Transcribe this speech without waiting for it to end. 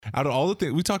Out of all the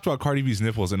things we talked about, Cardi B's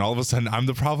nipples, and all of a sudden I'm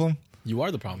the problem. You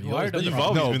are the problem. You've always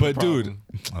No, been but the problem.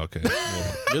 dude. Okay.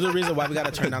 You're the reason why we got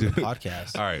to turn down the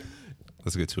podcast. All right.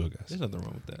 Let's get to it, guys. There's nothing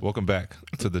wrong with that. Welcome back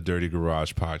to the Dirty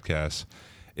Garage podcast.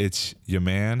 It's your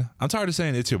man. I'm tired of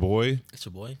saying it's your boy It's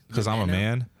your boy. because I'm a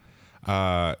man.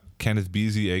 Kenneth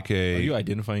Beasy, Are aka you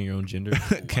identifying your own gender?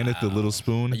 Kenneth the Little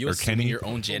Spoon, Are you or assuming Kenny. your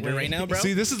own gender right now, bro?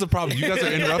 See, this is the problem. You guys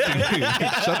are interrupting me.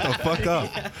 Shut the fuck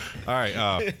up. All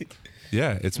right.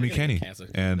 Yeah, it's me, Kenny, cancel.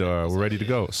 and we're ready to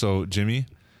go. So, Jimmy,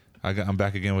 I'm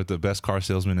back again with the best car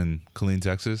salesman in Killeen,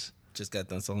 Texas. Just got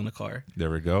done selling a car. There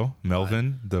we go.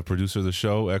 Melvin, the producer of the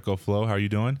show, Echo Flow. How are you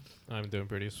doing? I'm doing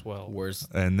pretty swell. Worse.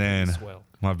 And then Swell.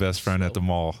 my best friend at the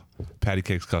mall, Patty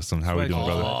Cakes Custom. How are we doing,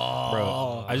 brother?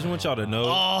 Bro, I just want y'all to know.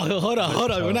 Oh, hold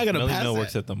on. We're not gonna Melly pass Mel that.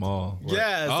 works at the mall.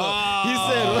 Yeah.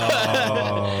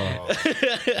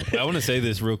 I want to say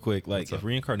this real quick. Like, if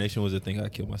reincarnation was a thing,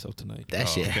 I'd kill myself tonight. That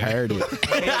shit hurt.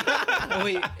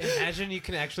 Wait, imagine you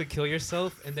can actually kill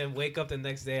yourself and then wake up the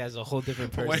next day as a whole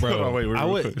different person. Bro, wait, I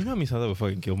would. You know how many times I would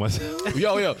fucking kill myself?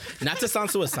 Yo. Not to sound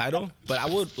suicidal, but I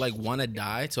would like want to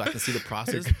die so I can see the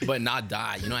process, but not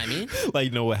die. You know what I mean?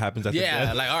 Like, know what happens after Yeah.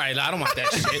 death? Like, all right, I don't want that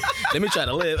shit. Let me try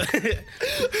to live. You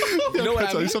know Can what I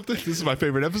I tell you mean? something? This is my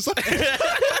favorite episode.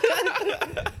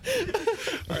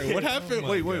 All right, what happened?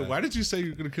 Wait. Why did you say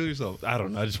you're gonna kill yourself? I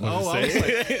don't know. I just wanted I to was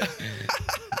say. like,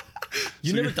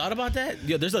 You never thought about that?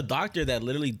 Yo, there's a doctor that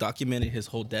literally documented his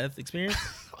whole death experience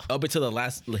up until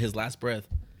his last breath.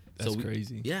 That's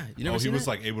crazy. Yeah, you never he seen was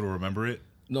that? like able to remember it.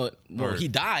 No, Or- he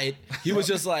died. He was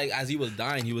just like, as he was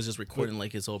dying, he was just recording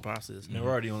like his whole process. Now, we're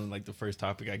already on like the first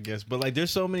topic, I guess. But like,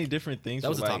 there's so many different things. That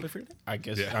was with, the like, topic for today? I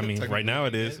guess. Yeah. I mean, right now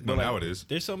it is. No, But, like, now it is.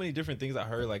 There's so many different things I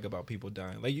heard like about people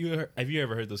dying. Like, have you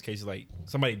ever heard those cases like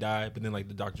somebody died, but then like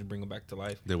the doctors bring them back to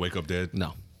life? They wake up dead.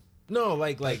 No. No,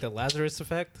 Like the Lazarus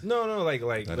effect? No, like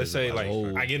That let's is say a like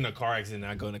Lazarus I get in a car accident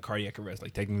and I go into cardiac arrest.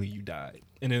 Like technically you died,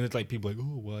 and then it's like people like,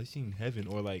 oh well, I've seen heaven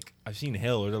or like I've seen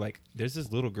hell, or they're like, there's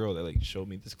this little girl that like showed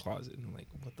me this closet, and I'm like,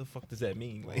 what the fuck does that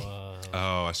mean? Like, Oh,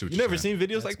 I see what you you're never saying. seen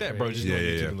videos like that, bro? Just crazy. go on Yeah,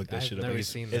 YouTube yeah. and look that I've shit up. never It's-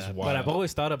 seen it's that. wild. But I've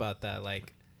always thought about that.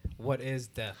 Like, what is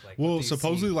death? Like, what Well, do you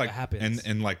supposedly, see like, that happens?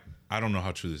 and like, I don't know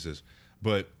how true this is,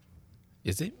 but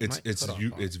Is it?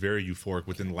 it's very euphoric.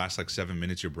 Within the last like 7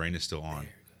 minutes, your brain is still on.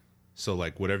 So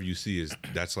like whatever you see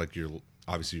that's like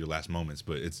obviously your last moments,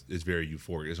 but it's very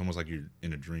euphoric. It's almost like you're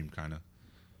in a dream, kind of.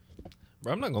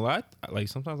 Bro, I'm not gonna lie. Like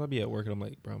sometimes I'll be at work and I'm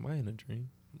like, bro, am I in a dream?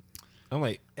 I'm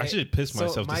like, I Hey, should piss so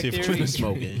myself to my see if I'm theory- in a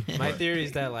Smoking. My theory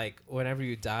is that like whenever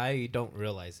you die, you don't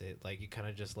realize it. Like you kind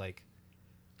of just like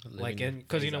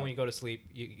because you know when you go to sleep,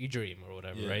 you dream or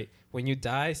whatever, Yeah. right? When you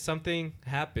die, something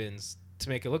happens to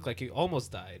make it look like you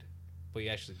almost died, but you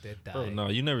actually did die. Bro, no,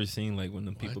 you never seen like when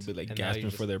the people be like And now you gasping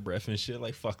just- for their breath and shit.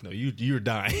 Like, fuck no, you're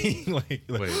dying. like,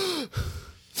 Wait.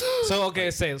 So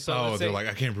okay, so Oh, let's they're say, like,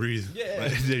 I can't breathe. Yeah.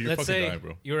 Like, yeah, you're let's fucking say dying,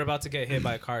 bro. you were about to get hit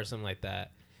by a car or something like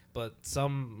that, but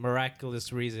some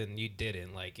miraculous reason you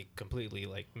didn't. Like it completely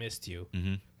like missed you,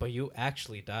 but you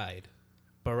actually died.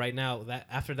 But right now, that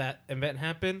after that event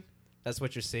happened, that's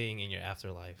what you're seeing in your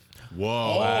afterlife.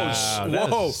 Whoa.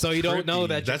 Whoa. So you don't know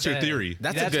that That's you're your dead. theory.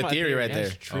 That's a good my theory right there.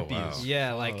 That's trippy. Oh, wow. as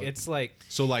Yeah, like it's like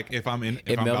So like if I'm in,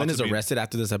 If I'm Melvin about is to be- arrested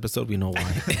after this episode, we know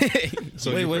why.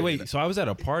 So wait. So I was at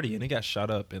a party and it got shot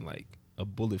up and like a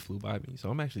bullet flew by me. So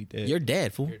I'm actually dead. You're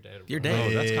dead, fool. You're dead, You're bro. Oh,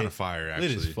 dead. that's kind of fire,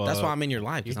 Lit as actually. fuck. That's why I'm in your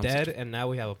life. you're 'cause I'm dead, such- and now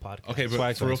we have a podcast. Okay, but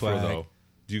Swag, for real, swag. though,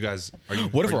 do you guys? Are you?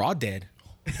 What if are we're you- all dead?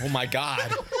 Oh my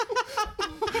god.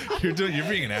 You're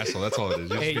being an asshole. That's all it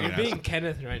is. You're Hey, just you're an being asshole.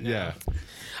 Kenneth right now. Yeah.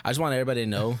 I just want everybody to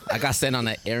know I got sent on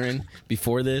an errand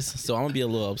before this, so I'm gonna be a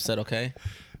little upset. Okay.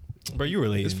 Bro, you were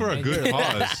late. It's for a good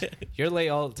cause. You're late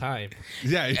all the time.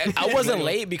 Yeah. I wasn't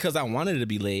late because I wanted to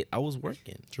be late. I was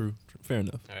working. True. Fair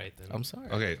enough. All right then. I'm sorry.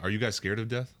 Okay. Are you guys scared of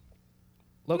death?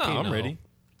 Low-key, No, I'm no. ready.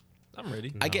 I'm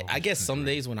ready. I get some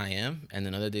days when I am, and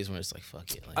then other days when it's like fuck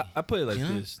it. Like, I put it like You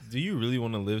know? this. Do you really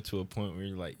want to live to a point where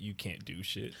you're like, you can't do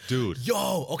shit? Dude.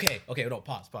 yo, okay, no,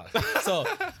 pause. So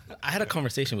I had a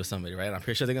conversation with somebody, right? I'm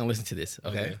pretty sure they're gonna listen to this.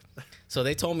 Okay. So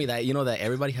they told me that that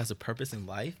everybody has a purpose in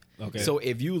life. Okay. So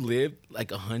if you live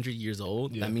like 100 years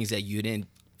old, Yeah. that means that you didn't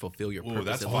fulfill your Ooh, purpose.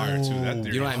 that's in fire life. too. That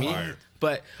theory You know what I is mean? fire.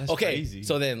 But That's okay, crazy.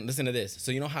 so then listen to this.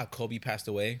 So you know how Kobe passed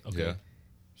away? Okay.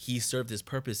 He served his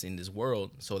purpose in this world,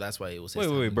 so that's why it was. His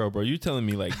Wait, time. bro. You telling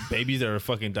me like babies that are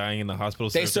fucking dying in the hospital?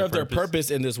 They served their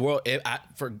purpose in this world.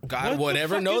 For God, What the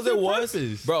whatever fuck knows is their it was,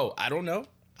 purpose? bro. I don't know.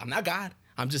 I'm not God.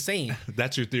 I'm just saying.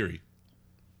 That's your theory.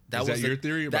 That Is that was your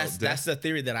theory about that's death? that's the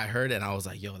theory that I heard, and I was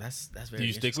like, yo, that's very. Do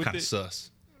you stick It's with kind it? of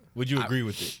sus. Would you agree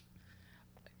with it?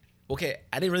 Okay,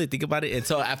 I didn't really think about it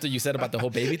until after you said about the whole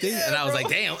baby thing, and I was like,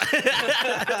 damn.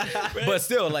 But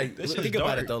still, like, think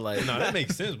about it though. Like, No, that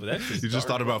makes sense, but that's just You just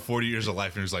dark. thought about 40 years of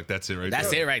life and it's like, that's it right that's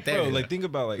there. it right there. Bro, like think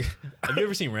about like, have you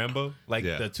ever seen Rambo? Like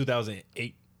Yeah. the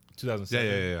 2008,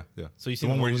 2007. Yeah. So you the see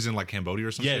one the where one he's in like Cambodia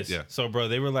or something? Yes. Yeah. So bro,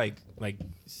 they were like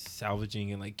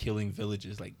salvaging and like killing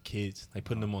villages, like kids, like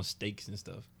putting them on stakes and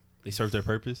stuff. They served their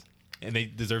purpose, and they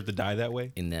deserve to die that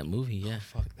way. In that movie, yeah.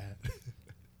 Fuck that.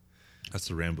 That's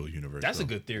the Rambo universe. That's bro. a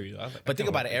good theory. Though. But think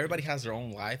about it. Everybody has their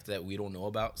own life that we don't know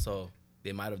about. So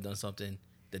they might have done something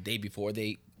the day before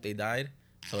they died.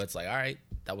 So it's like, all right,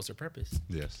 that was their purpose.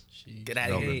 Yes. Get out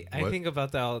of Melvin. here. Hey, I What? think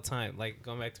about that all the time. Like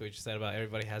going back to what you said about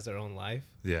everybody has their own life.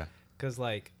 Yeah. Cause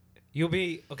like you'll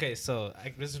be okay. So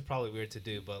this is probably weird to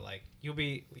do, but like you'll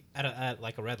be at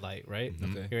like a red light, right?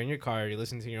 Okay. You're in your car, you're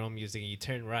listening to your own music, and you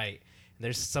turn right, and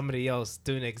there's somebody else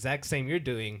doing the exact same you're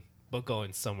doing, but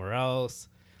going somewhere else,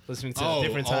 listening to a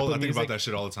different type of I think music. about that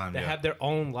shit all the time. They Yeah. have their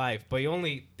own life, but you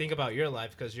only think about your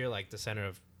life because you're like the center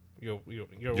of your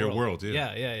world,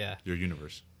 yeah. Yeah. Your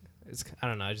universe. It's I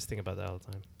don't know. I just think about that all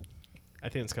the time. I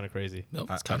think it's kind of crazy. No,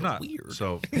 it's I'm kind of not weird.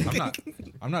 So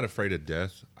I'm not afraid of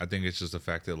death. I think it's just the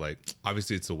fact that like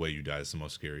obviously it's the way you die is the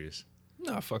most scariest.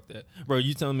 Nah, fuck that, bro.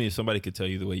 You telling me if somebody could tell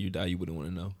you the way you die, you wouldn't want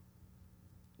to know?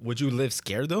 Would you live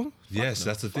scared though? Yes,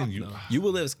 that's the thing. Fuck You no. You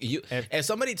will live. If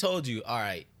somebody told you, all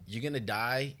right, you're gonna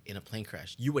die in a plane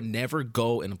crash, you would never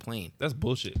go in a plane. That's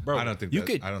bullshit, bro. I don't think you that-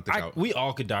 could. I don't think I would. we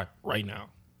all could die right now.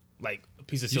 Like a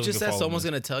piece of You silk just could said fall someone's on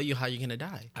us. gonna tell you how you're gonna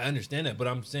die. I understand that, but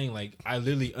I'm saying like I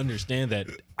literally understand that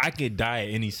I could die at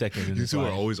any second in These this two are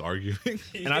life. always arguing.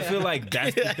 And I feel like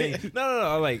that's the thing.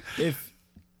 No. Like if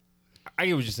I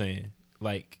get what you're saying,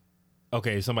 like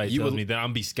okay, if somebody You tells would- me, then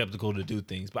I'm be skeptical to do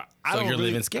things. But I So don't you're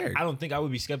really, living scared. I don't think I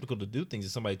would be skeptical to do things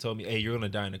if somebody told me, "Hey, you're gonna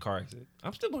die in a car accident."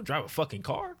 I'm still gonna drive a fucking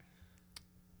car.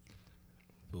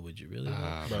 But would you really?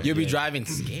 Bro, You'd be yeah. driving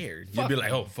scared. You'd be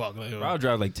like, oh fuck. Bro, I'll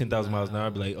drive like 10,000 miles an hour.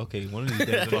 I'd be like, okay, one of these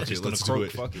days I'm Fuck just it, gonna let's do croak.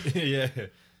 it. Fuck it. Yeah.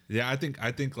 Yeah, I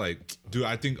think like, dude,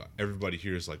 I think everybody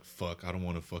here is like, fuck, I don't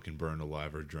want to fucking burn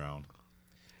alive or drown.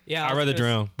 Yeah, I'd rather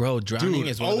drown. Bro, drowning Dude,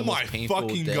 is one of oh the my most painful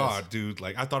fucking deaths. god, dude.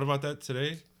 Like I thought about that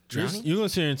today. Drowning? You're gonna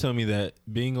sit here and tell me that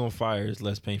being on fire is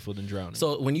less painful than drowning.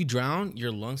 So when you drown,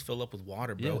 your lungs fill up with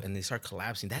water, bro, Yeah. and they start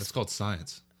collapsing. That's That's called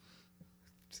science.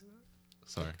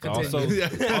 Sorry.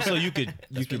 also, you could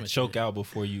pretty much choke out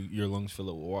before your lungs fill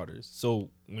up with water. So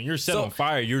when you're set So- on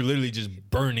fire, you're literally just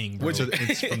burning, bro. Which is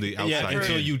it's from the outside. yeah,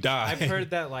 until in. you die. I've heard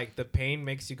that like the pain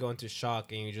makes you go into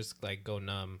shock and you just like go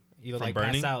numb. You From like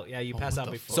burning? pass out. Yeah, you pass out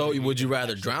before. so. Would you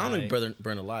rather actually drown die. or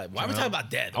burn alive? Why are we talking about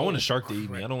death? I want a shark to eat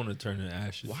me. I don't want to turn into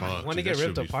ashes. Fuck, Want to dude, get that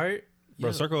ripped should be- apart?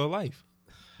 Bro, circle of life.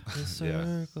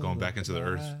 Yeah, going back into the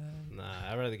earth.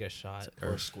 Nah, I'd rather get shot.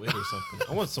 Or a squid or something.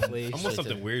 I want Please,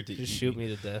 something weird to Just eat shoot me.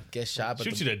 me to death. Get shot, but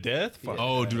Shoot you to death? Fuck.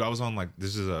 Oh, dude, I was on like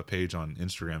this is a page on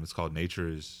Instagram. It's called Nature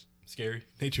is Scary.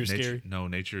 Nature's Nature, scary. No,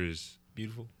 nature is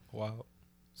Beautiful. Wild.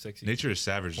 Sexy. nature is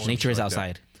savage. or nature is something like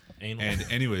outside. Anal. And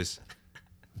anyways,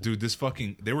 dude, this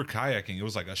fucking they were kayaking. It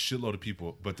was like a shitload of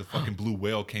people, but the fucking blue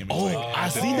whale came. And was, like, I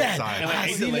at the seen that. side. And, like, I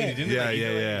ate the seen lady, that. didn't it? Yeah, Like, eat yeah,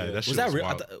 the lady? yeah. That Was shit that real?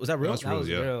 wild. Was that real? That's That real, was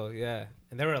yeah. real, yeah.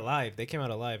 And they were alive. They came out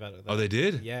alive out of that. Oh, they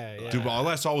did? Yeah, yeah. Dude, but all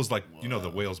I saw was like the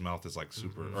whale's mouth is like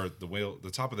super, or the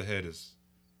top of the head is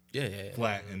Yeah.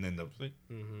 flat, and then the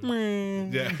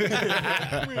Mm-hmm. yeah.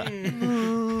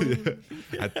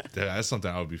 That's something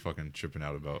I would be fucking tripping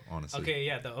out about, honestly. Okay,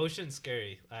 yeah, the ocean's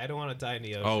scary. I don't want to die in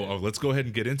the ocean. Oh, let's go ahead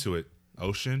and get into it.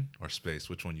 Ocean or space?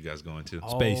 Which one you guys going to?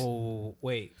 Space. Oh,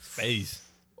 wait. Face.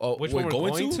 Oh, Which we're one we're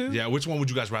going to? Yeah, which one would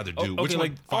you guys rather do? okay, Which one?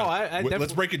 like- fine. I Let's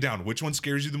definitely- break it down. Which one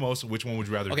scares you the most? Which one would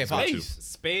you rather Okay, go fine. to?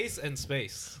 Space and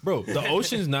space. Bro, the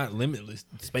ocean's not limitless.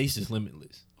 Space is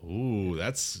limitless. Ooh,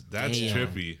 that's Damn.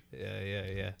 trippy.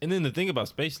 Yeah. And then the thing about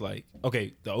space, like,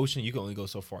 okay, the ocean, you can only go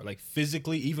so far. Like,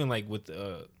 physically, even like with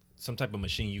some type of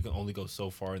machine, you can only go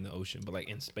so far in the ocean. But like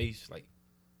in space, like,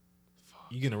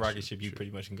 you get in a rocket ship, you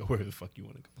pretty much can go wherever the fuck you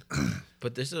want to go.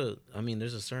 But there's a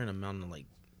certain amount of like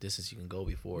distance you can go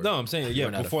before. No, I'm saying, you yeah,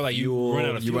 run out of before like fuel, you run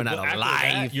out of you fuel. run out But of after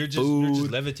that, life, you're just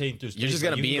food. levitating through space. You're just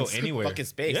gonna like, be you in can go anywhere. fucking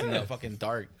space in Yeah. the fucking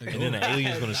dark. And then the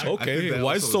alien's gonna show. I think that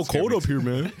also would scare me too.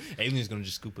 man? Alien's gonna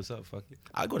just scoop us up. Fuck it.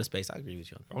 I'll go to space. I agree with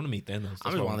you. I want to meet Thanos. That's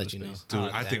I'm why just I want to wanna let you know. space. Dude, Oh,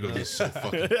 I think it would be Thanos. so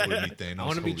fucking cool to meet Thanos. I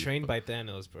want to be Holy trained by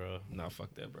Thanos, bro. Nah,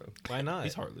 fuck that, bro. Why not?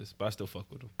 He's heartless, but I still fuck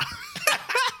with him.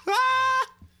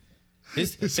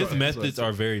 His methods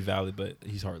are very valid, but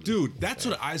he's heartless. Dude, that's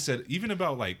what I said. Even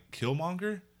about like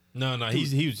Killmonger. No,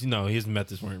 his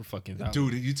methods weren't fucking valid.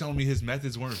 Dude, you telling me his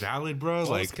methods weren't valid, bro? What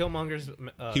Like was Killmonger's?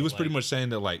 he was pretty like- much saying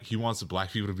that like he wants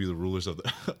black people to be the rulers of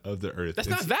the earth. that's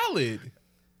It's- not valid.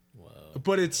 Whoa.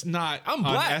 But it's not. I'm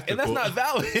black, and that's unethical. not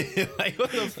valid. Like,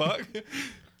 what the fuck?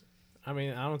 I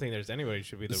mean, I don't think there's anybody who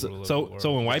should be the ruler of the So, world.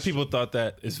 so when white people thought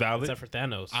that it's valid, except for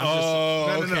Thanos.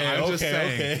 I'm just, okay, I'm just okay,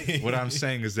 saying. okay. What I'm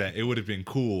saying is that it would have been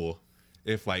cool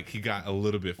if like he got a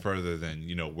little bit further than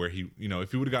where he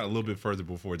if he would have got a little bit further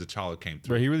before T'Challa came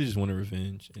through. bro, he really just wanted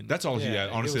revenge. And, That's all he Yeah, had.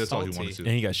 he Honestly, was that's all he salty. wanted to.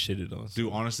 and he got shitted on.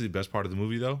 Dude, honestly, the best part of the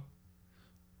movie though,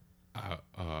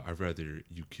 I'd rather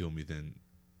you kill me than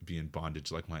be in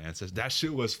bondage like my ancestors. That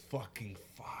shit was fucking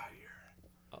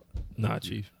fire. Nah,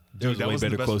 Chief. Dude, There was that way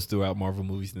wasn't better the best- quotes throughout Marvel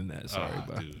movies than that. Sorry,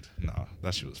 bro. Dude, nah,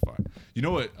 that shit was fire. You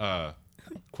know what?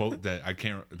 Quote that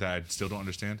I still don't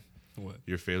understand. What?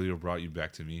 Your failure brought you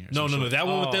back to me. or No, some no, shit. that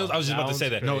one with Oh, Thanos. I was just that about to say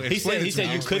one's that. No, he explain said it he to said me.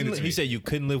 you Explain it couldn't. to He me. said you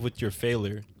couldn't live with your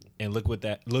failure, and look what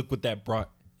that brought.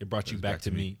 It brought you back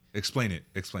to me. Explain it.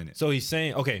 Explain it. So he's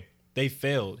saying, okay, they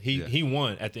failed. He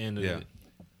won at the end of it,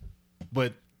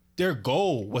 but their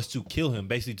goal was to kill him,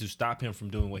 basically to stop him from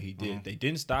doing what he did. They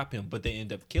didn't stop him, but they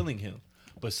ended up killing him.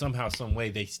 But somehow, some way,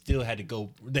 they still had to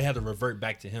go. They had to revert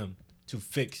back to him to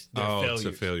fix their failure. It's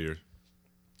a failure.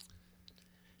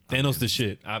 Thanos the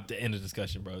shit. The end of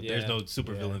discussion, bro. Yeah. There's no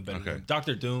super villain better Okay. than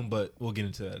Doctor Doom, but we'll get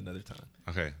into that another time.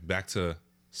 Okay, back to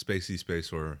spacey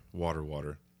space or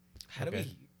water. How do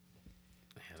we?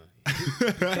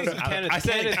 I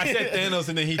said Thanos,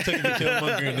 and then he took it to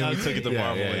Killmonger, and then we took it to Yeah,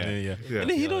 Marvel, yeah, and then yeah. and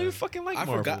then he don't even fucking like I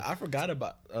Marvel. forgot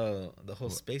about the whole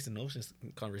space and oceans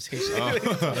conversation.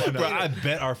 Bro, I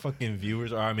bet our fucking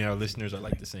viewers, our listeners, are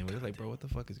like the same way. They're like, bro, what the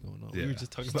fuck is going on? We Yeah. were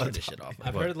just talking Turn about this shit off.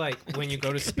 I've heard like when you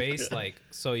go to space, like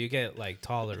so you get like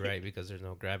taller, right? Because there's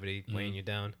no gravity weighing you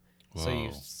down. So you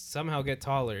Whoa. somehow get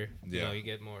taller. You Yeah. know, you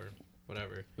get more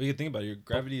whatever. Well, you can think about it. Your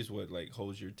gravity is what like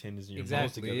holds your tendons and your bones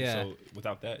Exactly, together. yeah. So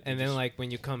without that, And then like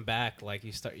when you come back, like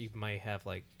you might have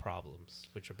like problems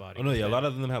with your body. oh no, yeah, a Then- lot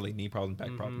of them have like knee problems,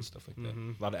 back problems, stuff like that.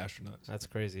 Mhm. A lot of astronauts. That's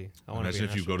crazy. I wanna Imagine be an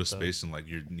if you go to astronaut, though. space and like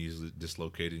your knees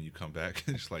dislocated and you come back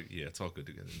and it's like, yeah, it's all good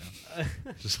together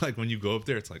now. Just like when you go up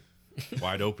there, it's like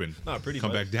wide open. Nah, pretty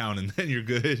come much. back down and then you're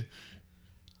good.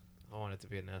 I wanted to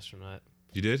be an astronaut.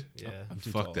 You did? Yeah. I'm too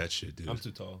Fuck tall. that shit, dude. I'm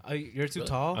too tall. Oh, you're too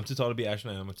tall. I'm too tall to be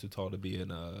astronaut. I'm too tall to be an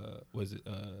Air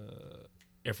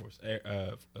Force.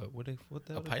 What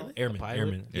the hell they pilot? call it? Airman. A pilot?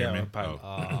 Airman. Yeah, Airman? I'm a pilot.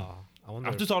 I wonder.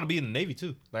 I'm too tall to be in the Navy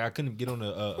too. Like I couldn't get on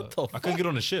the I couldn't get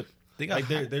on a ship. They got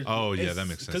Like they're Oh, yeah, that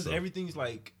makes sense, Because though. everything's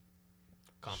like,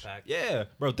 compact. yeah,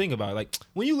 bro. Think about it. Like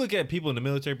when you look at people in the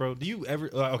military, bro. Do you ever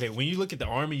okay? When you look at the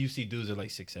army, you see dudes that are like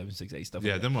 6'7", 6'8", stuff.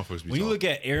 Yeah, like them that. motherfuckers be When you tall. look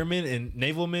at airmen and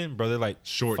naval men, bro, they're like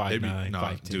short. They be 5'9", nah,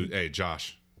 5'10". dude. Hey,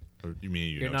 Josh. Or you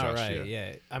mean You're know not Josh? right.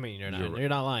 Yeah. I mean, you're not. You're right. You're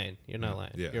not lying. You're not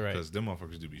lying. Yeah, You're right. because them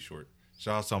motherfuckers do be short.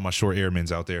 Shout out to all my short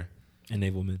airmen's out there. And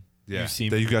naval men. Yeah, You see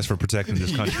thank me? you guys for protecting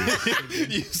this country.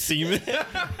 You see me?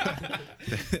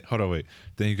 Hold on, wait.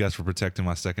 Thank you guys for protecting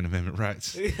my Second Amendment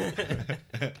rights.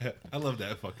 I love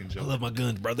that fucking I joke. love my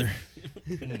guns, brother.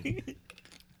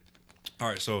 All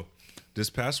right, so this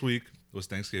past week was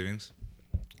Thanksgiving's.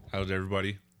 How did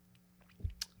everybody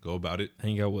go about it?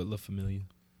 Hang out with La Familia.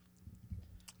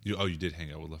 You did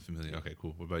hang out with La Familia. Okay,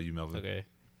 cool. What about you, Melvin? Okay,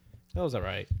 that was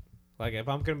alright. Like if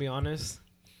I'm gonna be honest,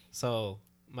 so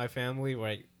my family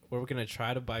we're gonna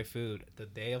try to buy food the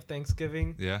day of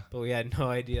Thanksgiving. Yeah. But we had no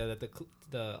idea that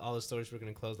the all the stores were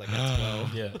gonna close like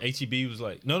at 12. Yeah, HEB was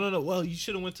like, no. Well, you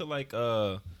should have went to like,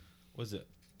 was it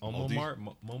Aldi? Momart?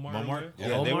 Momart? Yeah,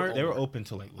 Walmart? they were open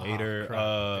till like later. crap.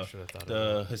 I should've thought of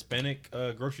The Hispanic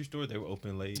grocery store, they were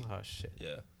open late. Oh shit!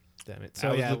 Yeah. Damn it. So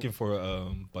I was yeah, looking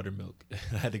for buttermilk.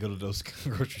 I had to go to those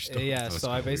grocery stores. yeah. That's So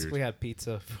I kinda basically had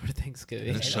pizza for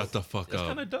Thanksgiving. Shut the fuck That's up.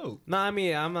 kind of dope. No, I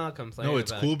mean I'm not complaining. No,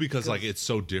 it's about cool it, because like it's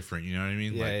so different. You know what I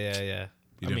mean? yeah, like, yeah. You I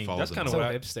didn't mean, follow that's the kinda So what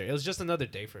I- hipster. It was just another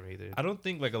day for me, dude. I don't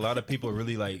think like a lot of people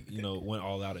really like went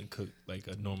all out and cooked like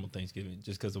a normal Thanksgiving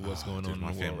just because of what's going dude, on my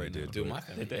in the world family right did. now. Dude, my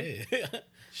family Did did.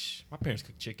 Shh, my parents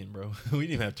cooked chicken, bro. We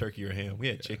didn't even have turkey or ham. We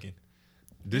had chicken.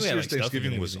 This We had, year's like, stuffing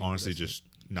Thanksgiving and was everything, honestly that's it. just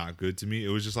not good to me. It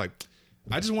was just like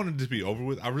I just wanted it to be over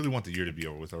with. I really want the year to be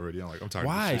over with already. I'm like, I'm tired. Of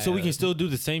Why? this So shit. we can still do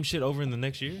the same shit over in the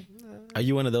next year? Are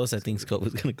you one of those that thinks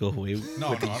COVID's gonna go away?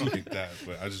 No, I don't think that.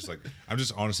 But I'm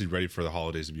just honestly ready for the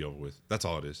holidays to be over with. That's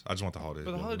all it is. I just want the holidays.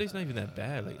 But to the be over holidays not even that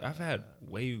bad. Like I've had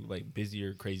way like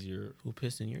busier, crazier. Who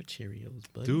pissed in your Cheerios,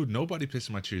 buddy? with. Dude, nobody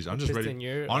pissing my cheese. I'm just pissed ready. in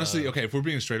your, Honestly, okay, if we're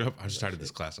being straight up, I'm just tired of this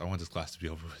class. I want this class to be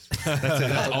over with. That's it.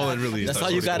 That's all it really is. That's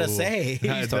all you gotta school. say.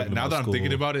 Now talking that about I'm thinking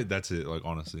school. about it, that's it. Like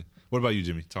honestly, what about you,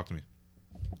 Jimmy? Talk to me,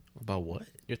 About what?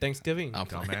 Your Thanksgiving. I'm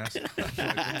fine. dumbass. Like,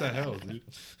 what the hell, dude?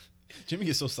 Jimmy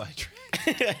gets so sidetracked.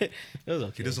 It was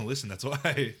okay. He doesn't listen. That's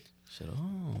why. Shut up.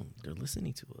 They're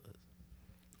listening to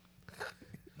us.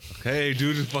 Okay,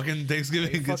 dude, it's fucking Are you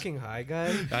Thanksgiving. fucking high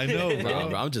guy. I know, Bro,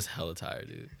 bro. I'm just hella tired,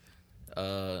 dude.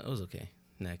 It was okay.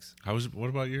 Next. What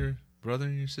about your brother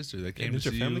and your sister? They came to did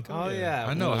your see family you. come? Oh yeah,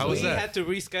 I know. How was we that? had to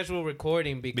reschedule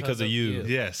recording because of you.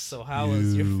 Yes. So how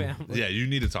was your family? Yeah, you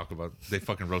need to talk about. They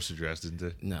fucking roasted your ass, didn't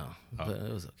they? No, but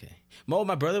it was okay.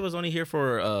 My brother was only here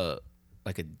for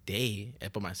like a day,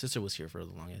 but my sister was here for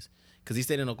the longest because he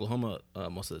stayed in Oklahoma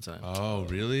most of the time. Oh,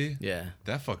 really? Yeah,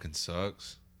 That fucking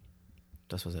sucks.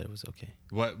 that's what I said. It was okay.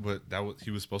 What? But he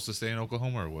was supposed to stay in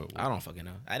Oklahoma or what? I don't fucking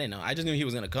know. I didn't know. I just knew he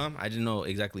was gonna come. I didn't know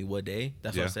exactly what day.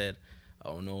 That's what I Yeah. said. I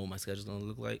don't know what my schedule's gonna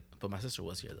look like. But my sister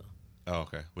was here though. Oh,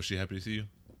 okay. Was she happy to see you?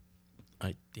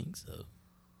 I think so.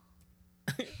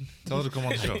 Tell her to come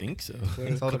on the show. I think so.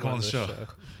 Tell her to come on the show.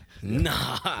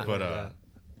 Nah. But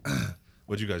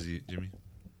what'd you guys eat, Jimmy?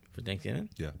 For Thanksgiving?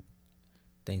 Yeah.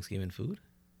 Thanksgiving food?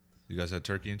 You guys had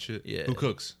turkey and shit. Yeah. Who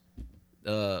cooks?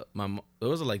 It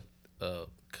was like a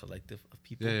collective of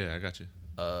people. Yeah, I got you.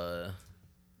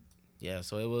 Yeah,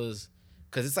 so it was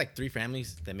because it's like 3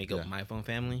 families that make Yeah. up my phone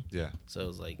family. Yeah. So it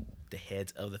was like the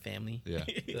heads of the family. Yeah.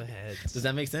 The heads. Does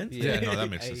that make sense? Yeah. No, that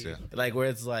makes sense. Yeah. Like where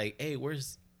it's like, hey,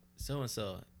 where's so and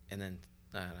so, and then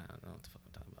I don't know what the fuck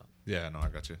I'm talking about. Yeah. No, I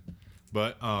got you.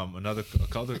 But another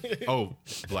color. Oh,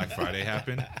 Black Friday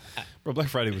happened. Bro, Black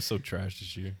Friday was so trash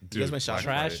this year. Dude, guys went shopping?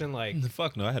 Black Trash Friday. and like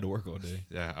Fuck no, I had to work all day.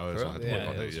 Yeah, I was Bro, had to yeah, work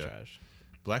all it day. was Yeah. trash.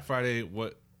 Black Friday.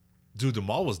 What? Dude, the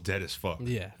mall was dead as fuck.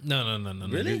 Yeah. No.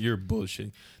 Really? You're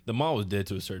bullshitting. The mall was dead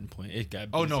to a certain point. It got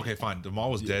Oh busy. no. Okay, fine. The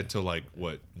mall was dead till like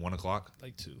what? 1 o'clock.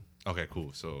 Like 2. Okay,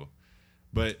 cool. So,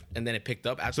 but And then it picked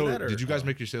up after so that. Or? did you guys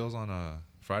make your sales on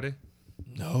Friday?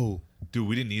 No. Dude,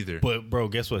 we didn't either. But bro,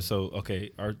 guess what? So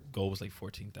okay, our goal was like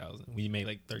 14,000. We made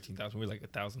like 13,000. We were like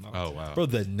 $1,000. Oh, wow. Bro,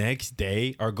 the next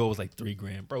day our goal was like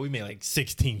 $3,000. Bro, we made like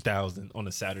 16,000 on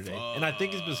a Saturday. And I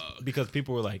think it's just because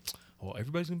people were like, "Oh,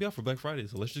 everybody's gonna be out for Black Friday,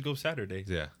 so let's just go Saturday."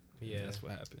 Yeah. Yeah. That's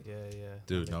what happened. Yeah.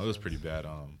 Dude, That no, makes it was sense. pretty bad.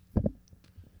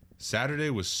 Saturday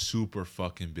was super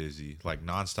fucking busy, like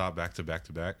nonstop, back to back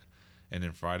to back, and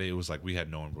then Friday it was like we had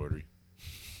no embroidery,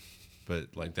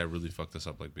 but like that really fucked us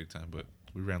up like big time. But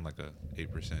we ran like a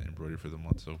 8% embroidery for the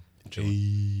month, so chilling.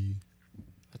 Hey.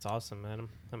 That's awesome, man.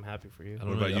 I'm happy for you. I don't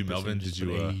What know about the you, Melvin? percentages, Did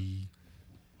you, but hey.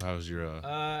 How was your?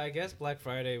 I guess Black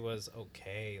Friday was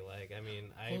okay. Like, I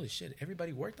mean, Holy shit!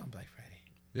 Everybody worked on Black Friday.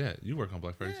 Yeah, you work on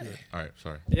Black Friday too. Yeah. All right,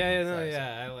 sorry.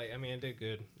 I mean, I did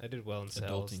good. I did well in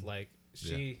sales. Adulting. Like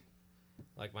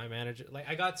like my manager, like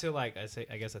I got to like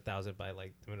I guess 1,000 by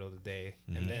like the middle of the day,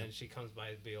 and then she comes by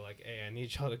and be like, "Hey, I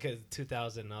need y'all to get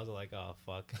 2,000." And I was like, "Oh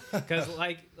fuck," because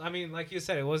like I mean, like you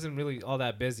said, it wasn't really all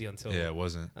that busy until Yeah, it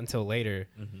wasn't. until later,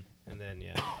 and then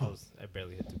I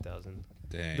barely hit 2,000.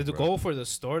 Dang. The bro. goal for the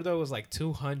store though was like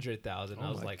 200,000. I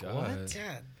Oh was my like, God. what? God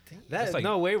damn. That's like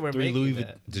no way we're 3 making Louis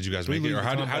that. Did you guys Three make it, or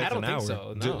how? Louis How Vuitton I don't an think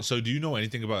hour. so. No. so do you know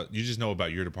anything about? You just know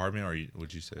about your department, or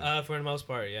would you say? For the most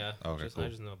part, yeah. Okay, I cool.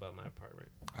 just know about my apartment.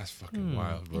 That's fucking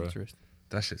wild, bro. Interesting.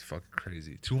 That shit's fucking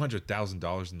crazy.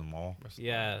 $200,000 in the mall.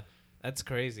 Yeah, that's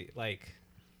crazy. Like,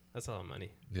 that's a lot of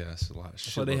money. Yeah, that's a lot.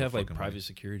 So they shitload have of like fucking private money.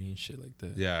 security and shit like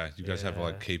that. Yeah, you guys have Yeah.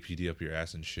 like KPD up your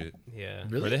ass and shit. Yeah.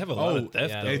 Bro, they have a lot of theft.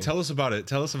 yeah. though. Hey, tell us about it.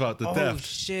 Tell us about the Oh theft.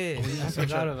 shit! I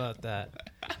forgot about that.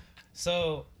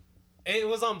 So, it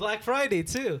was on Black Friday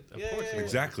too. Of course it was.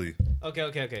 Exactly.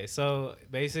 Okay. So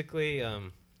basically, I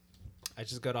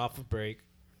just got off a break,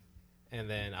 and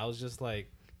then I was just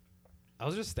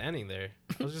standing there.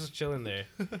 I was just chilling there,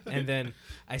 and then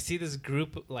I see this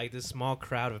group, like this small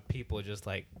crowd of people, just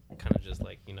like kind of just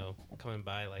like coming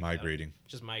by, like Migrating.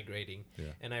 just migrating. Yeah.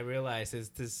 And I realized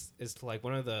it's like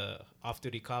one of the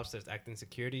off-duty cops that's acting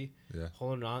security, Yeah.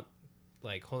 holding on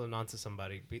to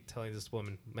somebody, telling this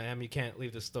woman, "Ma'am, you can't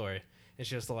leave the store." And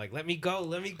she was like, let me go.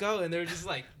 And they were just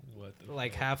like, What the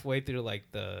like halfway through like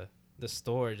the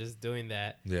store, just doing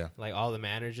that. Yeah. Like all the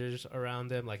managers around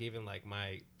them, like even like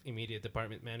my immediate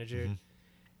department manager.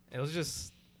 It was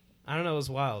just, I don't know, it was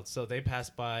wild. So they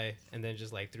passed by, and then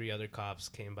just like 3 other cops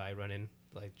came by running,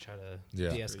 like try to Yeah.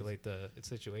 de-escalate the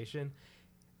situation.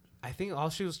 I think all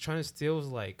she was trying to steal was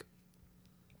like,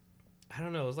 I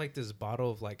don't know, it was like this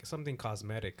bottle of like something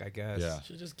cosmetic, I guess. Yeah.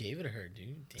 Should just gave it to her,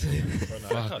 dude. Damn.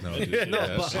 Fuck no, dude. No, Yeah,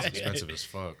 that's but- just expensive as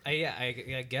fuck.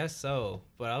 I guess so,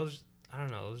 but I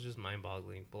don't know, it was just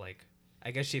mind-boggling. But like,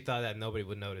 I guess she thought that nobody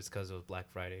would notice because it was Black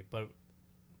Friday. But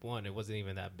 1, it wasn't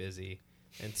even that busy,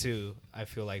 and 2, I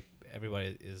feel like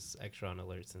everybody is extra on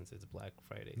alert since it's Black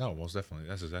Friday. No, most definitely.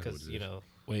 That's exactly what Because it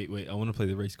is. Wait, I want to play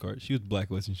the race card. She was black,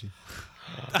 wasn't she?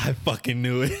 I fucking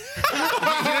knew it. You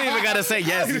don't even gotta say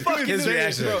yes. His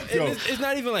reaction. Bro, it's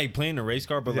not even like playing the race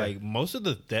card, but like most of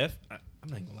the theft, I'm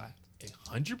not gonna lie,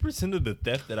 100% of the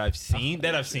theft that I've seen,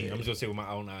 I'm just gonna say with my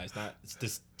own eyes, not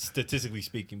statistically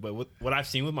speaking, but what I've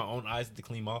seen with my own eyes at the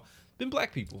clean mall, been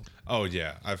black people. Oh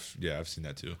yeah, I've seen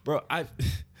that too, bro. I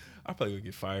probably would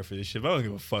get fired for this shit, but I don't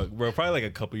give a fuck, bro. Probably like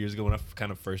a couple years ago when I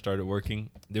kind of first started working,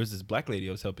 there was this black lady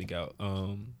I was helping out.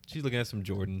 She's looking at some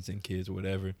Jordans and kids or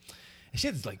whatever, and she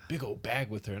had this like big old bag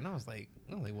with her, and I was like,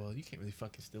 well, you can't really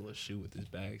fucking steal a shoe with this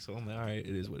bag, so I'm like, all right,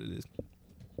 it is what it is.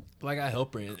 Like I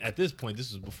help her, and at this point,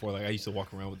 this was before like I used to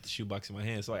walk around with the shoebox in my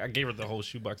hand. So like I gave her the whole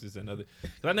shoebox and another.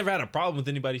 Cause I never had a problem with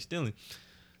anybody stealing.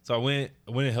 So I went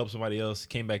and helped somebody else.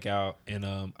 Came back out, and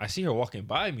I see her walking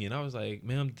by me, and I was like,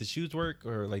 "Ma'am, did the shoes work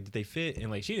or like did they fit?" And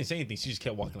like she didn't say anything. She just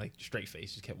kept walking like straight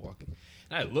face. Just kept walking.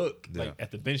 And I look like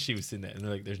at the bench she was sitting at, and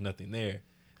like there's nothing there.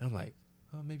 And I'm like,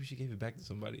 "Oh, maybe she gave it back to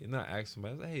somebody." And I asked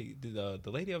somebody, I was like, "Hey, did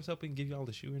the lady I was helping give y'all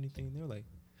the shoe or anything?" And they were like,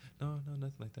 "No,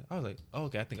 nothing like that." I was like, "Oh,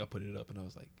 okay, I think I put it up," and I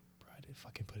was like,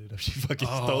 fucking put it up. She fucking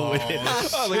stole it. I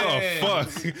was like, oh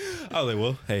fuck. I was like,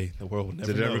 well, hey, the world will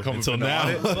never know. Did it ever come until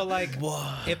now? But like,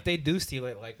 if they do steal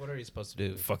it, like, what are you supposed to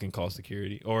do? Fucking call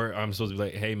security, or I'm supposed to be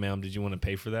like, hey, ma'am, did you want to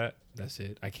pay for that? That's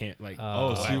it. I can't like.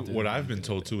 What I've been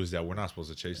told too is that we're not supposed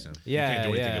to chase them. Yeah, you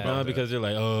can't do anything about that. Because they're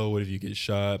like, oh, what if you get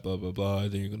shot? Blah blah blah.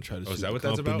 Then you're gonna try to sue the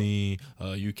company.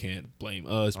 You can't blame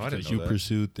us because you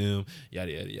pursued them.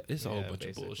 Yada yada yada. It's a whole bunch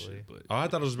of bullshit. But I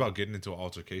thought it was about getting into an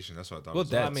altercation. That's what I thought. Well,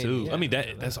 that too. I mean,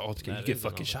 that's an altercation. You get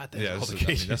fucking shot.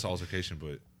 That's that's altercation.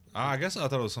 But I guess I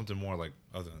thought it was something more like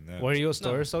other than that. Were you a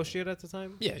store associate at the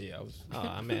time? Yeah, I was.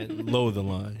 I mean, low the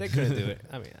line. They couldn't do it.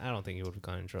 I mean, I don't think you would have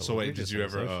gotten in trouble. So wait, did you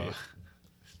ever?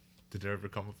 Did there ever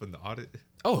come up in the audit?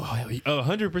 Oh,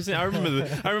 100%. I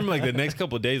remember like the next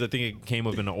couple of days, I think it came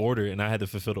up in the order, and I had to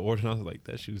fulfill the order, and I was like,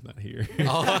 that shoe's not here.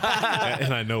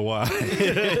 And I know why.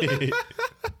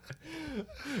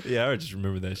 Yeah, I just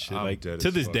remember that shit. Like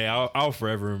to this day, I'll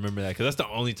forever remember that because that's the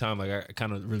only time like I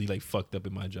kind of really like fucked up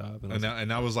in my job. And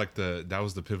that was like that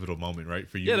was the pivotal moment, right,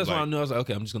 for you? Yeah, that's why I knew. I was like,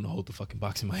 okay, I'm just gonna hold the fucking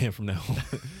box in my hand from now on.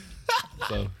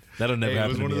 So that'll never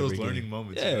happen. It was one of those learning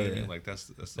moments. Yeah, you know what I mean? Like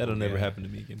that'll never happen to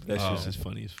me again. But that shit's just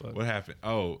funny as fuck. What happened?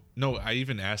 Oh no, I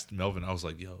even asked Melvin. I was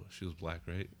like, yo, she was black,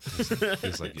 right? He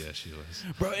was like, yeah, she was.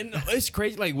 Bro, and it's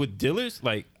crazy. Like with dealers,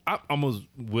 like I'm almost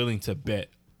willing to bet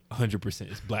 100%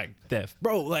 it's black theft,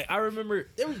 bro. Like I remember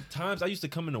there were times I used to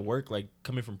come into work, like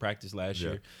coming from practice last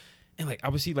year, and like I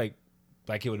would see like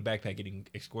black kid with a backpack getting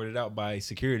escorted out by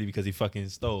security because he fucking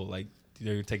stole. Like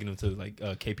they're taking him to like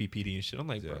KPPD and shit. I'm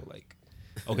like, bro, like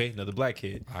okay, another black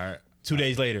kid. All right, 2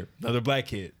 days later, another black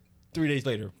kid. 3 days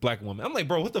later, black woman. I'm like,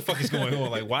 bro, what the fuck is going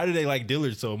on? Like, why do they like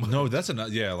dealers so much? No, that's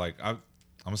enough. Yeah, like I'm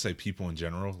gonna say people in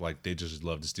general, like they just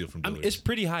love to steal from dealers. I mean, it's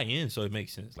pretty high end, so it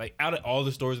makes sense. Like out of all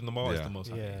the stores in the mall, it's the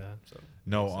most high end. So,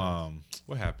 no,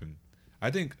 what happened?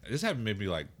 I think this happened maybe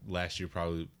like last year,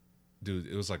 probably. Dude,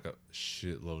 it was like a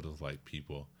shitload of like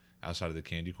people outside of the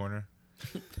candy corner,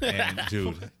 and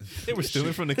dude, they were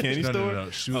stealing from the candy store. No.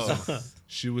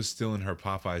 She was still in her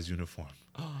Popeyes uniform.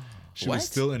 She was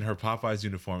still in her Popeyes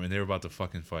uniform, and they were about to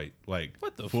fucking fight, like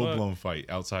what the full blown fight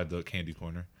outside the candy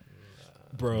corner.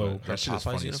 Bro, that shit is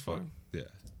funny as fuck. Yeah.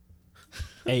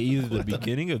 Hey, either the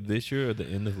beginning of this year or the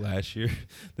end of last year,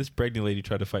 this pregnant lady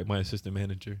tried to fight my assistant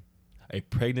manager. A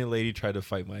pregnant lady tried to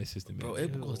fight my assistant manager. Bro,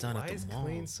 it goes down at the mall.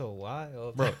 Queen so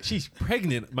wild? Bro, she's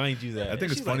pregnant, mind you. That I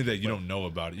think it's funny that you don't know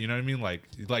about it. You know what I mean? Like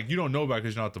you don't know about it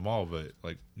because you're not at the mall, but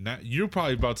like now, you're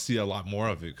probably about to see a lot more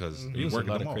of it because you work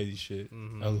at the mall. Crazy shit.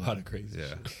 A lot of crazy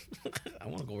shit. I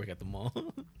want to go work at the mall.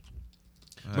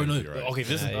 Bro, no, right. Okay,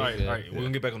 this is all right. All right, we're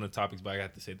gonna get back on the topics, but I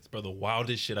got to say this, bro. The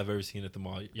wildest shit I've ever seen at the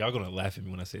mall. Y'all gonna laugh at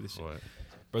me when I say this shit. What?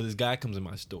 Bro, this guy comes in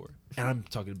my store, and I'm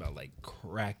talking about like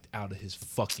cracked out of his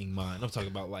fucking mind. I'm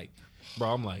talking about like,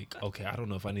 bro, I'm like, okay, I don't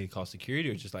know if I need to call security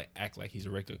or just like act like he's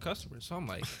a regular customer. So I'm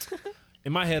like,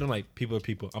 in my head, I'm like, people are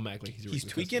people. I'm acting like he's a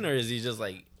regular tweaking customer. Or is he just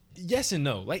like, yes and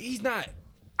no? Like he's not.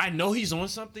 I know he's on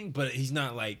something, but he's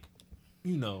not like,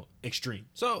 you know, extreme.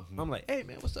 So I'm like, hey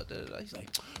man, what's up? He's like,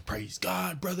 praise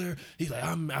God, brother. He's like,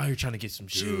 I'm out here trying to get some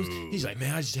shoes. He's like,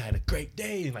 man, I just had a great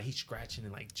day, and like he's scratching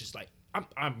and like just like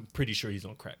I'm pretty sure he's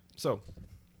on crack. So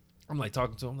I'm like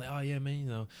talking to him, like, oh yeah, man, you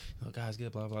know guys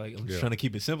get blah blah. Like, I'm just trying to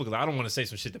keep it simple because I don't want to say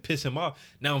some shit to piss him off.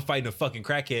 Now I'm fighting a fucking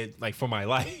crackhead like for my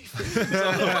life.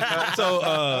 so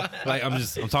like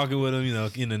I'm talking with him, you know,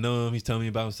 getting to know him. He's telling me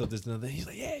about himself, this and that. He's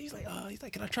like, yeah, he's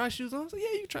like, can I try shoes on? I was like,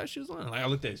 yeah, you can try shoes on. Like I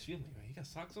looked at his shoe, I'm like, he got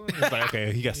socks on. He's like,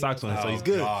 okay, he got socks on, so he's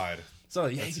good. God. So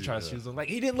yeah, he can try shoes on. Like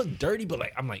he didn't look dirty, but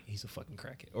like I'm like, he's a fucking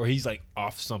crackhead, or he's like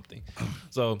off something.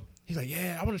 So he's like,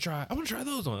 yeah, I want to try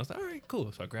those on. I was like, all right, cool.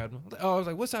 So I grabbed them. I was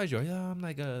like, what size you are? Yeah, I'm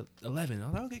like 11. I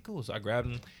was like, okay, cool. So I grabbed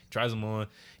them, tries them on.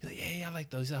 He's like, yeah, I like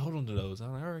those. He's like, hold on to those.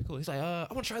 I'm like, all right, cool. He's like, I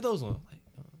want to try those on. I'm like,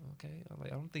 okay. I'm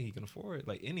like, I don't think he can afford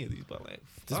like any of these, but like,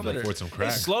 This I'm better- like, afford some crack.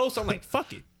 it's slow, so I'm like,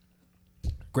 fuck it,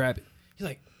 grab it. He's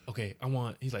like, okay,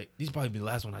 he's like, these probably be the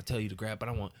last one I tell you to grab, but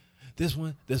I want this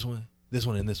one, this one, this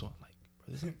one, and this one. I'm like,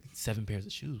 bro, this is 7 pairs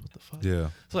of shoes. What the fuck? Yeah.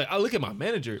 So like, I look at my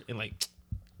manager and like,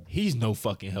 he's no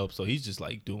fucking help, so he's just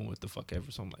like doing what the fuck ever.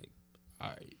 So I'm like, all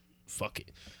right, fuck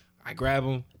it. I grab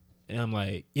him and I'm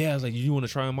like, yeah. I was like, you want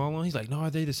to try them all on? He's like, no, are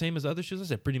they the same as the other shoes? I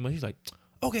said, pretty much. He's like,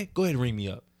 okay, go ahead and ring me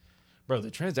up, bro.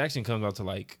 The transaction comes out to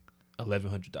like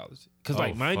 $1,100 because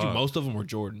like, mind you, fuck. most of them were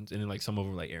Jordans and then like some of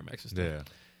them were like Air Max and stuff. Yeah.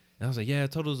 And I was like, yeah,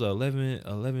 total's 11,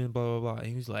 blah, blah, blah. And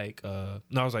he was like, no,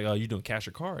 I was like, oh, you doing cash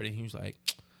or card? And he was like,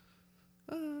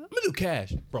 I'm gonna do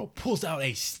cash. Bro, pulls out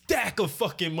a stack of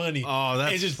fucking money. Oh,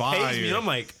 that's and just fire. pays me. And I'm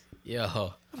like, Yo,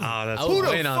 That's I was who the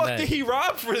waiting on fuck that. did he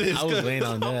rob for this? I was 'Cause waiting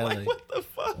on I'm that, like, like- what the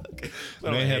fuck?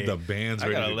 But They I'm had like, the bands I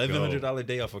ready got to an go. $1,100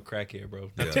 day off of crackhead, bro.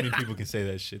 Not too many people can say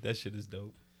that shit. That shit is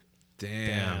dope. Damn,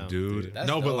 Damn, dude. dude. That's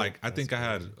No, but dope. like I think I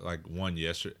had like one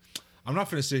yesterday. I'm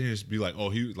not gonna sit here and just be like, oh,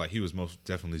 he was most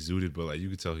definitely zooted, but like you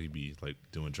could tell he'd be like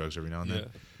doing drugs every now and then. Yeah.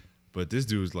 But this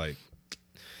dude's like,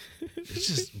 it's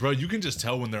just, bro, you can just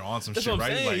tell when they're on some That's shit, what I'm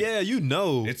right? saying. Like, Yeah, you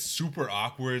know. it's super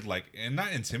awkward, like, and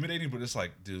not intimidating, but it's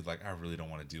like, dude, like I really don't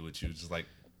want to deal with you. Just like,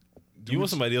 you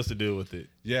want somebody else to deal with it.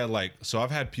 yeah, like, so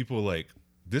I've had people like,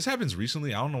 this happens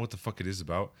recently. I don't know what the fuck it is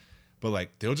about, but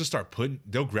like,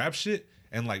 they'll grab shit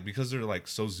and like, because they're like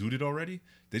so zooted already,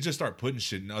 they just start putting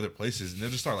shit in other places and they'll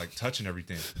just start like touching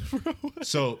everything.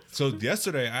 So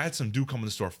yesterday I had some dude come in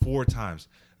the store 4 times,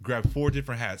 grab 4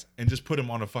 different hats and just put them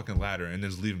on a fucking ladder and then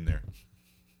just leave them there.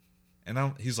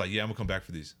 And he's like, yeah, I'm gonna come back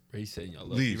for these. Bro, he's saying y'all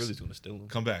love. Leaves. He really gonna steal them.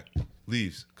 Come back,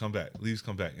 leaves, come back, leaves,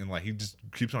 come back, and like he just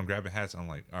keeps on grabbing hats. I'm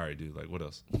like, all right, dude, like what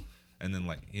else? And then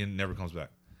like he never comes back.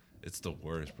 It's the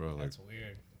worst, bro. Like That's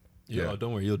weird. Yeah, Yeah. oh,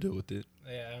 don't worry, you'll deal with it.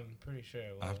 Yeah, I'm pretty sure.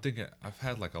 It will. I'm thinking I've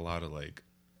had like a lot of like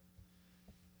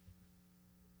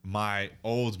my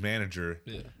old manager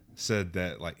Yeah. said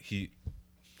that like he.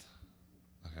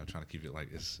 Okay, I'm trying to keep it like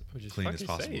as Bro, just clean as fucking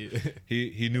possible. say it.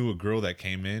 He knew a girl that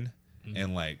came in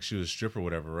and like she was a stripper or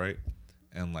whatever, right?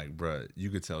 And like, bruh, you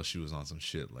could tell she was on some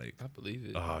shit like, I believe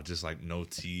it. just like no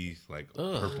teeth, like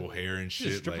Ugh. purple hair and She's a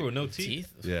shit. stripper Like, with no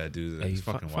teeth. yeah, dude, Hey, it's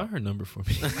fucking find wild. her number for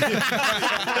me.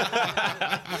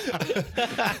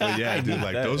 But yeah, dude,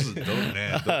 like those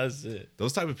man, That's it.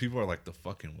 those type of people are like the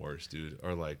fucking worst, dude.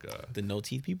 Or like, The no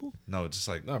teeth people? no, just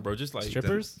like, Nah, bro, just like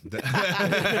Strippers? bro,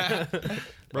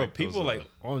 like people those, like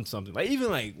on something. Like even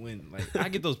like when like I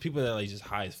get those people that like just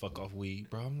high as fuck off weed,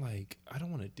 bro. I'm like, I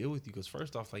don't want to deal with you because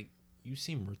first off, like you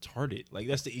seem retarded. Like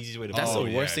that's the easiest way to. That's Oh,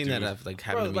 the yeah, worst thing that dude. I've like Bro,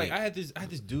 happened to me. like I had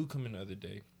this dude come in the other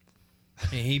day,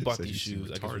 and he bought Said these you seem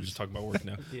shoes. I guess we're retarded. just talking about work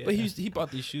now. Yeah. But he bought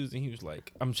these shoes, and he was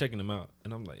like, I'm checking them out,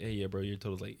 and I'm like, hey, yeah, bro, your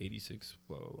total's like 86.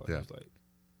 Blah blah blah. Yeah. He was like,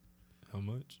 how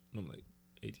much? And I'm like,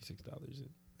 $86 and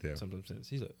Yeah. something cents.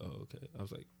 He's like, oh okay. I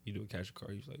was like, you do a cash or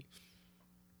card? He was like,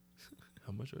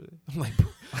 how much are they? I'm like, bro,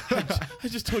 I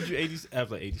just told you 80. I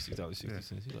was like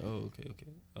 $86.60. He's like, oh okay.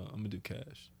 I'm gonna do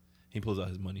cash. He pulls out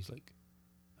his money. He's like,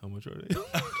 how much are they?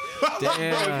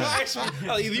 Damn. Actually,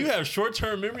 like, either you have short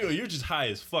term memory or you're just high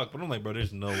as fuck. But I'm like, bro,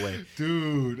 there's no way.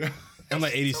 dude. I'm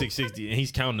like 86.60, and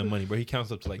he's counting the money, bro. He counts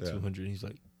up to like Yeah. 200. And he's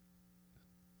like,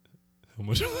 how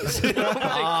much was it?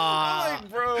 I'm like,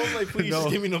 bro, I'm like, please just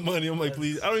give me the money. I'm like,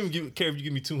 please. I don't even care if you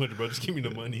give me 200, bro. Just give me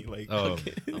the money. Like, I'm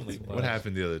like, What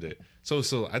happened the other day? So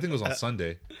I think it was on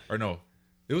Sunday, or no,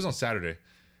 it was on Saturday.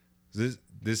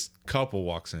 This couple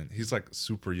walks in. He's like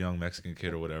super young Mexican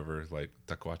kid or whatever, like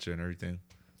tacuache and everything.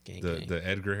 Gang, The gang. the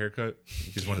Edgar haircut.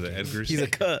 He's one of the Edgars. He's a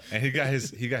cut. And he got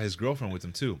his girlfriend with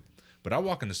him too. But I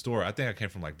walk in the store. I think I came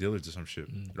from like Dillard's or some shit.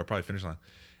 Or probably Finish Line.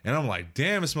 And I'm like,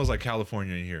 damn, it smells like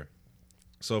California in here.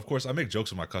 So of course I make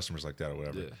jokes with my customers like that or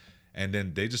whatever. Yeah. And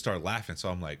then they just start laughing. So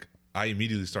I'm like, I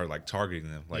immediately start like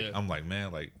targeting them. Like Yeah. I'm like,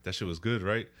 man, like that shit was good,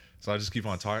 right? So I just keep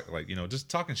on talking, like, just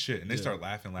talking shit. And they start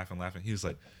laughing. He was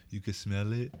like, you can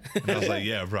smell it? And I was like,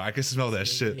 yeah, bro, I can smell that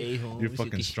shit. Hey, Holmes, You're you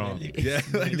fucking can strong. smell it. Yeah,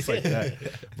 it's like that.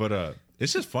 But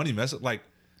it's just funny like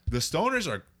the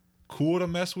stoners are cool to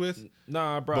mess with.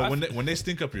 nah, bro. But when they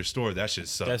stink up your store, that shit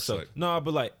sucks. that's so. Like, Nah,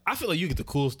 but like, I feel like you get the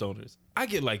cool stoners. I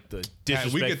get like the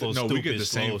disrespectful, we get the stupid,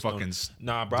 same slow fucking stoners.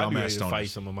 Nah, bro, I be dumbass ready to fight stoners.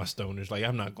 some of my stoners. Like,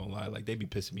 I'm not gonna lie. Like, they be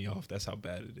pissing me off. That's how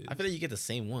bad it is. I feel like you get the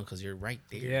same one because you're right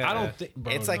there. Yeah. I don't think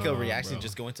bro, It's like no, a reaction bro.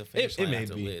 just going to finish It line may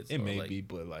after be. Liz. It or may like be,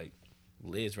 but like,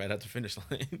 Liz right after finish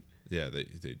line. yeah, they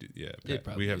do. Yeah, It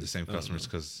probably we have the is. same I don't customers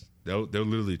know. because they'll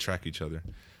literally track each other.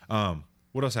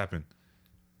 What else happened?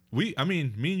 Me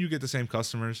and you get the same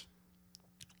customers.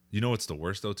 You know what's the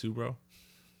worst though, too, bro?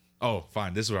 Oh,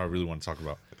 fine. This is what I really want to talk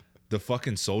about. The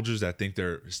fucking soldiers that think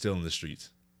they're still in the streets.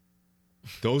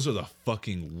 Those are the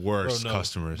fucking worst Bro, no.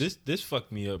 customers. This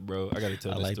fucked me up, bro. I gotta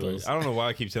tell I this like story. those. I don't know why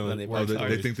I keep telling When them.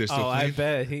 they they think they're still Oh, I clean?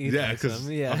 bet he Yeah, likes because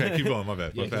them. Yeah. okay, keep going. My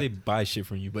bad. Yeah, My 'cause they bad. buy shit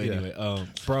from you. But Yeah. anyway,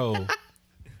 bro.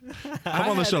 Come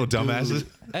on the show, dumbasses.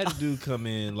 I had a dude come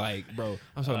in like, bro.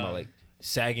 I'm talking about like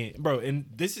sagging, bro. And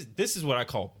this is what I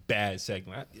call bad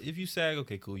sagging. Like, if you sag,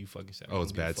 okay, cool, you fucking sag. Oh,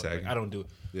 it's I don't give a bad fuck. Like, sagging. I don't do it.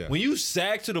 Yeah. When you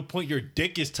sag to the point your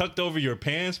dick is tucked over your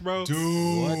pants, bro,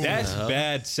 Dude, that's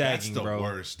bad that's sagging, the bro.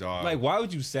 worst, dog. Like, why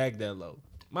would you sag that low?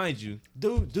 Mind you,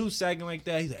 dude sagging like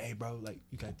that. He's like, hey, bro, like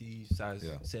you got these size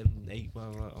 7, 8, blah,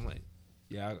 blah. I'm like,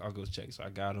 yeah, I'll go check. So I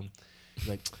got him. He's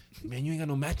like, man, you ain't got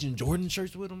no matching Jordan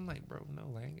shirts with him? I'm like, bro, no,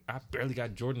 like, I barely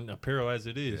got Jordan apparel as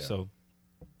it is. Yeah. So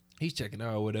he's checking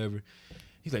out or whatever.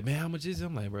 He's like, man, how much is it?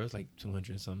 I'm like, bro, it's like $200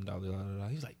 and something.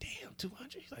 He's like, damn,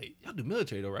 200. He's like, y'all do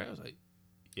military though, right? I was like,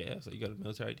 yeah. So you got a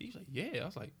military ID? He's like, yeah. I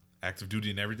was like, active duty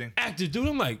and everything. active dude.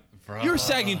 I'm like, Bro. you're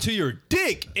sagging to your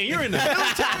dick and you're in the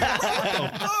military, bro.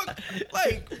 What the fuck?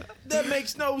 Like, that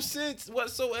makes no sense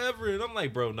whatsoever. And I'm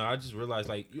like, bro, no, I just realized,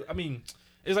 like, I mean,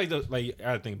 it's like I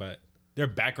gotta think about it. Their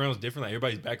background's different. Like,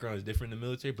 everybody's background is different in the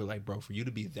military. But, like, bro, for you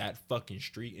to be that fucking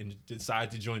street and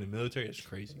decide to join the military, that's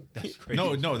crazy. That's crazy.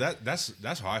 No,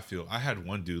 that's how I feel. I had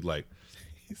one dude like,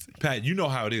 Pat, you know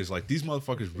how it is. Like, these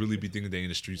motherfuckers really be thinking they in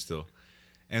the street still,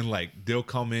 and like they'll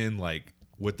come in like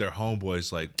with their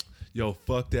homeboys like, yo,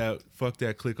 fuck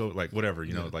that click over, like whatever,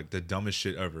 you know, like the dumbest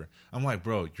shit ever. I'm like,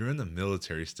 bro, you're in the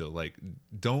military still. Like,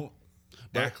 don't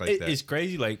act like that. It's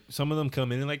crazy. Like, some of them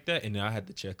come in like that, and then I had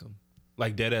to check them.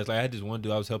 Like, dead ass. Like, I had this one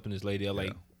dude, I was helping this lady. I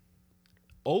like,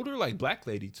 older, like, black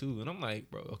lady, too. And I'm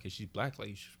like, bro, okay, she's black. Like,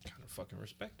 you should kind of fucking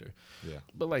respect her. Yeah.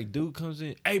 But, like, dude comes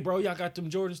in, hey, bro, y'all got them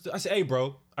Jordans still? I said, hey,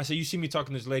 bro. I said, you see me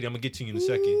talking to this lady. I'm going to get to you in a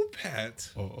second. Ooh, Pat.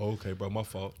 Oh, okay, bro, my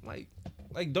fault. Like,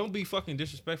 don't be fucking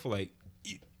disrespectful. Like,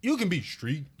 you can be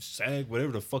street, sag,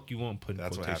 whatever the fuck you want, put in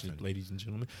That's what quotations, happened. ladies and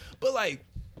gentlemen. But, like,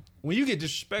 when you get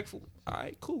disrespectful, all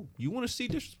right, cool. You want to see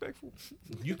disrespectful?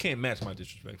 You can't match my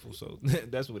disrespectful, so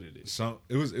that's what it is. So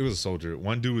it was a soldier.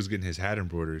 One dude was getting his hat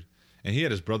embroidered, and he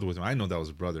had his brother with him. I know that was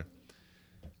his brother,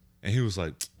 and he was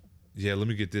like, "Yeah, let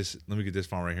me get this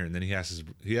font right here." And then he asked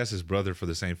his brother for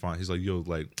the same font. He's like, "Yo,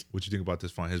 like, what you think about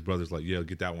this font?" His brother's like, "Yeah,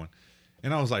 get that one."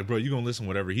 And I was like, "Bro, you gonna listen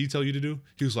whatever he tell you to do?"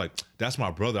 He was like, "That's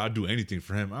my brother. I'd do anything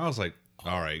for him." I was like,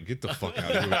 "All right, get the fuck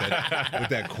out of here with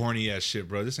that corny ass shit,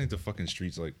 bro. This ain't the fucking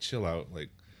streets. Like, chill out. Like,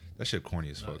 that shit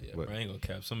corny as fuck." Yeah, but bro, I ain't gonna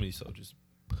cap. Some of these soldiers,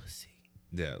 pussy.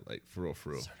 yeah, like for real.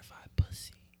 Certified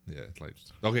pussy. Yeah, like,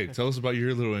 okay, tell us about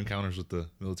your little encounters with the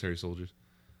military soldiers.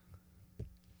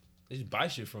 They just buy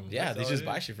shit from them. Yeah, That's they all just it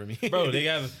buy is. shit from me. Bro,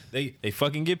 they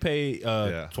fucking get paid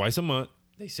twice a month.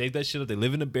 They save that shit up. They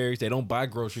live in the barracks. They don't buy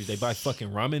groceries. They buy fucking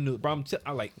ramen noodles. They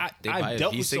buy I a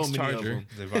dealt with so V6 many charger. of them.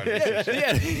 They buy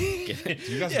Yeah.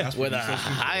 Do you guys ask for with a these soldiers?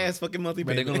 high ass fucking monthly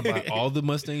But they're payment. gonna buy all the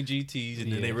Mustang GTs,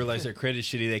 and then they Yeah. realize their credit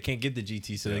shitty. They can't get the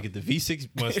GT, so they get the V6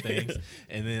 Mustangs,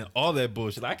 and then all that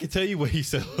bullshit. I can tell you what he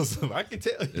sells them. I can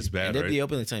tell you. It's bad, And they'd right? be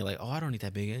openly telling you like, "Oh, I don't need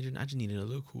that big engine. I just need it to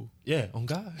look cool." Yeah, on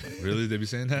God. Really? They be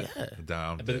saying that? Yeah.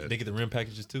 Damn, I bet they get the rim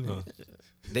packages too, huh?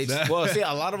 They well, see,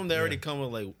 a lot of them they already come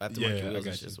with like aftermarket Yeah, I wheels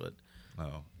got and shit. But Oh.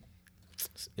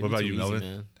 it'd What be about too you, easy, Melvin?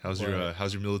 man.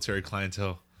 How's your military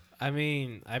clientele? I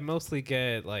mean, I mostly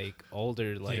get like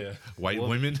older, like Yeah. White wo-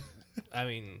 women? I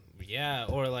mean, yeah,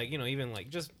 or like even like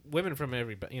just women from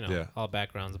every Yeah. all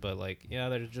backgrounds, but like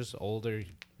they're just older.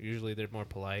 Usually they're more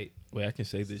polite. Wait, I can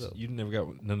say this. So- You never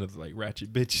got none of the like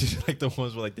ratchet bitches, like the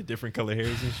ones with like the different color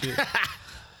hairs and shit.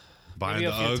 Buying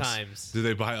Maybe the a few Uggs? times. Do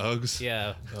they buy Uggs?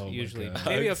 Yeah, Oh my usually God.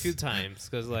 maybe a Uggs. few times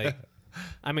because like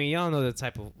I mean y'all know the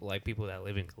type of like people that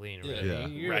live in Killeen, right? Yeah.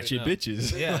 You already Ratchet know.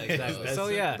 bitches. Yeah, exactly. So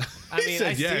yeah, I mean, said, I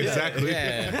yeah, see that. exactly.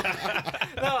 Yeah,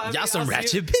 No, I mean, y'all some I'll see-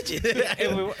 ratchet bitches. if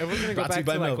we're gonna go Brought to you back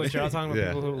by to like Melvin. what you're all talking about,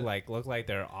 Yeah. people who like look like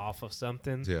they're off of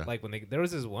something. Yeah. Like when there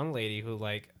was this one lady who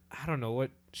like I don't know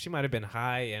what she might have been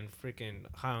high and freaking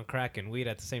high on crack and weed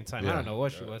at the same time. I Yeah. don't know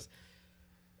what she was.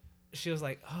 She was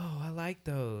like, "Oh, I like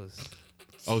those.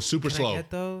 Oh, super Can I slow. get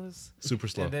those?" Super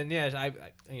slow. And then I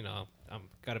I'm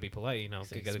gotta be polite,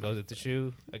 gotta go to the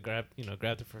shoe. I grabbed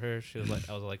it for her. She was like,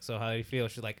 I was like, "So how do you feel?"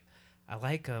 She's like, "I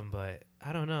like them, but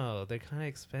I don't know. They're kind of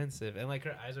expensive." And like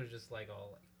her eyes are just like all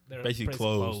like they're Basically pretty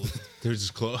closed. They're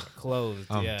just close. closed.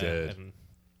 I'm yeah, dead. and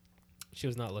she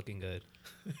was not looking good.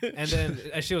 And then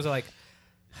she was like,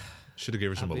 Should have gave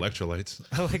her some I'll be- electrolytes.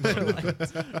 "I like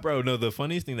the Bro, no, the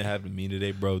funniest thing that happened to me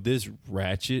today, bro, this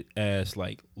ratchet ass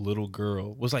like little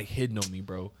girl was like hitting on me,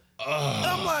 bro. And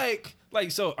I'm like,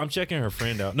 so I'm checking her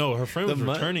friend out. No, her friend was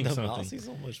returning something.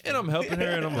 So much And I'm helping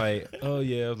her, and I'm like, oh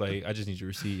yeah, like I just need your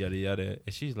receipt, yada yada.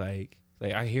 And she's like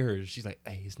I hear her. She's like,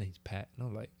 hey, his name's Pat, and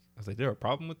I'm like, was like, there a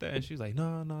problem with that? And she was like,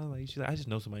 no. Like, she's like, I just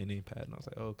know somebody named Pat. And I was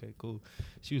like, oh, okay, cool.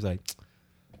 She was like,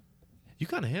 you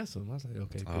kind of handsome. I was like,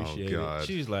 okay, appreciate it.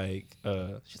 She was like,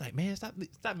 man, stop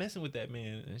messing with that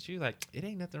man. And she was like, it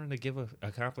ain't nothing to give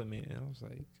a compliment. And I was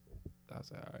like,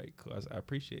 all right, cool. I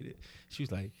appreciate it. She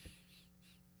was like,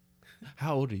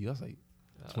 how old are you? I was like,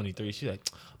 23. She's like,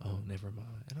 oh, never mind.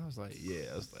 And I was like, yeah.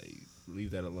 I was like,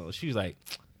 leave that alone. She was like,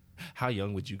 how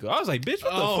young would you go? I was like, bitch,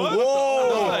 what the fuck?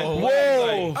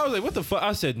 Whoa. I was like, what the fuck?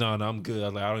 I said, no, I'm good. I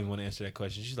was like, I don't even want to answer that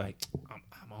question. She's like,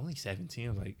 I'm only 17.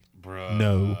 I was like, Bruh,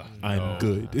 no, I'm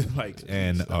good. Like,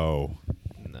 N-O.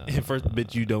 No. and first,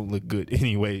 bitch, you don't look good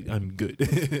anyway. I'm good.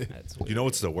 That's You know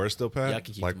what's the worst though, Pat? Yeah, I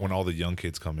can keep Like them when all the young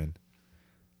kids come in.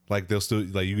 Like they'll still,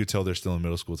 like you could tell they're still in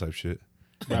middle school type shit.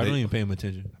 Bro, I don't even pay him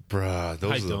attention. Bruh,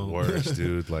 those I are the don't. worst,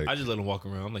 dude. Like I just let him walk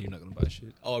around. I'm like, you're not gonna buy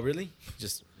shit. Oh, really?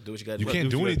 Just do what you got to you do. can't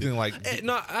do anything like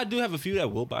No, I do have a few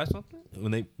that will buy something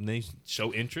when they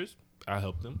show interest. I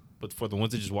help them, but for the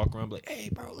ones that just walk around, be like, hey,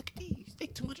 bro, look at these. They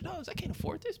 $200. I can't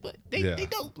afford this, but they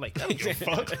dope. Like, I don't give a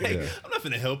fuck. Like, Yeah. I'm not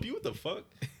gonna help you. What the fuck?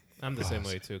 I'm the same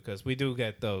way too, because we do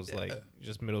get those like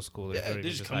just middle schoolers. Yeah, or they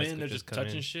even just come high in, school, they're just come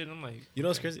touching in. shit. I'm like, You know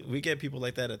what's crazy? We get people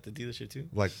like that at the dealership too.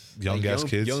 like young Like, ass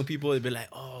kids. Young people, they'd be like,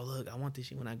 oh, look, I want this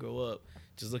shit when I grow up.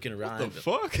 Just looking around. what the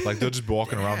fuck? Like they'll just be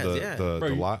walking around Yeah. the Bro,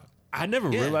 lot. I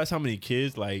never Yeah. realized how many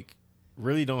kids like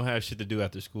really don't have shit to do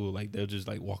after school. Like they'll just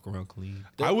like walk around clean.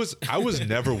 I was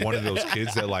never one of those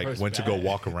kids that like First went to go bad.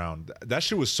 walk around. That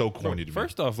shit was so Bro, corny to me.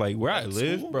 first off, like where I At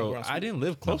live, school? bro, Around I school? didn't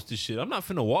live close to shit. I'm not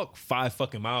finna walk 5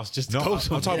 fucking miles just to No, go I'm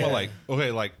somewhere. talking about like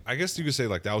okay, like I guess you could say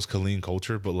like that was Colleen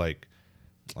culture, but like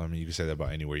I mean you could say that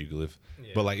about anywhere you could live.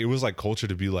 Yeah. But like it was like culture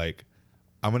to be like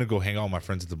I'm gonna go hang out with my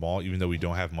friends at the mall, even though we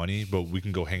don't have money, but we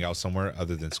can go hang out somewhere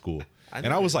other than school. And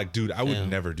I was like, dude, I would Yeah.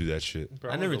 never do that shit.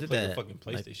 Bro, I wanna never go did play the that. fucking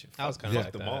PlayStation. I was kinda Fuck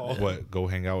like them that. all. What? Go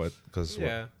hang out at because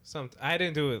Yeah, I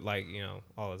didn't do it like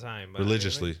all the time. But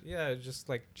Religiously. yeah, just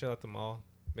like chill at the mall,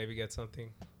 maybe get something.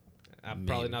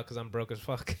 Probably not because I'm broke as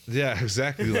fuck. Yeah,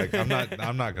 exactly. Like I'm not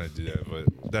gonna do that,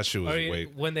 but that shit was Or way.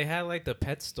 when they had like the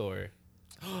pet store,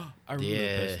 I remember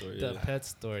Yeah. that story. the pet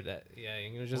store that you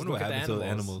know I just wonder look what at the happened to the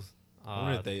animals. animals. I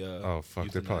wonder if they Oh fuck,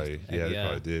 they euthanized probably them. they Yeah.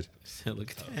 probably did.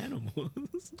 Look at the animals.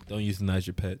 Don't euthanize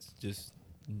your pets. Just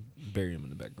bury them in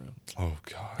the background. Oh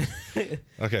god.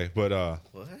 Okay, but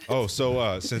What? oh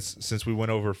so since we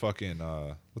went over fucking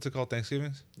what's it called,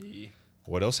 Thanksgivings? Yeah.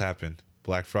 What else happened?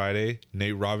 Black Friday.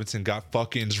 Nate Robinson got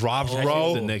fucking dropped, Actually,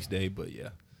 bro. the next day, but yeah.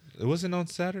 It wasn't on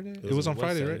Saturday. It was on was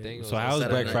Friday, Saturday. right? Think it So was how was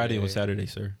Saturday Black Friday night. on Saturday,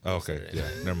 sir? Oh, okay, Saturday.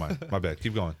 yeah. Never mind. My bad.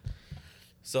 Keep going,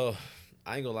 So,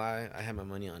 I ain't gonna lie. I had my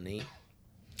money on Nate.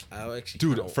 I actually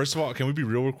dude. kinda- First of all, can we be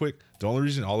real quick? The only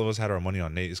reason all of us had our money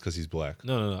on Nate is because he's black,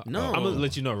 No. No. I'm gonna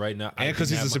let you know right now. I and because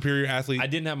didn't he's a have superior athlete. I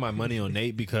didn't have my money on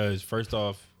Nate because first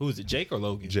off, who was it, Jake or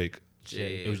Logan? Jake.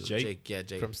 Jake, It was Jake? Yeah,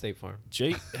 Jake. from State Farm.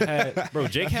 Jake had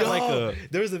Jake had like a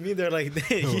there was a meme there like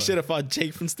he should have fought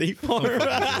Jake from State Farm.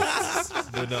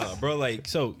 but no, bro, like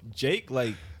so Jake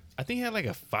like I think he had like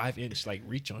a 5-inch like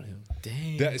reach on him.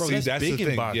 Dang. That, Bro, see, that's that's the big in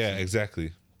thing. boxing. Yeah,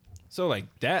 exactly. So like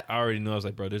that I already know. I was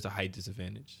like, bro, there's a height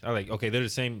disadvantage. I like, okay, they're the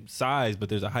same size, but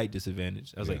there's a height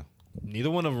disadvantage. I was Yeah. like,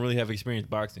 neither one of them really have experience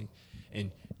boxing.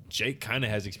 And Jake kind of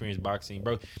has experience boxing,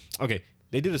 bro. Okay,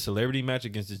 they did a celebrity match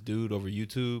against this dude over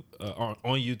YouTube,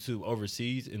 on YouTube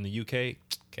overseas in the UK.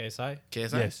 KSI.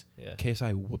 KSI? Yes. Yeah.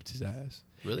 KSI whooped his ass.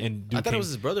 Really? And dude I thought came- it was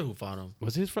his brother who fought him.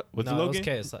 Was his was No, it it was Logan?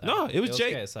 KSI. No, it was It was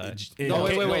Jake. KSI. No,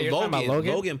 wait, you're talking about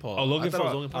Logan? Logan Paul. Oh, Logan I thought it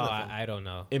was fought- Logan Paul. Oh, that fought. I don't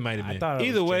know. It might have I been. thought it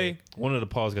Either was way, Jake. one of the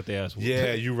Pauls got their ass whooped.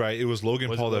 Yeah, you're right. It was Logan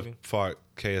Was it Paul Logan? that fought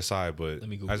KSI, but Let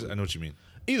me I Google know what you mean.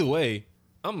 Either way,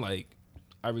 I'm like,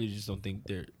 I really just don't think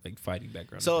they're like fighting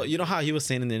background. So you know how he was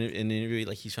saying in the interview,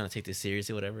 like he's trying to take this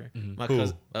seriously, whatever. My Who?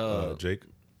 cousin, Jake.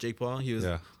 Jake Paul. He was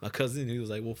Yeah. my cousin. He was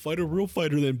like, "Well, fight a real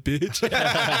fighter, then, bitch."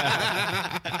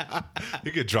 He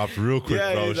get dropped real quick,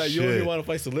 yeah, bro. he's like, Shit. "You only want to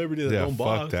fight celebrities that Yeah, don't fuck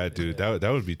box." that, dude. That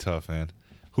would be tough, man.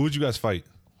 Who would you guys fight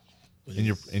in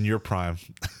your prime?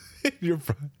 In your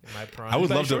prime. My prime. I would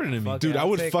love shorter than me. to, Fuck dude. it, I I'll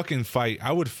would take- fucking fight.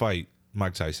 I would fight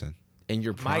Mike Tyson In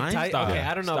your prime. Mike Tyson. Stop. Okay,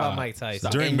 Yeah. I don't know Stop. about Mike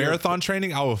Tyson. during And your- marathon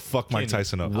training. I would fuck Mike Kenny.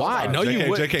 Tyson up. Why? No, JK, you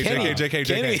would. JK, Kenny. JK,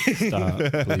 JK. Stop,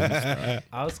 please.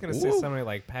 I was gonna say Woo. somebody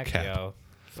like Pacquiao.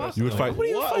 You would fight.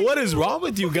 What is wrong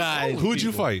with you guys? Who would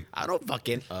you fight? I don't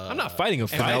fucking. I'm not fighting a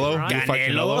fight. Canelo? Prime? You would fight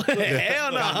Canelo?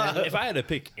 Hell no. If I had to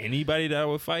pick anybody that I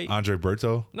would fight, Andre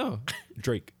Berto. no,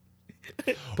 Drake.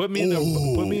 Put me in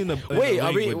the Wait,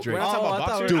 are we? ring with We're Drake. not talking about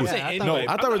boxers. Dude. I'm saying No, anybody.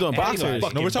 I thought we were doing I'm not boxers.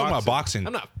 fucking No, we're talking about boxing.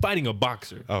 I'm not fighting a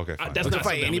boxer. Oh, okay, fine. That's Would you not fight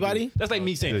something I would anybody? do. That's like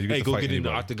me saying, Yeah, you get "Hey, to go fight get in the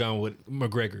anybody. octagon with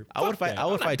McGregor." I would Fuck fight. that. I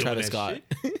would I'm not fight doing Travis that Scott.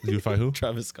 shit. You would fight who?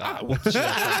 Travis Scott.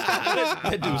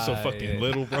 That dude's so fucking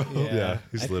little, bro. Yeah,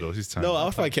 he's little. He's tiny. No, I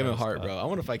would fight Kevin Travis Hart, Scott. bro. I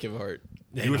want to fight Kevin Hart.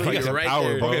 You would He fight got some Kevin-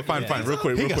 power, bro. Okay, fine. Real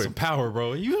quick, He real got quick. some power,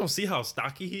 bro. You don't see how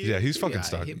stocky he is. Yeah, he's fucking guy,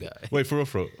 stocky. him guy. Wait, for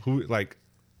real. Who, like,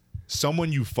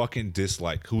 someone you fucking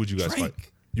dislike? Who would you guys fight?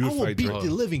 Drake. You I would will fight beat Drake.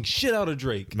 the living shit out of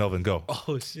Drake. Melvin, go.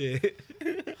 Oh shit.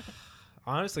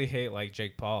 Honestly, hate like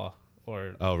Jake Paul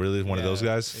or Oh, really? One of those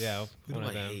guys? Yeah, Who one do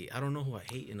of I them. hate? I don't know who I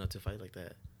hate enough to fight like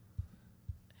that.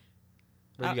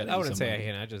 Bro, you gotta I eat wouldn't say I somebody.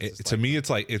 hate. I just To dislike me, it's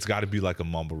like it's got to be like a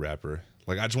mumble rapper.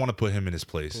 Like I just want to put him in his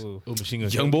place. Ooh. Oh, Machine Gun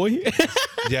Young boy.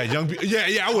 Yeah,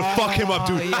 yeah. I would fuck him up,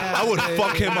 dude. yeah. I would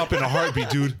fuck him up in a heartbeat,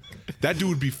 dude. That dude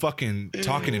would be fucking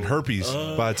talking in herpes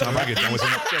by the time I get done with him.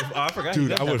 Oh, I forgot.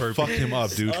 Dude, I would fuck him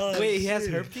up, dude. Wait, he has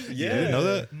herpes? You didn't know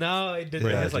that? No, it didn't.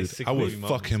 Yeah, He has like dude. 6 I would baby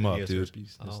fuck him mamas. up, He has dude.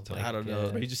 herpes. Oh, That's tough. my I don't know.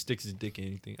 God. Bro, he just sticks his dick in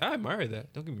anything. I admire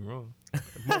that. Don't get me wrong.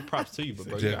 More props to you, but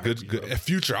bro, you Yeah, got good, herpes, good. bro.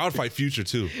 Future, I would fight Future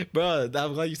too. Bro,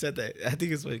 I'm glad you said that. I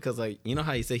think it's funny because, like, you know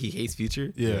how he said he hates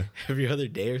Future? Yeah. Every other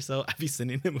day or so, I'd be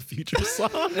sending him a Future song.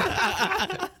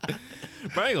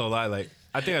 But I ain't gonna lie, like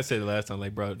I think I said it last time,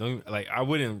 like bro, don't like I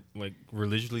wouldn't like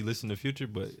religiously listen to Future,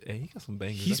 but hey, he got some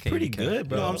bangers. He's I can't pretty even cap. good,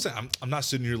 bro. No, I'm saying I'm not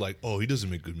sitting here like, oh, he doesn't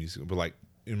make good music, but like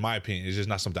in my opinion, it's just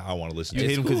not something I want to listen You to.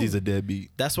 hate him because cool. he's a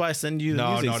deadbeat. That's why I send you the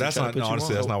No, music. no, to that's try to not. put No, you honestly,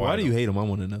 on. that's not why. Why I do you hate him? I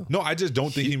want to know. No, I just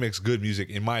don't think he makes good music.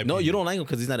 In my opinion, No, you don't like him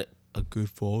because he's not a good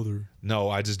father. No,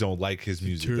 I just don't like his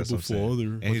music. That's what I'm saying.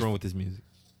 And What's he's- wrong with this music?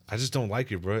 I just don't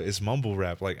like it, bro. It's mumble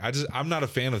rap. Like I'm not a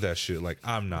fan of that shit. Like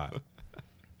I'm not.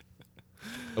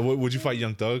 Would you fight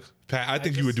Young Thug? Pat, I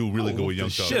think you would do really good with Young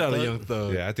Thug. Shit out of Young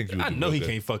Thug. Yeah, I think you would. I do know real he good.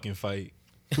 can't fucking fight.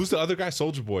 Who's the other guy?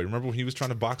 Soldier Boy. Remember when he was trying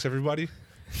to box everybody?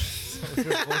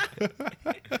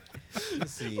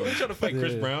 See, You trying to fight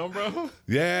Chris Brown, bro?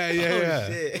 Yeah, yeah.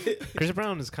 shit. Chris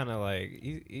Brown is kind of like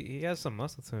he has some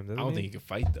muscle to him. Doesn't I don't he? think he can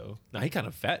fight though. Nah, he kind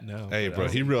of fat now. Hey, but I bro,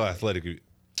 don't- he real athletic.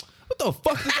 What the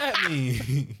fuck does that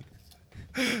mean?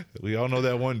 We all know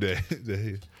that one day.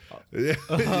 Yeah.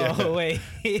 Oh wait.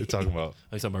 You're talking about.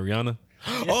 Are you talking about Rihanna?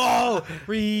 Oh,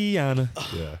 Rihanna.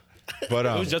 Yeah. But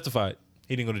It was justified.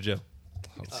 He didn't go to jail.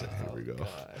 here we go.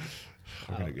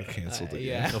 We're gonna get canceled again.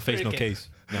 yeah. No face, no Freaking- case.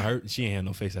 No, she ain't had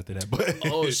no face after that. But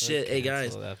Oh shit! Hey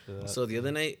guys. Canceled after that. So the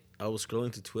other night I was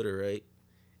scrolling through Twitter, right,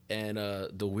 and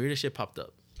the weirdest shit popped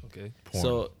up. okay. Porn.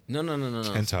 So no.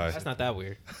 Hentai. That's not that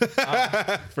weird.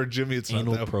 For Jimmy, it's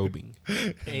Anal not that probing.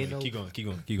 Anal. Keep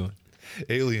going.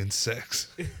 alien sex.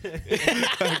 We're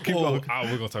gonna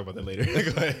talk about that later. Go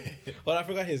ahead. Well, I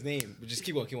forgot his name. But just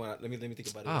keep going. Let me think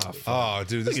about it. Ah, Oh,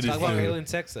 dude, this Look is at Talk this about dude. alien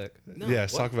sex sec. No, yeah. what?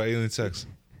 Let's talk about alien sex.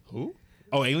 Who?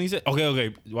 Oh, aliens.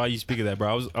 Okay. While you speak of that, bro,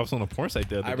 I was on a porn site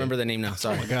the other day. I remember the name now.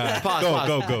 Sorry. God.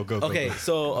 Pause. Go. Okay,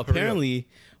 so apparently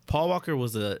Paul Walker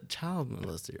was a child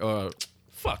molester, or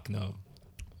Fuck no.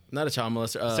 not a child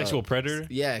molester. Sexual predator?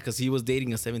 Yeah, because he was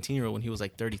dating a 17-year-old when he was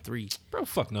like 33. Bro,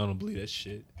 fuck no. I don't believe that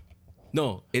shit.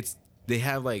 No, they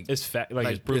have like It's fact. Like,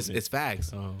 it's proven. it's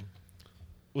facts.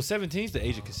 Well, 17 is the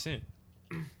age of consent.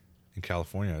 In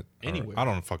California, or- Anywhere. I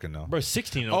don't fucking know. Bro,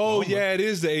 16 in Oh Oklahoma. yeah, it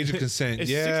is the age of consent. It's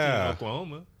 16 in yeah,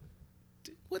 Oklahoma.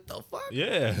 What the fuck?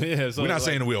 Yeah. So we're not like,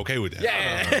 saying that we're okay with that.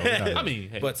 Yeah. I mean,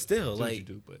 hey, But still, do what like you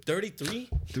do, but 33.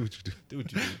 Do what you do. do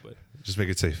what you do, but Just make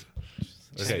it safe.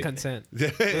 Just consent. Yeah,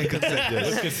 consent. Yes.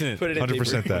 with consent. Put it in 100% paper.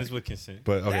 But that. it's with consent.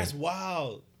 But okay, That's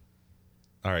wild.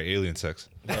 all right, alien sex.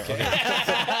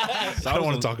 So I don't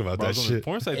want to talk about bro, I that was on the shit.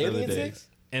 porn site the other Alien day. sex?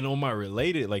 And on my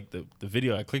related, like the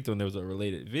video I clicked on, there was a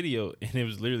related video, and it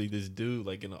was literally this dude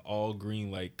like in an all green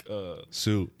like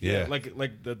Suit. Yeah. like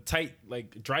the tight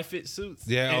like dry fit suits.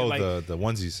 Yeah. And, Oh, like, the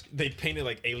onesies. they painted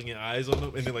like alien eyes on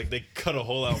him, and then like they cut a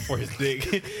hole out for his dick,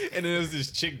 and then there was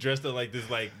this chick dressed up like this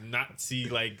like Nazi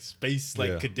like space like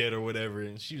Yeah. cadet or whatever,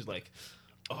 and she was like,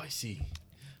 "Oh, I see.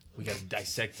 We gotta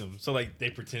dissect him." So like they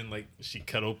pretend like she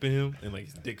cut open him and like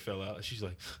his dick fell out. And she's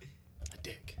like, "A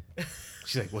dick."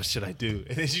 She's like, "What should I do?"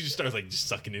 And then she just starts like just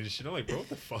sucking into shit. I'm like, "Bro, what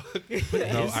the fuck?"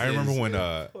 No, I remember when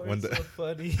So the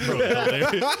funny. Bro,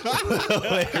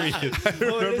 hilarious.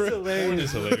 Porn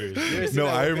is hilarious. no,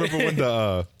 I remember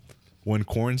when when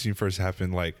quarantine first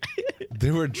happened, like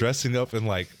they were dressing up in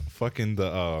like fucking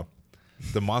the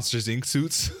Monsters Inc.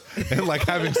 suits and like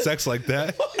having sex like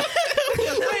that.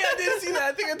 I didn't see that.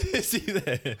 I think I did see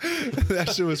that. That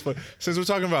shit was fun. Since we're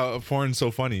talking about porn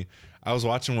so funny, I was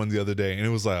watching one the other day and it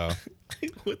was like,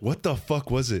 what the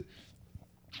fuck was it?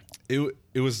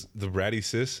 It was the bratty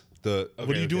sis. What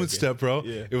are you doing, step bro?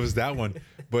 Yeah. It was that one,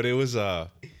 but it was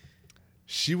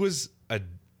she was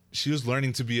she was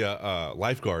learning to be a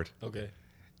lifeguard. Okay.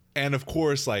 And of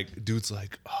course, like, dude's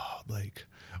like, oh, like,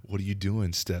 what are you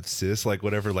doing, Steph, sis? Like,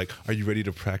 whatever. Like, are you ready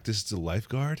to practice the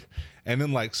lifeguard? And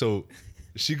then, like, so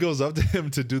she goes up to him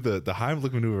to do the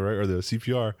Heimlich maneuver, right? Or the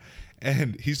CPR.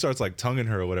 And he starts, like, tonguing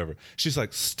her or whatever. She's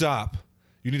like, stop.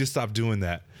 You need to stop doing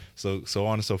that. So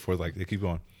on and so forth. Like, they keep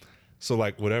going. So,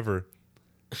 like, whatever.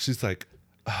 She's like,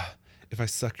 if I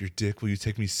suck your dick, will you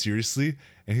take me seriously?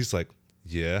 And he's like,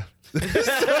 yeah.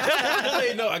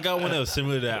 Hey, no, I got one that was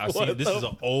similar to that. This is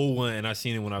an old one, and I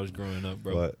seen it when I was growing up,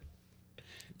 bro. But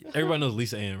Everybody knows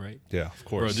Lisa Ann, right? yeah, of Bro,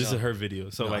 course. this is her video.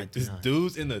 So, No, I like, do this not.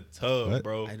 dude's in the tub, What?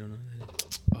 bro. I don't know.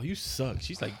 Oh, you suck.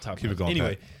 She's like top. Keep it notch. going,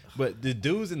 Anyway, Pat. but the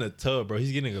dude's in the tub, bro.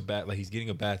 He's getting a bath. Like, he's getting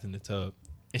a bath in the tub,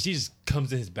 and she just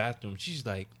comes in his bathroom. She's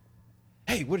like,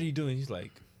 "Hey, what are you doing?" He's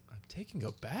like, "I'm taking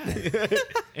a bath."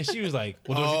 And she was like,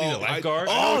 "Well, don't you need a lifeguard?"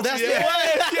 That's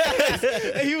yes.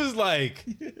 And he was like,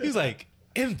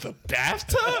 in the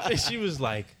bathtub? And she was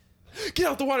like, get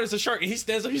out the water, it's a shark. And he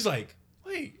stands up, he's like,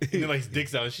 wait. And then like his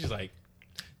dick's out, and she's like,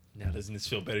 now doesn't this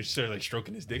feel better? She started like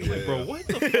stroking his dick. Like, bro, what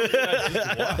the fuck did I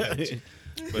just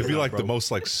watch? It'd be like the most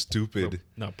like stupid.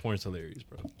 No, porn's hilarious,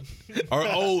 bro.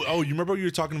 Or, you remember you were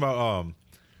talking about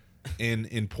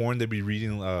in porn they'd be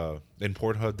reading in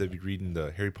Pornhub they'd be reading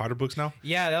the Harry Potter books now.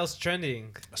 Yeah, that was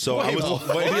trending. So I was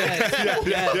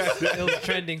Yes, it was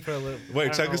trending for a little. I wait,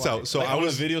 don't check know this why. out. So Like, I on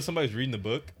was a video, somebody's reading the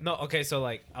book. No, okay, so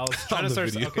like I was trying to the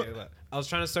search. video. Okay, look, I was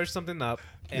trying to search something up,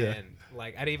 and Yeah.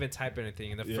 like I didn't even type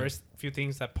anything. And the Yeah. first few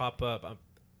things that pop up, I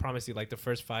promise you, like the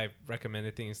first 5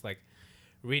 recommended things, like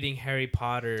reading Harry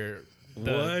Potter,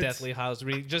 the What? Deathly Hallows,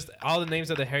 reading just all the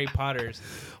names of the Harry Potters,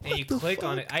 and you click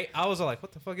on it. I was all like,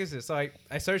 what the fuck is this? So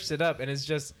I searched it up, and it's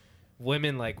just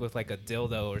women like with like a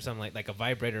dildo or something like a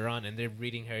vibrator on, and they're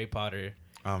reading Harry Potter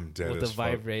I'm dead with as the fuck.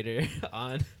 vibrator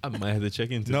on. I might have to check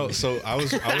into No, it. so I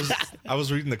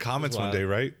was reading the comments one Wow. day,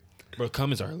 right? Bro,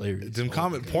 comments are hilarious. Them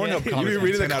comment Pornhub Yeah. comments. You be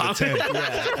reading the 10 out of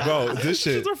 10. Bro, this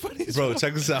shit. are funny as Bro,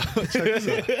 check this out. Check this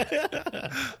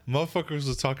out. Motherfuckers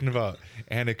was talking about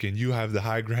Anakin, you have the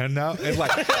high ground now. And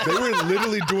like they were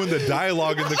literally doing the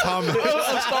dialogue in the comments.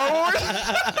 Star Wars?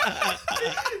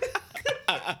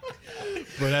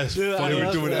 Bro, that's They funny.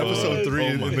 were doing episode 3 Oh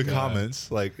in my the God.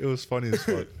 comments. Like it was funny as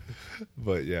fuck.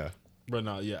 But yeah. Bro,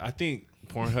 no, yeah. I think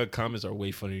Pornhub comments are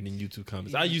way funnier than YouTube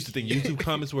comments. I used to think YouTube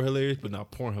comments were hilarious, but now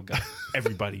Pornhub got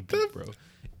everybody beat, bro.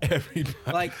 Everybody.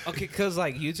 Like, okay, because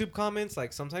like YouTube comments,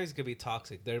 like sometimes it could be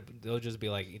toxic. They'll just be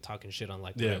like talking shit on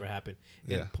like Yeah. whatever happened.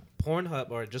 Yeah. In Pornhub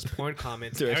or just porn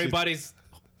comments, They're actually- everybody's,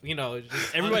 you know, just on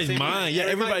the Everybody's same- mind. Yeah,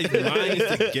 everybody's mind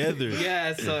is together.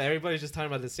 Yeah, so everybody's just talking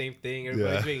about the same thing.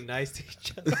 Everybody's Yeah. being nice to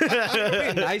each other.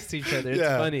 Being nice to each other. It's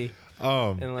Yeah. funny.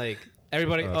 And like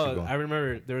everybody, keep going. I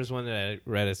remember there was one that I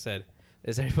read that said,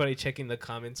 is everybody checking the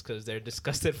comments because they're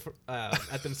disgusted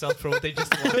at themselves for what they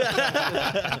just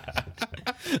watched?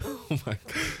 Oh my God.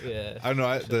 Yeah. I don't know.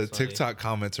 That The shit's funny. TikTok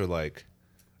comments are like,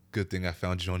 "Good thing I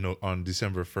found you on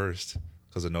December 1st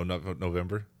because of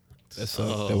November." That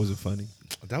Oh. That wasn't funny.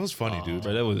 That was funny, dude.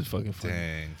 Bro, that was fucking funny.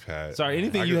 Dang, Pat. Sorry,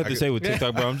 anything I you get- have I to get- say with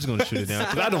TikTok, bro, I'm just gonna shoot it down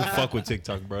because I don't fuck with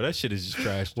TikTok, bro. That shit is just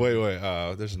trash. Wait.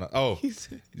 There's not. Oh,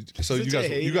 so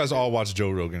you guys all watch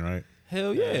Joe Rogan, right?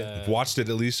 Hell yeah. Watched it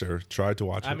at least or tried to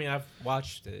watch it. I mean, I've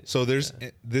watched it. So there's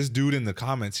this dude in the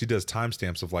comments. He does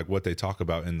timestamps of like what they talk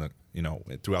about in the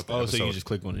throughout the Oh, episode. so you just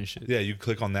click on this shit. yeah, you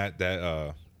click on that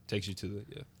Takes you to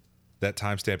the that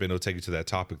timestamp and it'll take you to that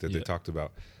topic that they Yeah. talked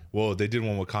about. Well, they did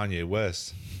one with Kanye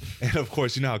West, and of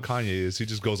course, you know how Kanye is. He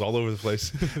just goes all over the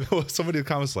place. Somebody in the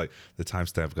comments like, the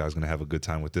timestamp guy's gonna have a good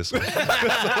time with this one.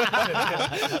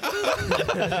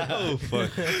 Oh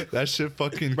fuck, that shit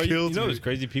fucking But you killed know me. what's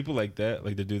crazy? People like that,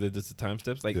 like the dude that does the time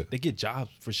steps, like Yeah. they get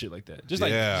jobs for shit like that. Just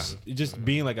like Yeah. just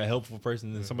being like a helpful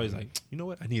person, and somebody's like, you know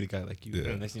what? I need a guy like you. Yeah.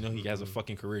 And next thing you know, he has a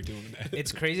fucking career doing that.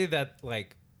 It's crazy that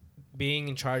like being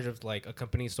in charge of like a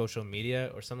company's social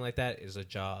media or something like that is a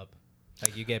job.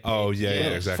 Like you get paid. Oh, yeah,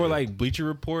 exactly. For like Bleacher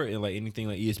Report and like anything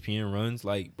like ESPN runs,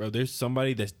 like bro, there's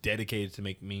somebody that's dedicated to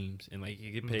make memes, and like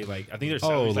you get paid like I think there's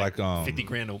salaries like like, 50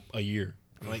 grand a year,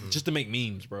 like just to make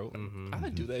memes, bro. Like, I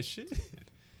didn't do that shit.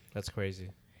 That's crazy.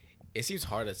 It seems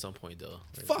hard at some point though.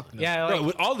 Fuck no. Yeah, bro. like-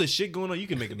 With all this shit going on, you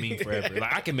can make a meme forever.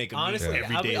 Like I can make a Honestly, meme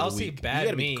every day I'll of the see week. You bad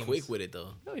gotta be memes. quick with it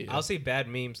though. Hell yeah. I'll see bad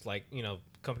memes like, you know,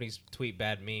 companies tweet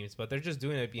bad memes, but they're just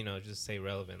doing it, you know, just stay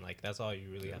relevant. Like that's all you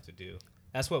really have to do.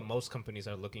 That's what most companies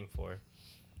are looking for.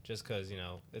 Just because, you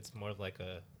know, it's more of like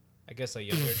a I guess a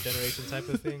younger generation type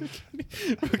of thing.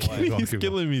 He's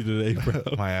killing me today, bro.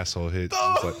 My asshole hit.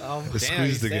 It's like, it's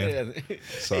squeezed again.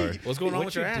 Sorry. What's going on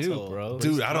with your asshole, bro?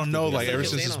 Dude, I don't know. Like, ever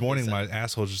since staying this on morning, FaceTime. my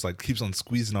asshole just like keeps on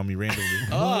squeezing on me randomly.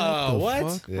 Oh, what?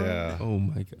 Fuck, bro? Yeah. Oh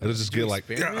my god. It'll just get like,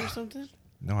 Experiment or something?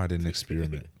 no, I didn't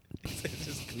experiment.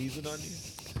 Just squeezing on you.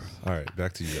 All right,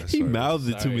 back to you guys. He Sorry. mouthed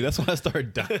it to me. That's why I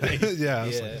started dying. Yeah. I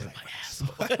was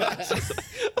Yeah.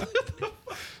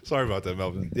 Sorry about that,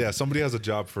 Melvin. Yeah, somebody has a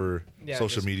job for Yeah,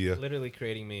 social just media. Literally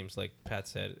creating memes, like Pat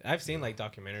said. I've seen like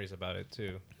documentaries about it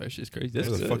too. That shit's crazy. Where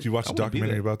That's the good. fuck you watch I a wanna be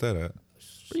documentary there. about that at?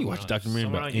 Where you watch a documentary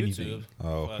Someone about on anything? YouTube.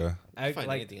 Oh, But okay. I Find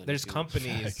like. anything on There's YouTube.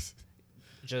 companies Facts.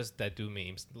 just that do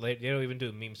memes. Like, they don't even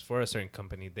do memes for a certain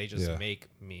company. They just Yeah. make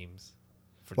memes.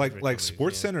 For Like different companies,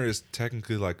 Sports yeah. Center is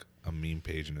technically like a meme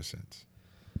page in a sense.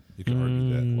 You can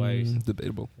argue that. Why?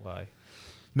 Debatable. Why?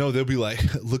 No, they'll be like,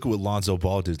 look at what Lonzo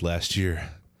Ball did last year.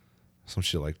 Some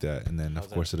shit like that. And then, of How's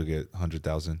course, it'll get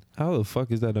 100,000. How the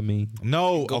fuck is that a meme?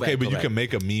 No, Go okay, back, but go you back. can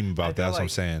make a meme about I that. feel That's what I'm like-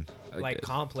 saying. Like Okay.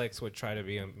 Complex would try to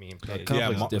be a meme page. Complex Yeah,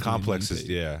 definitely Complex meme is,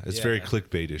 page. yeah. It's very Yeah.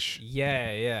 clickbaitish.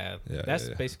 Yeah. Yeah, That's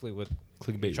yeah. basically what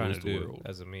Clickbait you're trying rules to the do world.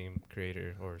 as a meme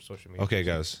creator or social media. Okay,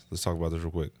 guys, let's talk about this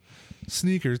real quick.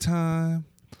 Sneaker time.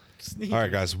 All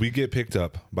right, guys, we get picked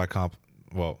up by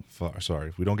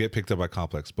sorry, we don't get picked up by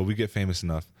Complex, but we get famous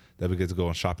enough that we get to go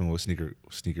on shopping with sneaker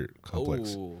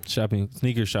Complex. Oh,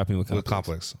 Sneaker shopping with With Complex.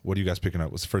 Complex. What are you guys picking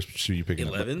up? What's the first shoe you picking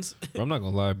up? 11s? Bro, I'm not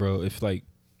gonna lie, bro. If like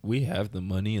we have the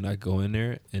money and I go in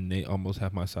there and they almost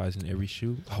have my size in every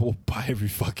shoe, I will buy every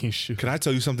fucking shoe. Can I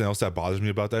tell you something else that bothers me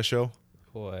about that show?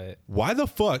 What? Why the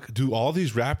fuck do all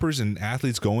these rappers and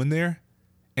athletes go in there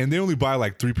and they only buy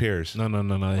like 3 pairs? No.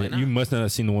 not? You must not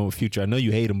have seen the one with Future. I know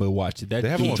you hate him, but watch it. That They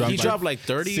have one with He dropped like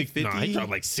 30, 50. Nah, he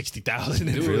dropped like 60,000.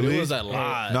 Dude, Really? it was a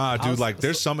lot. Nah, dude, was- like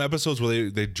there's some episodes where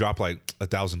they drop like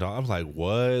 $1,000. I'm like,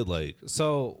 what? Like,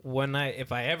 So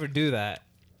if I ever do that,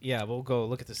 yeah, we'll go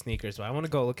look at the sneakers. But I want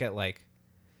to go look at like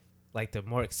the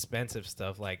more expensive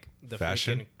stuff, like the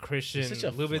Fashion? freaking Christian Such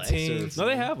a Louboutins. No,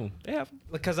 they have them. They have them.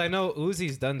 Because I know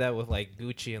Uzi's done that with like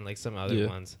Gucci and like some other Yeah.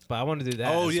 ones. But I want to do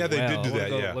that. Oh, as yeah, they did well. do I wanna that,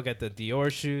 go yeah. Look at the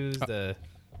Dior shoes, the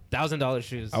 $1,000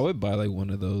 shoes. I would buy like one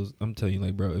of those. I'm telling you,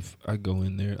 like, bro, if I go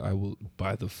in there, I will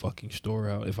buy the fucking store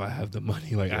out if I have the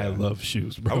money. Like, I Yeah. love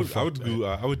shoes, bro.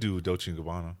 I would do Dolce &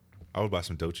 Gabbana. I would buy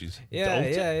some Dolces.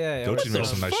 Yeah. Dolce makes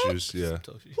some nice fuck? shoes. Yeah,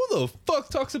 Who the fuck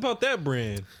talks about that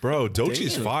brand, bro,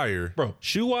 Dolce's Damn. fire. bro?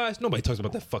 Shoe wise, nobody talks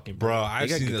about that fucking Bro, brand. I've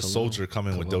got seen good a cologne. soldier come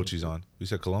in with Cologne. Dolce's on. You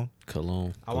said cologne?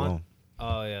 Cologne. I want.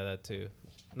 Cologne. Oh yeah, that too.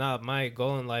 Nah, my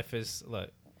goal in life is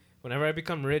look. Whenever I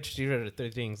become rich, these are the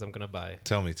 3 things I'm gonna buy.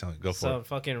 Tell me. Go for Some it.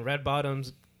 fucking red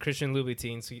bottoms, Christian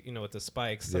Louboutins, you know, with the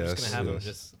spikes. I'm just Yes, gonna have them yes.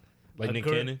 just like a Nick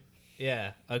gr- Cannon.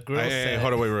 Yeah, a grill Hey, set.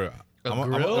 hold on, wait. grill?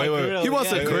 Wait. He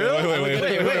wants a Wait,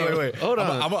 grill? wait. Hold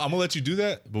on. I'm gonna let you do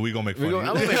that, but we gonna make fun I'm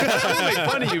of you. gonna make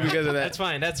fun of you because of that. That's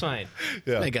fine. That's fine.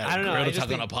 Yeah. They got I don't know, grill I to just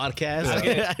talk on a podcast. I'll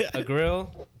get a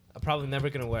grill. I'm probably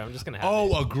never gonna wear. I'm just gonna have it.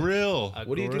 Oh, a grill. A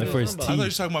What do you grill. think? for his I thought you teeth. were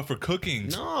talking about for cooking.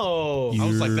 No. I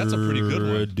was like, that's a pretty good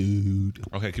You're a one. dude.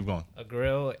 Okay, keep going. A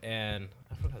grill and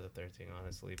I forgot the third thing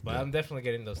honestly, but I'm definitely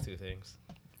getting those 2 things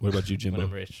What about you, when Jimbo?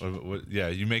 I'm rich. Yeah,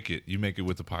 you make it. You make it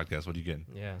with the podcast. What are you getting?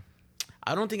 Yeah.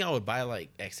 I don't think I would buy like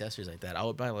accessories like that. I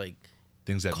would buy like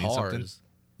Things that mean something. cars.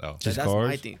 Oh, Just That's my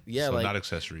cars? thing. Yeah, so like not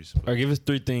accessories. All right, give us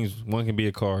 3 things. One can be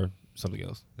a car, something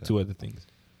else. 2 other things.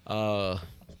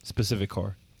 Specific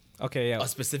car. Okay. Yeah. A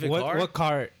specific what, car? What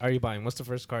car are you buying? What's the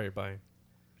first car you're buying?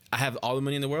 I have all the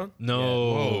money in the world. No.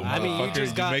 Whoa, I mean, you motherfucker,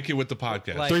 just got- make it with the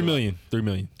podcast. like- 3 million. 3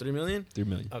 million. 3 million. 3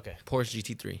 million. Okay. Porsche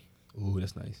GT3. Ooh,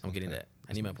 that's nice. I'm getting that.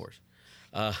 I need my Porsche.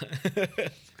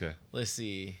 Okay, Let's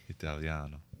see.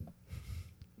 Italiano.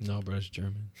 No, bro, it's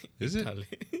German. Is it?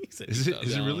 He said Is it? Is it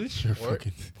Italiano. really? You're Or-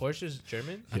 fucking. Porsche's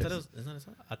German? I thought it was. Isn't that a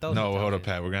song? I thought it was No, hold Italian. up,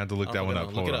 Pat. We're gonna have to look that one up.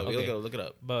 Look Hold it on. up. Okay. Look it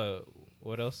up. But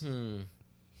what else? I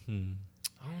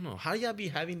don't know. How y'all be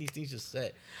having these things just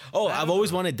set? Oh, I've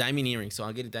always wanted diamond earrings, so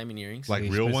I'll get diamond earrings. Like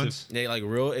real Expensive. ones? Yeah, like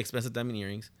real expensive diamond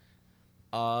earrings.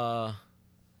 And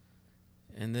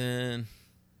then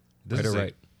This Right is or it.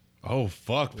 right? Oh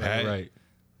fuck, Right Pat. or right?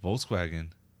 Volkswagen.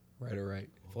 Right or right?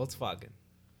 Volkswagen.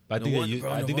 I No think wonder,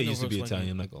 bro, I no think they wonder used to be Volkswagen. Italian.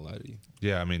 I'm not gonna lie to you.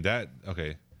 Yeah, I mean that.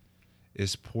 Okay,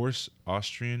 is Porsche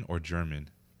Austrian or German?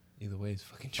 Either way, it's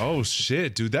fucking true. Oh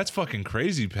shit, dude, that's fucking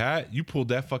crazy, Pat. You pulled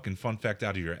that fucking fun fact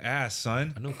out of your ass,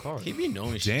 son. I know cars. he be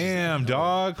knowing shit. Damn,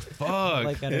 dog. Fuck.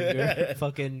 Like out of your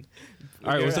fucking.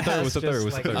 All right, what's the your third? What's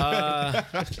the ass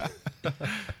third? just What's the like- third?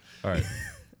 All right.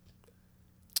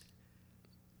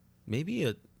 Maybe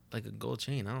a gold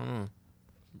chain. I don't know.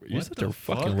 You're What such the a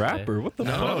fucking fuck? rapper. What the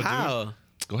No, fuck? dude. how?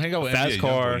 Go hang out with fast NBA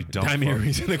car, Youngboy, you dumb diamond fuck.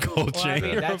 earrings, and a gold Well, I chain.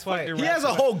 mean, that's why He has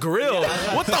a whole grill.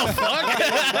 What the fuck?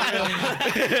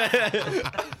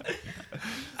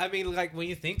 I mean, like when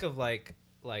you think of like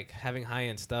having high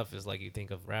end stuff is like you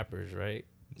think of rappers, right?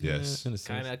 Yes. In a sense.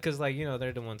 Kind of, because like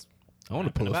they're the ones. I want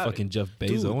to pull a about fucking Jeff Bezos.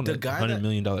 Dude, I want the a guy $100 that-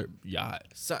 million yacht.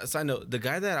 Side note, the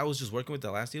guy that I was just working with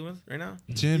the last deal with right now,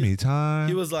 Jimmy time.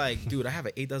 he was like, dude, I have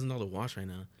an $8,000 watch right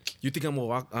now. You think I'm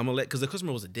gonna let, because the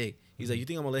customer was a dick. He's like, you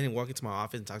think I'm gonna let him walk into my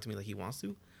office and talk to me like he wants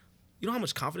to? You know how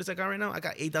much confidence I got right now? I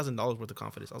got $8,000 worth of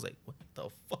confidence. I was like, what the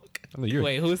fuck? I'm like,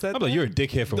 Wait, who is that? I'm like, you're a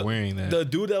dickhead for wearing that. The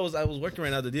dude that I was working right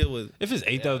now, the deal with, If it's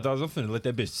 $8,000, I'm finna let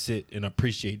that bitch sit and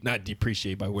appreciate, not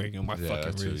depreciate by wearing it on my Yeah,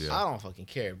 fucking that too, wrist. yeah. I don't fucking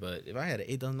care. But if I had an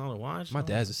 $8,000 watch, My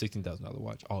dad's a $16,000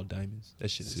 watch, all diamonds. That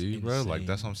shit is See, insane. bro, like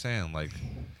that's what I'm saying. Like,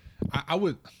 I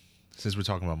would, since we're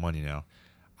talking about money now,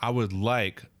 I would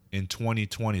like in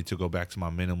 2020 to go back to my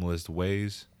minimalist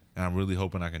ways, and I'm really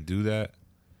hoping I can do that.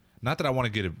 Not that I want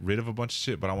to get rid of a bunch of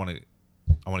shit, but I want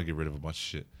to get rid of a bunch of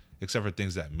shit, except for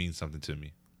things that mean something to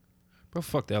me. Bro,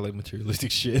 fuck that. I like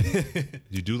materialistic shit.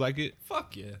 You do like it?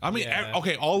 Fuck yeah. I mean, Yeah.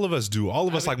 okay, all of us do. All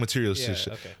of us like materialistic yeah,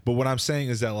 shit. okay. But what I'm saying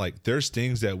is that like there's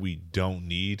things that we don't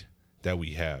need that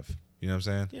we have. You know what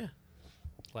I'm saying? yeah.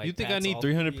 Like, You think I Pat's need all-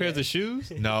 300 pairs yeah. of shoes?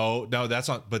 No, that's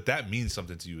not. But that means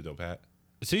something to you though, Pat.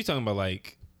 So you talking about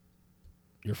like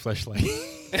your fleshlight?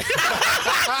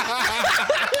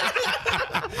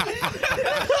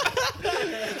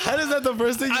 How is that the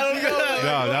first thing you think of?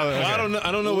 No, that was, okay. I don't know.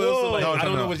 I don't know what else. To, like, No, I no,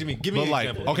 don't no. know what you mean. Give me But an like,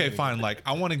 example. okay, Give me an fine. Like,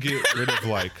 I want to get rid of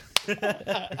like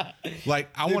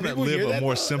I want to people hear live a that,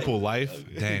 more though? simple life.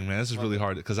 Dang, man, this is really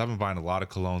hard because I've been buying a lot of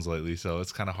colognes lately, so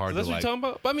it's kind of hard That's to what like. you're talking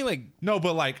about. But I mean, like, No,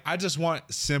 but like I just want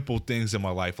simple things in my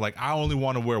life. Like I only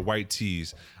want to wear white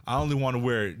tees. I only want to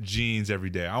wear jeans every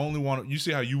day. I only want to. You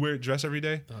see how you wear dress every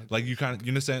day? Like you kind of,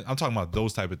 you understand? I'm talking about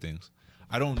those type of things.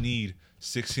 I don't need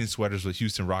 16 sweaters with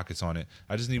Houston Rockets on it.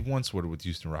 I just need one sweater with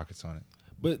Houston Rockets on it.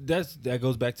 but that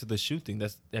goes back to the shoe thing.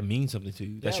 That means something to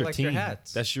you. That's Yeah, your like team. your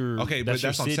hats. That's your Okay, but your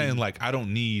that's what I'm city. saying. Like I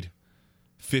don't need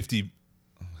 50.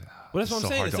 But that's what so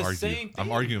I'm saying. hard It's to the argue. same thing.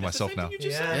 I'm arguing That's the myself same now. thing you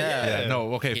just Yeah. said. Yeah,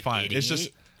 no, okay, You fine. It's just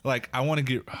idiot. like I want to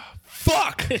get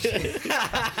fuck. No,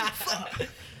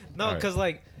 Alright. because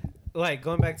like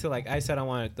going back to like I said I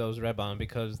wanted those red bottom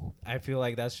because I feel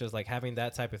like that's just like having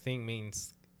that type of thing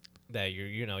means that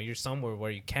you're somewhere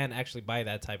where you can actually buy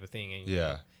that type of thing and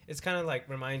Yeah. it's kind of like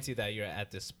reminds you that you're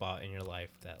at this spot in your life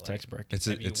that like Tax bracket. It's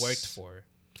that you it's worked for.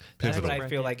 That's pivotal. what I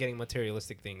feel like getting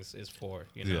materialistic things is for.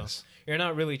 You know, Yes. you're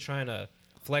not really trying to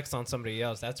flex on somebody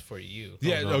else. That's for you.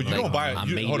 Yeah, no, you like, don't buy I it.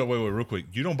 You, made hold it. on, wait, real quick.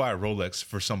 You don't buy a Rolex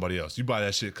for somebody else. You buy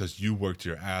that shit because you worked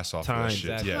your ass off for Time, that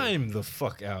shit. Yeah. time the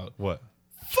fuck out. What?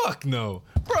 Fuck no,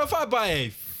 bro. If I buy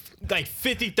a like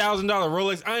 $50,000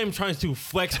 Rolex, I am trying to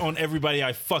flex on everybody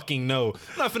I fucking know.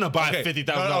 I'm not finna buy a $50,000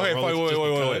 Okay, Rolex. wait, just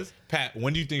wait. because. Pat,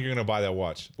 when do you think you're gonna buy that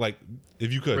watch? Like,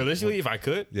 if you could. Realistically, if I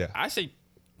could, Yeah. I say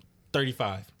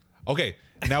 35. Okay.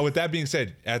 Now, with that being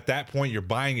said, at that point, you're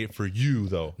buying it for you,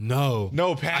 though. No,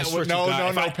 No, Pat. I swear to No, God, no,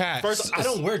 if no, I- Pat. First, I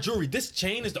don't wear jewelry. This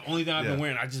chain is the only thing I've been Yeah.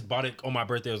 wearing. I just bought it on my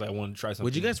birthday. I was like, I wanted to try something.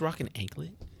 Would you guys rock an anklet?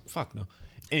 Fuck no.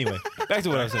 Anyway, back to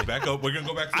what I was saying. Back up. We're gonna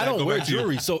go back to that. I don't Go wear back to your-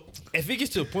 jewelry, so if it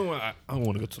gets to a point where I don't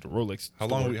want to go to the Rolex, How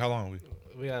long? Are we, how long? Are we?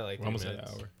 We got like We're 3 almost at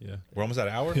minutes. an hour. Yeah. We're almost at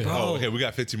an hour. Oh, okay. We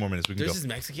got 15 more minutes. We can There's go. this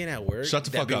Mexican at work. Shut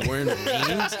the that fuck be up. Wearing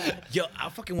rings. Yo, I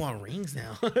fucking want rings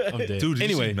now. I'm dead. Dude, did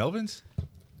anyway, you see Melvin's?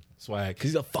 swag. Cause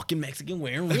he's a fucking Mexican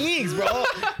wearing rings, bro.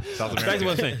 South Back to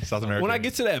what I'm saying. South America. When I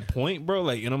get to that point, bro,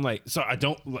 like, and I'm like, so I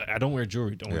don't wear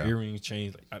jewelry, don't wear Yeah. earrings,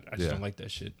 chains. Like, I just Yeah. don't like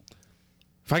that shit.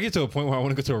 If I get to a point where I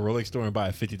want to go to a Rolex store and buy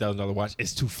a $50,000 watch,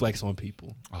 it's too flex on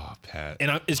people, Oh, Pat.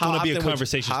 and it's going to be a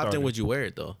conversation How starter. often would you wear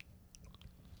it though?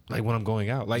 Like when I'm going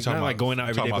out, like You talking not like about- going out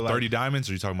every day. talking But about like, 30 diamonds,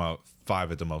 or you talking about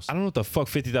 5 at the most? I don't know what the fuck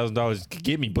 $50,000 could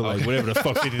get me, but like whatever the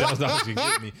fuck $50,000 could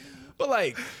get me. But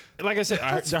like I said, I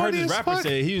heard funny this as rapper fuck.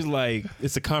 say he was like,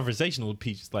 it's a conversational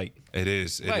piece. Like, It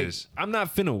is. It is. I'm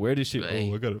not finna wear this shit. Hey,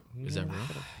 Oh, I gotta. Is that real?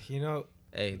 You know,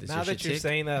 Hey, this now your that shit you're tick?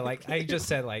 saying that, like I just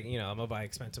said, like I'm gonna buy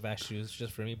expensive ass shoes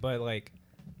just for me, but like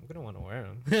I'm gonna want to wear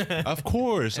them. Of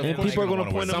course. And Of then course people are you're gonna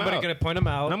wanna point wear them it. Somebody out. gonna point them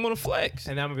out, And I'm gonna flex.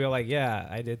 and I'm gonna be like, yeah,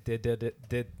 I did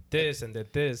this and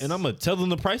did this, And I'm gonna tell them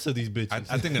the price of these bitches.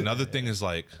 I think another thing is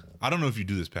like, I don't know if you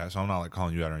do this, Pat, so I'm not like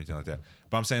calling you out or anything like that.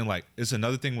 But I'm saying like, it's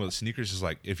another thing with sneakers is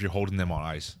like if you're holding them on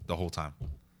ice the whole time,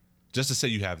 just to say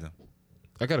you have them.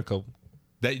 I got a couple.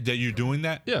 That you're doing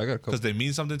that? Yeah, I got a couple. Because they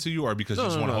mean something to you, or because you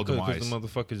just want to hold them on because ice? the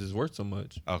motherfuckers is worth so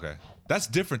much. Okay, that's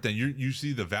different than you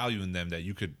see the value in them that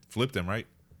you could flip them, right?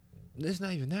 It's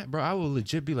not even that, bro. I will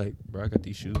legit be like, bro, I got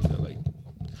these shoes that like,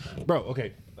 bro.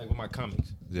 Okay, like with my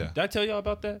comics. Yeah. Did I tell y'all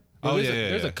about that? Oh, there's yeah, a, yeah,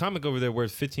 There's yeah. a comic over there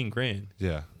worth $15,000.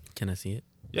 Yeah. Can I see it?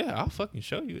 Yeah, I'll fucking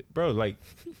show you it, bro. Like,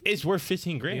 it's worth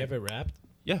 15 grand. You have it wrapped?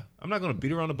 Yeah, I'm not gonna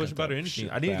beat around the bush Got about that it or anything.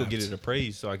 shit I need to go wrapped. get it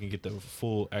appraised so I can get the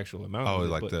full actual amount. Oh, of it,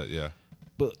 like but, that, yeah.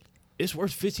 But it's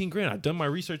worth 15 grand. I've done my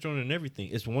research on it and everything.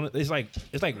 It's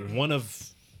like one of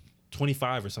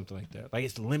 25 or something like that. Like,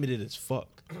 it's limited as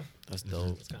fuck. That's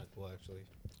dope. It's kind of cool, actually.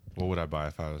 What would I buy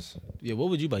if I was Yeah, what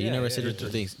would you buy? You Yeah, never yeah, said your yeah. 3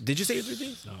 things. Did you say your 3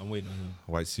 things? No, I'm waiting on him.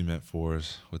 white cement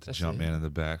 4s with the That's jump it? man in the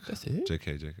back? That's it?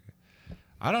 JK.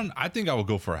 I think I would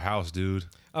go for a house, dude.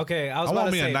 Okay, I was I about want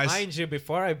to me a say, nice- mind you,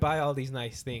 before I buy all these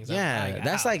nice things, I'm buying Yeah, a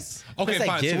that's house. Okay, that's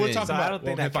fine. So given. we're talking So I about. don't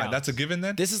think Okay, that fine. counts. That's a given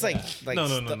then. This is like No.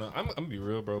 I'm gonna be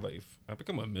real, bro. Like, if I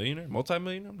become a millionaire,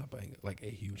 multi-millionaire, I'm not buying like a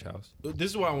huge house.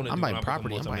 This is what I want to do. I'm buying when I become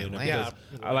property. I'm buying multi-millionaire land.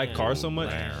 because I like cars so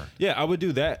much. Rare. Yeah, I would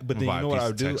do that. But then Buy you a know what piece I of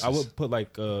would do? I Texas. would put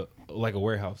like a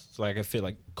warehouse so I can fit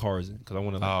like cars in because I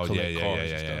want to like Oh collect yeah.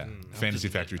 cars and stuff. Fantasy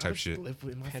factory type shit. Live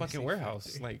in my Fantasy fucking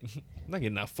warehouse. Like, I'm not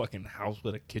getting a fucking house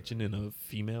with a kitchen and a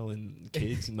female and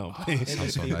kids. No, And Sounds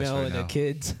the so nice female right and the now.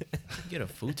 kids. get a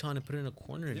futon and put it in a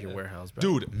corner of your warehouse, bro.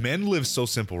 Dude, men live so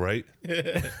simple, right?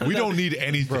 We don't need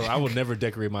anything. bro, I will never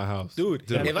decorate my house, Dude,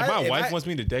 If if my I- wife wants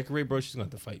me to decorate, bro, she's gonna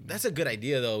have to fight me. That's a good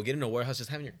idea though. Getting a warehouse,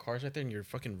 just having your cars right there and your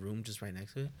fucking room just right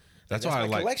next to it. That's Like, why I my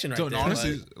like. collection right Dude, there.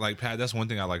 honestly, like Pat, that's one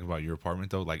thing I like about your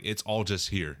apartment though. Like, it's all just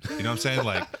here. You know what I'm saying?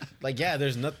 Like, Like yeah,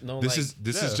 there's no this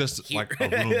like, is just like a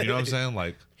room. You know what I'm saying?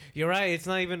 Like, You're right. It's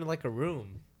not even like a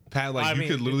room. Pat, like I you mean,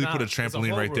 could literally it's put a not. It's a trampoline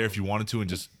whole right there room. if you wanted to, and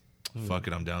just fuck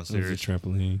it, I'm There's a downstairs.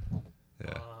 trampoline.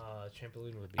 Yeah.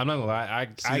 Trampoline would be. I'm not gonna lie.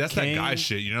 See, that's that guy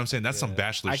shit. You know what I'm saying? That's some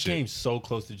bachelor I shit. came so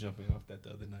close to jumping off that the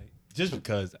other night. Just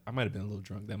because I might have been a little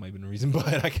drunk. That might have been the reason.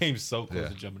 But I came so close Yeah.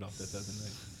 to jumping off that the other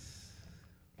night.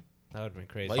 That would have been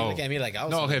crazy. Why you Oh. looking at me like I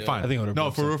was? No, something, okay, dude? fine. I think I would've no,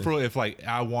 broke for real, something. for real. If like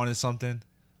I wanted something,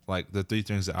 like the 3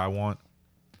 things that I want,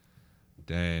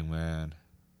 dang man,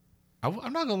 I'm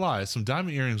not gonna lie. Some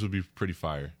diamond earrings would be pretty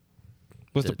fire.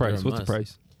 What's the They're price? a What's the must.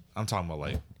 price? I'm talking about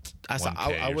like I saw. 1K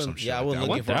I or some wouldn't. shit Yeah, I like wasn't that.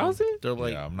 looking for. 1,000? They're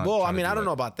like. Yeah, I'm not well, I trying to mean, do I don't that.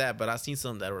 know about that, but I've seen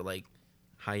some that were like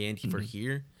high end for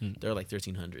here. They're like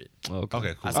 1,300. Okay. Okay,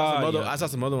 I cool. saw some other. yeah. I saw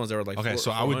some other ones that were like. Okay,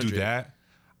 so I would do 400. that.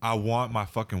 I want my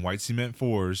fucking white cement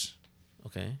 4s.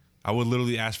 Okay. I would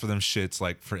literally ask for them shits.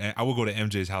 Like I would go to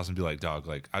MJ's house and be like, dog,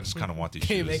 like I just kind of want these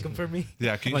Can you shoes. make them for me?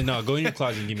 Yeah, can I'm you like, no, go in your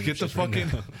closet and give me get the them shits right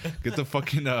fucking now. get the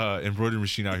fucking embroidery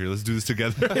machine out here. Let's do this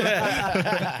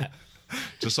together.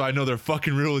 Just so I know they're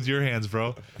fucking real with your hands,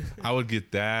 bro. I would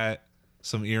get that,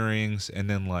 some earrings, and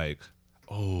then like,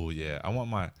 oh yeah, I want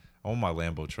my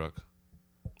Lambo truck.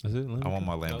 Is it? I want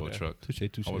my Lambo Okay. truck.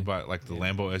 Touche. I would buy like the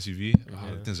Lambo SUV.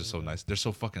 Oh, things are so nice. They're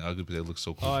so fucking ugly, but they look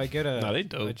so cool. Oh, I get Nah, they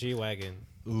dope. a G wagon.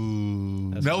 Ooh,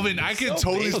 Melvin, I can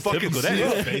totally basic. fucking Typical. see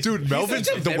That is it, dude. Melvin,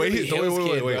 such a the way Beverly he, Hills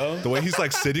kid, wait, bro. the way he's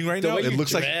like sitting right now, way it you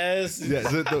looks like dress.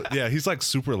 yeah, he's like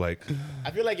super like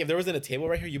I feel like if there wasn't a table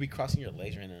right here, you'd be crossing your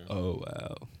legs right now. Oh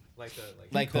wow.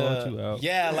 Like called you the out.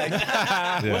 yeah, like what's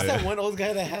yeah. that one old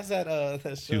guy that has that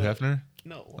show? Hugh Hefner.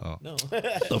 No, Oh. no.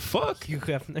 The fuck? Hugh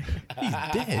Hefner. He's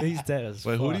dead. He's dead as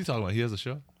Wait, who are fuck. you talking about? He has a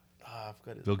show. I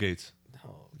forgot his Bill Gates,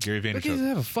 no. Gary Look, he doesn't Vaynerchuk,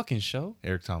 have a fucking show.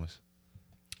 Eric Thomas.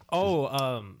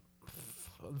 Oh,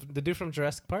 the dude from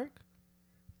Jurassic Park.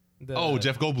 The-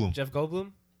 Jeff Goldblum. Jeff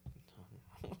Goldblum.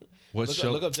 What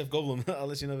show? Look up Jeff Goldblum. I'll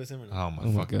let you know if it's him or not. Oh my Oh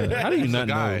my fucking god. How do you Who's the not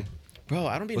guy? know? Bro,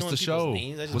 I don't be What's knowing the people's show?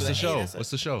 names. I just What's be the like, hey, show? that's What's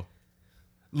the show?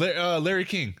 Larry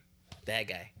King. that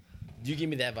guy? You give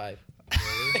me that vibe.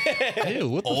 Ew,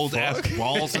 what the Old fuck? ass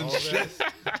balls and shit.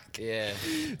 Yeah.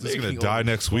 He's gonna King die old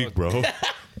next as week, fuck. bro.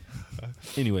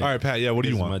 Anyway. All right, Pat. Yeah, what do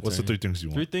you This is my want? What's the turn. 3 things you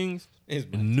Three want? things. It's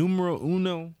my- Numero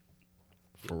uno,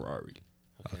 Ferrari.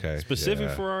 Okay. Specific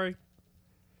yeah. Ferrari.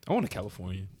 I want a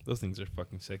California. Those things are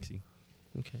fucking sexy.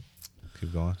 Okay.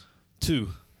 Keep going. 2.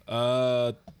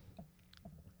 I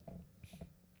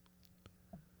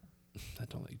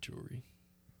don't like jewelry.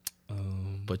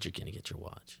 But you're gonna get your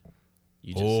watch.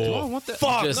 You just Oh, said, I want that.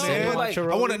 fuck, just man. said- like,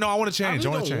 I want to. No, I want to change. I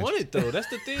really want to don't change. want it though. That's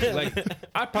the thing. Like,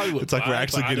 I probably would. It's like buy we're it,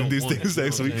 actually but I getting don't these want it, things you know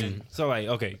next what I'm week. saying? So like,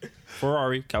 okay,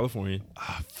 Ferrari, California.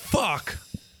 Fuck.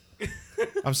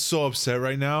 I'm so upset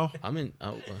right now. I'm in.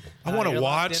 Oh, I want to You're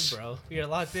locked watch. in, bro. You're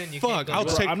locked in. You Fuck, can't go I'll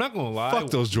wrong. take- I'm not gonna lie. fuck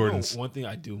those You know Jordans. one thing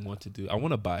I do want to do. I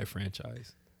want to buy a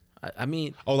franchise. I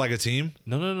mean, Oh, like a team?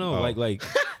 No. Oh. Like.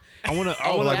 I want to.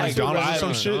 Oh, like McDonald's or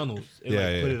some shit? McDonald's and Yeah,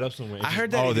 like yeah. put it up somewhere. I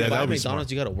heard that Oh, if you yeah, buy that'd be McDonald's,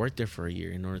 smart. you got to work there for a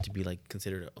year in order to be like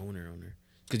considered an owner.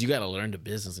 Because you got to learn the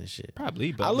business and shit.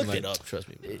 Probably, but I I mean, looked like, it up. Trust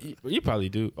me. Bro. You probably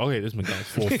do. Okay, this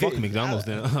McDonald's. Well, fuck McDonald's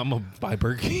then. I'm gonna buy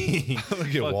Burger King. I'm gonna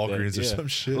get Fuck Walgreens that, or yeah. some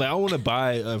shit. Like I want to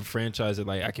buy a franchise that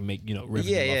like I can make revenue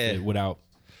Yeah, off yeah. it without.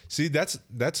 See, that's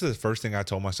the first thing I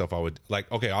told myself I would like.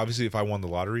 Okay, obviously, if I won the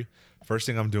lottery, first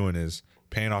thing I'm doing is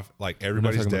paying off like We're not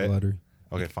everybody's talking about debt. the lottery.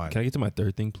 Okay, fine. Can I get to my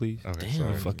third thing, please? Okay, Damn.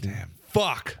 sorry. Fucking Damn.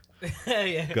 Fuck.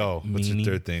 Yeah. Go. What's your Meanie.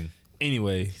 third thing?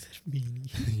 Anyway,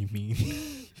 you mean?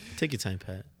 Take your time,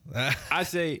 Pat. I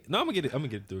say no. I'm gonna get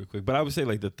it through it quick. But I would say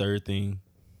like the third thing.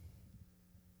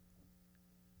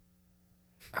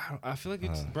 I feel like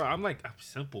it's bro. I'm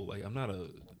simple. Like I'm not a.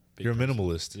 Big You're a person.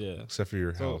 minimalist. Yeah. Except for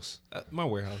your So, house. my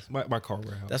warehouse, my car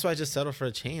warehouse. That's why I just settled for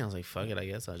a chain. I was like, fuck it. I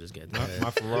guess I'll just get that. my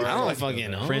Ferrari. I don't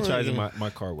fucking know. Franchising my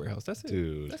car warehouse. That's it,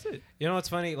 Dude. That's it. You know what's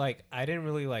funny? Like, I didn't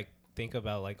really like think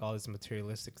about like all this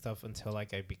materialistic stuff until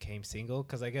like I became single.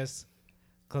 Cause I guess,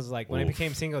 like when I Oof.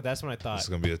 became single, that's when I thought This is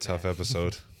gonna be a tough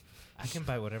episode. I can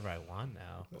buy whatever I want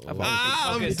now.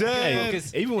 I'm dead.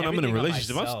 Even when I'm in a everything on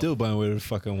relationship, I'm myself. still buying whatever the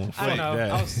fuck I want. I don't Fuck know.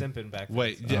 that. I was simping back then.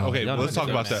 Wait, so. yeah, okay, y'all let's don't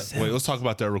talk about understand that. Wait, let's talk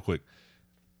about that real quick.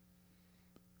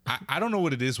 I don't know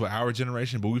what it is with our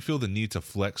generation, but we feel the need to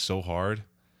flex so hard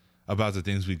about the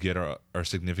things we get our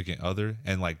significant other,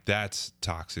 and like that's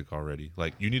toxic already.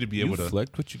 Like you need to be You able to flex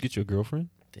what you get your girlfriend?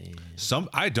 Damn.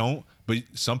 I don't, but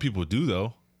some people do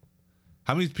though.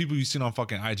 How many people you seen on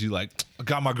fucking IG like, I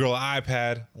got my girl an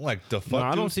iPad? I'm like, the fuck? No, I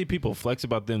dude? don't see people flex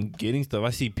about them getting stuff. I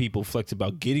see people flex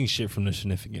about getting shit from their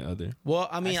significant other. Well,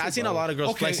 I mean, I've seen a lot of girls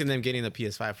Okay. flexing them getting the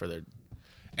PS5 for their.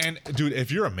 And dude,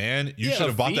 if you're a man, you Yeah, should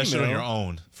have bought that shit on female. your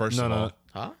own. First of all,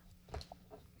 Huh?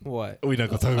 What? We're not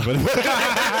gonna talk about it.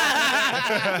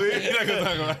 We're not gonna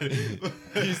talk about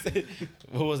it. You said,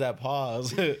 what was that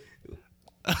pause?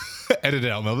 edit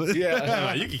it out, Melvin.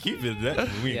 Nah, you can keep it. That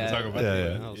we ain't gonna talk about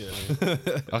Yeah,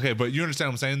 that. yeah. Okay, but you understand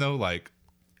what I'm saying though? Like,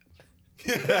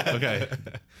 okay,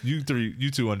 you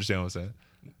two understand what I'm saying?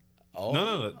 Oh,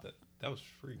 No, that was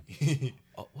free.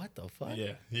 oh, what the fuck?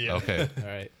 yeah. Okay, All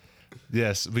right.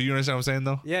 yes, but you understand what I'm saying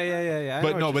though? Yeah. I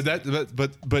But know no, what but you're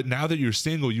that, but now that you're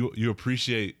single, you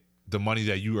appreciate the money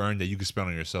that you earn that you can spend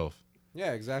on yourself. saying.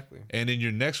 Yeah, exactly. And in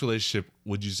your next relationship,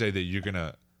 would you say that you're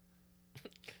gonna?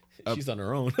 She's on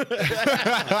her own.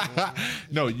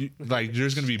 No,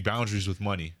 there's gonna be boundaries with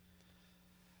money.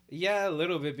 Yeah, a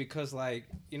little bit because, like,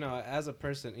 you know, as a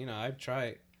person, you know, I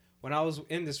try. When I was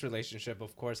in this relationship,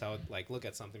 of course, I would like look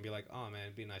at something, and be like, "Oh man,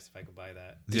 it'd be nice if I could buy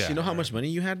that." Did she know how much money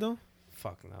you had though?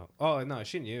 Fuck no. Oh no,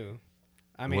 she knew.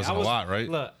 I mean, Wasn't I was a lot, right?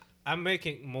 Look, I'm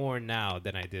making more now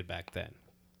than I did back then,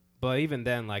 but even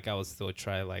then, like, I would still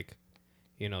try, like,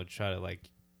 you know,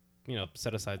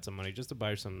 set aside some money just to buy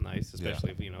her something nice,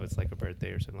 especially if you know it's like a birthday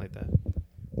or something like that.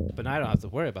 But now I don't have to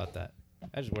worry about that.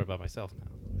 I just worry about myself now.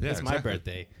 Yeah, It's my exactly.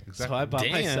 birthday, Exactly. so I bought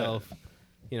Damn. myself,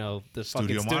 you know, the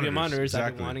Studio fucking studio monitors. monitors I've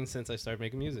Exactly. been wanting since I started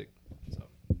making music. So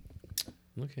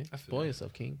Okay, I feel spoil that.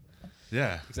 yourself, King.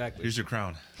 Yeah, exactly. here's your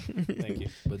crown. Thank you.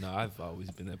 But no, I've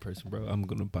always been that person, bro. I'm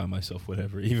gonna buy myself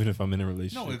whatever, even if I'm in a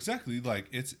relationship. No, exactly. Like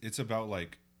it's about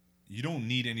like you don't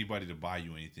need anybody to buy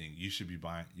you anything. You should be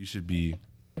buying. You should be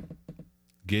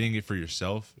getting it for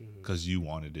yourself because you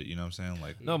wanted it. You know what I'm saying?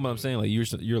 Like No, but I'm saying like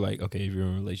you're like, okay, if you're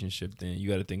in a relationship, then you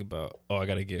got to think about, oh, I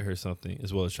got to get her something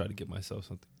as well as try to get myself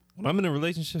something. When I'm in a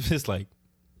relationship, it's like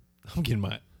I'm getting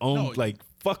my own. No, like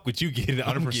fuck what you get.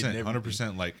 I'm 100%, getting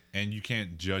everything. 100%. Like, and you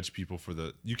can't judge people for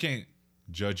you can't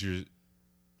judge your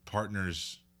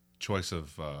partner's choice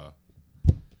of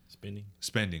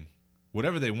spending.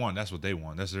 Whatever they want, that's what they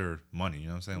want. That's their money. You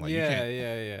know what I'm saying? Like, you can't.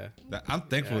 Yeah. I'm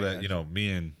thankful Yeah, I that got you know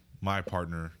me and my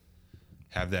partner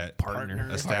have that Partner.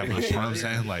 established. You know what I'm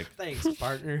saying? Like, Thanks,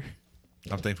 partner.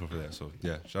 I'm thankful for that. So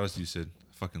yeah, shout out to you, Sid.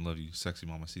 I fucking love you, sexy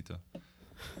mamacita.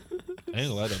 I ain't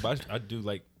gonna lie though, but I do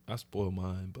like I spoil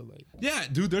mine, but like Yeah,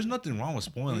 dude, there's nothing wrong with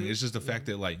spoiling. It's just the fact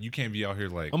that like you can't be out here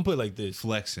like I'm put like this.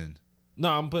 flexing. No,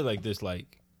 I'm put like this.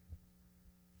 Like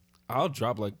I'll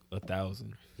drop like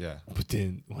 1,000. Yeah. But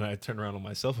then when I turn around on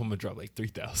myself, I'm gonna drop like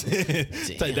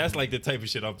 3,000. Like, that's like the type of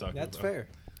shit I'm talking That's about. fair.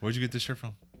 Where'd you get this shirt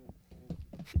from?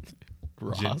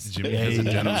 Ross. Jimmy has a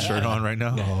denim shirt on right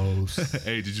now. Gross.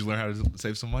 Hey, did you learn how to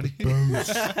save some money?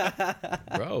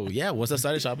 Bro, yeah. Once I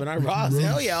started shopping at Ross,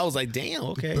 hell yeah, I was like, damn,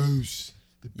 okay.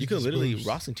 You could literally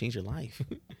Ross and change your life.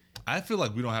 I feel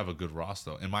like we don't have a good Ross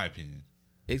though, in my opinion.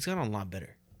 It's gotten a lot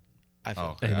better. I feel.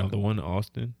 Oh, Hey, okay. no, the one in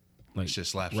Austin, like Shit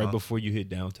slaps, right huh? before you hit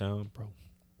downtown, bro.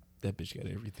 That bitch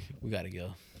got everything. We gotta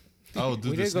go. Oh,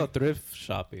 dude, We did go thrift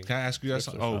shopping. Can I ask you guys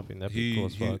Thrift something? Oh, shopping, that'd be cool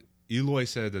as fuck. Eloy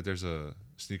said that there's a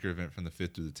sneaker event from the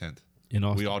 5th through the 10th. In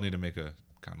Austin. We all need to make a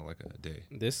kind of like a day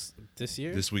This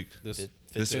year? this week. This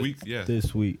This week, yeah,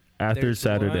 this week after There's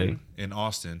Saturday. one in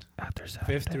Austin. After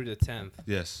Saturday. 5th through the 10th.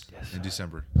 Yes, in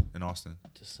December in Austin.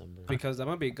 December. Because I'm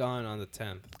gonna be gone on the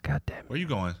 10th. God damn it. Where you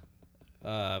going?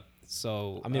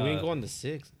 So I mean, we can go on the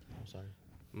 6th. I'm sorry.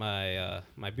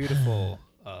 my beautiful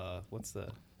what's the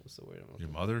word? I'm Your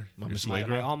looking mother? My Your Miss for? My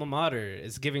Slagra? alma mater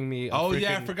is giving me. Oh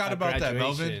yeah, I freaking- forgot a about that,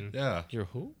 Melvin. graduation. Yeah. You're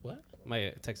who? What?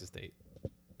 My Texas State.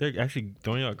 They're actually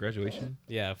throwing out graduation.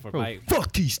 Yeah, for Bro, my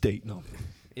fuck T-State. No.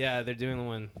 yeah, they're doing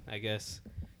one, I guess,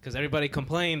 because everybody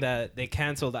complained that they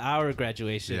canceled our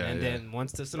graduation, Yeah, and yeah. then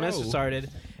once the semester Bro. started,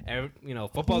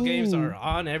 football games Who are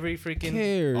on every freaking.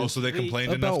 Cares Oh, so they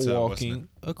complained about enough to walking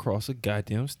across a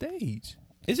goddamn stage.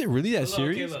 Is it really that Look,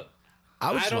 serious? okay, look,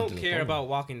 I was I just going don't through the care phone. about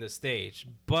walking the stage,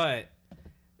 but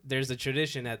there's a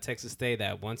tradition at Texas State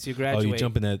that once you Oh, graduate, you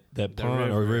jump in that the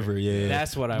pond or river? Yeah.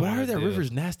 That's what I But I wanna heard that do.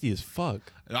 river's nasty as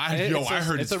fuck. I It's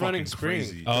heard it's it's a running fucking spring.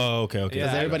 crazy. Oh, okay.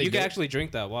 Yeah, everybody you can go? actually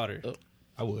drink that water.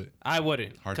 I would. I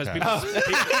wouldn't, Hard because pass.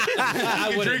 people.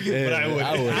 I wouldn't. but I would.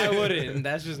 I wouldn't. And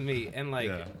that's just me. And like,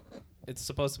 Yeah. it's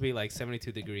supposed to be like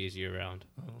 72 degrees year round,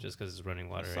 just because it's running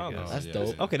water. I Solid. guess. That's Yeah,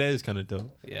 dope. yeah. Okay, that is kind of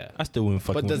dope. Yeah. I still wouldn't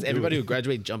fucking. But does do everybody it. who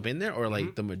graduate jump in there or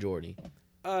like the majority?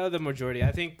 The majority,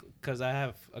 I think, because I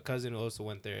have a cousin who also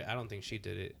went there. I don't think she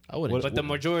did it, I wouldn't. but the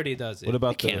majority does it. What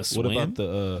about They the can't what about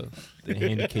swim. the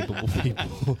handicapable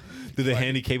people? Do the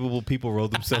handicapable people roll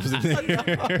themselves in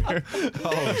there?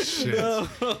 Oh shit!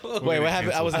 Wait, what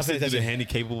happened? I was I not said, paying do the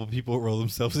attention. handicapable people roll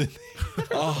themselves in there?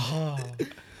 Oh,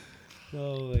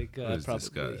 Oh my god! Who is this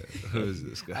guy? Who is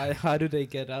this guy? How do they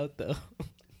get out though?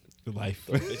 Life.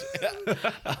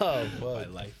 oh, My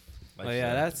life. Oh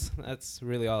yeah, that's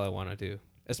really all I want to do.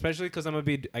 Especially because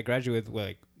I graduate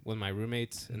with my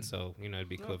roommates, and so it'd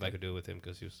be cool if I could do it with him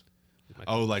because he was. my-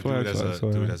 Oh, like Swag, do it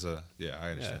swag. as a yeah.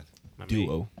 I understand. my mate.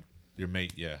 duo. Your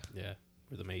mate, yeah. Yeah,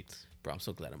 we're the mates. bro, I'm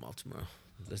so glad I'm off tomorrow.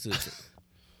 Let's do it.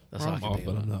 That's all I I'm can off, think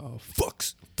but I'm about. not.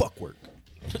 Fuck work.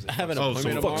 I have an Oh, so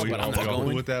appointment tomorrow, we but all I'm not cool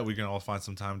going. with that. We can all find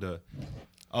some time to.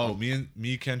 Oh, me and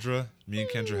Kendra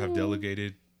have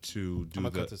delegated to do I'm gonna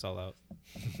the. cut this all out.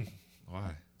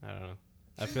 Why? I don't know.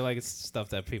 I feel like it's stuff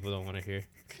that people don't want to hear.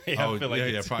 Oh,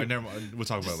 yeah. Probably. Never mind. We'll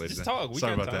talk about it later. Just then. talk. We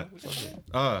Sorry got about time.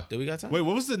 that. Do we got time? Wait,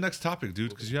 what was the next topic, dude?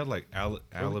 Because you had like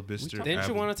alabaster. Didn't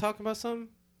you want to talk about something?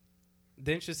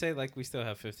 Didn't you say like we still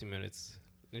have 15 minutes?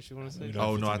 Didn't you want to say? We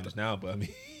Oh, don't no, I have 15 minutes now, but I mean,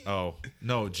 Oh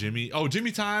no, Jimmy. Oh,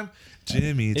 Jimmy time.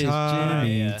 Jimmy It's time.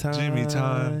 Jimmy time. Jimmy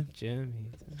time. Jimmy.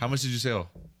 How much did you sell?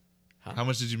 Huh? How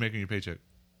much did you make on your paycheck?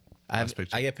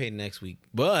 I get paid next week,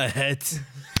 but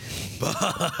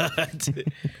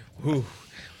whew,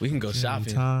 we can go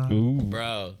shopping, ooh.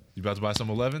 bro. You about to buy some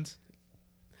 11s?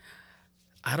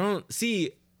 I don't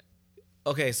see.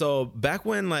 Okay, so back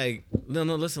when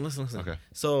listen. Okay.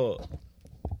 So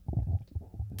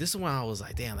this is when I was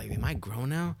like, damn, like am I grown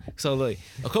now? So like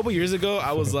a couple years ago,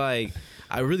 I was like,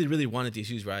 I really, really wanted these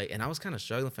shoes, right? And I was kind of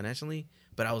struggling financially,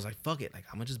 but I was like, fuck it, like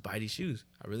I'm gonna just buy these shoes.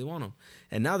 I really want them.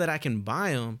 And now that I can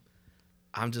buy them,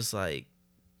 I'm just like,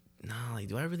 nah, like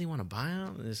do I really want to buy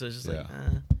them? And so it's just like,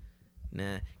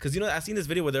 nah. Cause I seen this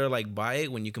video where they're like, buy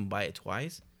it when you can buy it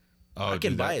twice. Oh, I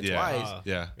can dude, buy it yeah. twice,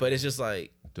 Yeah. but it's just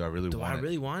like, Do I really do want I it?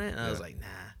 really want it? And I was Yeah. like, nah.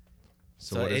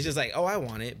 So So what it's is just like, oh, I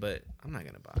want it, but I'm not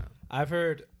gonna buy it. I've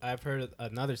heard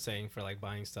another saying for like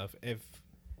buying stuff.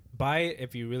 Buy it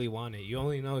if you really want it. You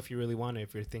only know if you really want it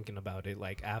if you're thinking about it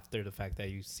like after the fact that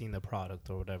you've seen the product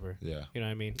or whatever. Yeah. You know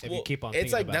what I mean? If you Well, keep on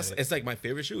it's thinking like about it. it's like my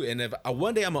favorite shoe, and if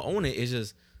one day I'm gonna own it, it's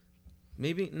just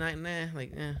maybe nah,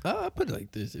 like I put it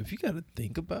like this: if you gotta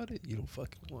think about it, you don't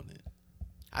fucking want it.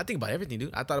 I think about everything,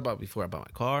 dude. I thought about it before I bought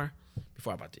my car,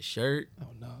 before I bought this shirt, Oh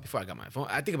no. before I got my phone.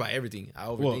 I think about everything. I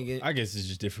Well, overthink it. I guess it's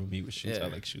just different for me with shoes. Yeah. I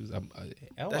like shoes. I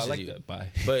That's like just you. that. Bye.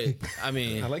 But I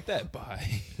mean, I like that.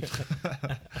 Bye.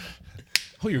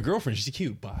 Oh, your girlfriend, she's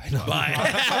cute. Bye. No.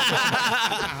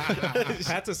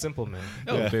 Pat's a simple man.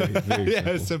 Oh, very, very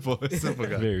Yeah, simple. it's simple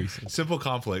guy. Very simple. Simple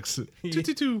complex.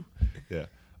 222. Yeah.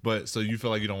 But so you feel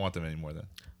like you don't want them anymore then?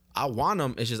 I want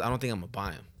them. It's just I don't think I'm gonna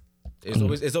buy them.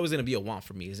 It's always gonna be a want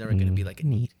for me. It's never gonna be like a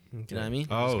need. You know what I mean?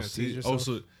 Oh, gonna see. tease Oh, yourself?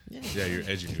 so yeah, you're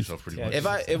edging yourself pretty much.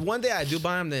 If one day I do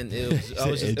buy them, then it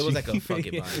was like a fuck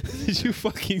it buy. Did you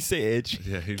fucking say edge?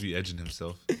 Yeah, he'd be edging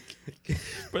himself.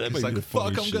 Bro, that He's might like, be the fuck,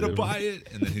 funniest I'm shit gonna ever. buy it.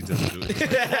 And then he doesn't do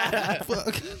it.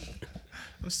 Fuck.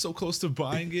 I'm so close to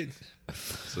buying it.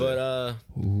 So,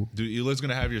 But dude, Eloy's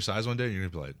gonna have your size one day, and you're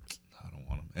gonna be like, I don't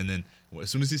want them. And then as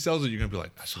soon as he sells it, you're gonna be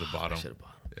like, I should have bought them. should have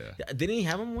bought them. Yeah. Didn't he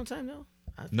have them one time though?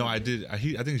 No, I did. I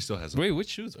think he still has them. Wait, which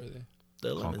shoes are they?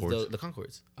 The lemons, Concords. the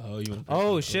Concords. Oh, you want?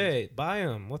 Oh shit! Buy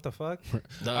them. What the fuck?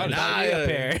 Nah, Buy me a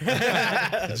pair.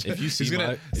 If you see He's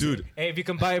gonna, my dude. Hey, if you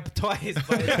can buy it twice,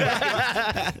 buy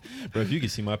it. bro, if you can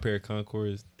see my pair of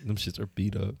Concords, them shits are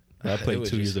beat up. I It played would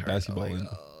 2 years just of hurt. basketball Oh my in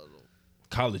God.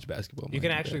 college basketball. You mind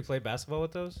can you, actually guys. play basketball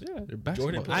with those. Yeah, they're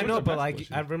basketball. Jordan- I know, They're but like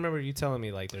basketball I shoes. remember you telling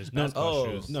me like there's No, basketball oh,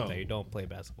 shoes no. that you don't play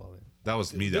basketball in. That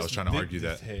was me that was trying to argue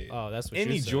that. Hey, Oh, that's what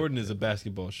any you said. Jordan is a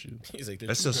basketball shoe. He's like,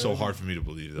 That's just so hard for me to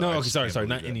believe. Though. No, I okay, just sorry, can't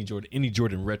not believe any Jordan. Any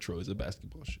Jordan retro is a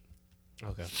basketball shoe.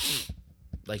 Okay.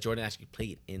 like Jordan actually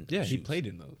played in. Yeah, he shoes. played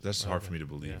in those. That's hard for me to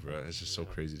believe, bro. It's just so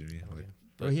crazy to me. Like,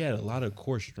 Bro, he had a lot of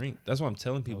core strength. That's why I'm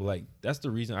telling people, like, that's the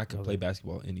reason I can play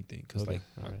basketball anything. Because, like,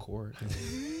 my core.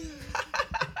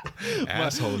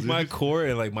 asshole, dude. My core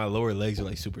and, like, my lower legs are,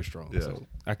 like, super strong. Yeah. So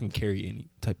I can carry any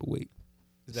type of weight.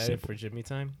 Is that it for Jimmy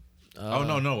time? Oh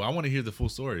no! I want to hear the full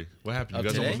story. What happened? You Of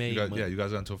guys today? almost, you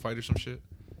guys got into a fight or some shit?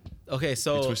 Okay, You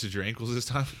so twisted your ankles this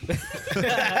time?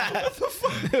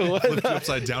 Flipped you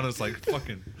upside down and it's like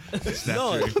fucking snapped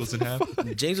No. your ankles in half.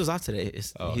 James was off today.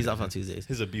 He's off on Tuesdays.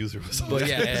 His abuser was But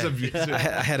yeah, His abuser. I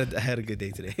had a good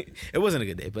day today. It wasn't a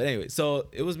good day, but anyway. So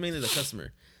it was mainly the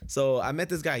customer. So I met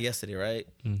this guy yesterday, right?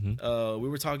 Mm-hmm. We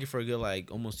were talking for a good like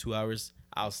almost 2 hours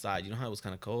outside. You know how it was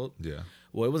kind of cold? Yeah.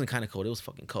 Well, it wasn't kind of cold. It was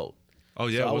fucking cold. Oh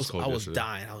yeah, So it was cold. I was yesterday.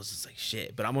 dying. I was just like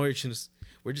shit. But I'm already just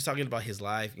we're just talking about his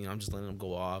life. You know, I'm just letting him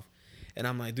go off. And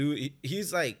I'm like, dude,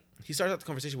 he's like, he started out the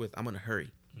conversation with, I'm gonna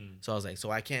hurry. So I was like, so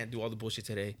I can't do all the bullshit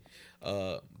today.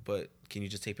 But can you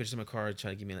just take pictures of my car,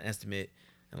 try to give me an estimate?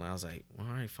 And I was like, all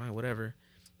right, fine, whatever.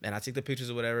 And I take the pictures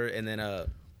or whatever. And then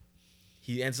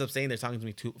he ends up staying there talking to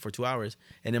me for 2 hours.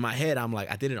 And in my head, I'm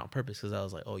like, I did it on purpose because I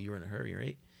was like, oh, you're in a hurry,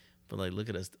 right? But like, look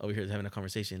at us over here having a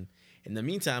conversation. In the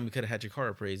meantime, we could have had your car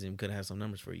appraised and we could have had some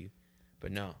numbers for you.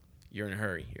 But no, you're in a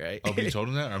hurry, right? Oh, but you told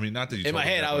him that? I mean, not that you In told my him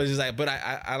head, that, I but- was just like, but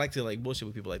I like to like bullshit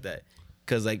with people like that.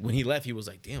 Cause like when he left, he was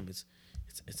like, damn, it's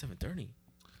 7:30.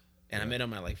 And I met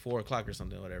him at like 4 o'clock or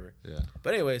something, whatever. Yeah.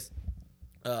 But anyways,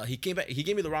 he came back, he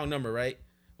gave me the wrong number, right?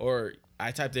 Or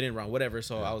I typed it in wrong, whatever.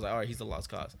 So I was like, all right, he's a lost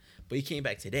cause. But he came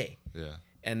back today. Yeah.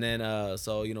 And then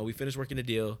so, you know, we finished working the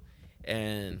deal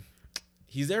and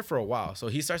he's there for a while. So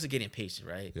he starts to get impatient,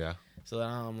 right? Yeah. So then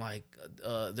I'm like,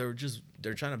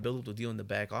 they're trying to build up the deal in the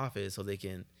back office so they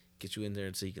can get you in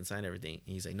there so you can sign everything.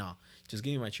 And he's like, no, just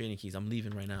give me my trading keys. I'm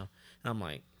leaving right now. And I'm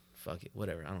like, fuck it,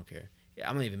 whatever. I don't care. Yeah,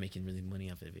 I'm not even making really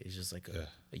money off of it. It's just like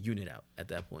a unit out at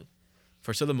that point.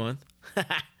 First of the month.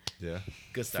 Yeah.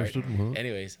 Good start. First of the month.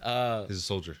 Anyways, He's a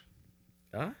soldier.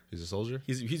 huh? He's a soldier?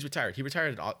 He's retired. He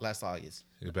retired last August.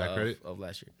 You got bad credit? Of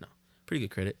last year. No, pretty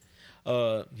good credit.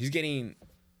 He's getting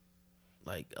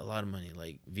like a lot of money,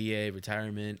 like VA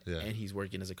retirement, Yeah. and he's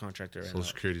working as a contractor. Social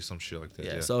Security, some shit like that.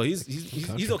 Yeah, Yeah. so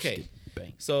he's okay.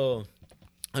 So,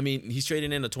 I mean, he's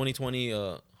trading in a 2020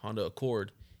 Honda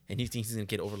Accord, and he thinks he's gonna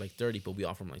get over like 30, but we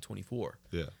offer him like 24.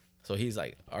 Yeah. So he's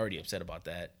like already upset about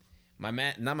that. Not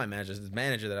my manager, the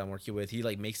manager that I'm working with, he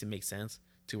like makes it make sense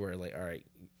to where like, all right,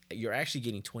 you're actually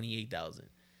getting 28,000.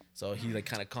 So he like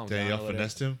kind of calms Then down. y'all or whatever.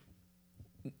 finessed him?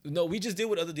 No, we just did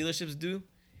what other dealerships do,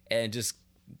 and just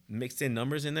mixed in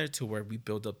numbers in there to where we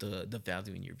build up the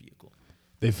value in your vehicle.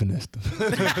 They finessed him. Y'all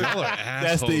are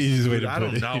That's the assholes, easiest way dude. to I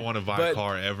put do it. not want to buy a But-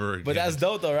 car ever again. But that's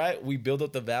dope though, right? We build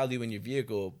up the value in your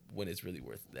vehicle when it's really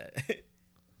worth that.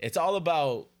 It's all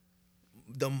about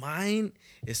the mind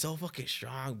is so fucking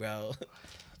strong, bro.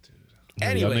 Y'all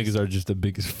Anyways, niggas are just the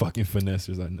biggest fucking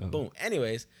finessers I know. boom.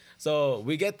 Anyways, so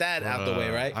we get that out the way,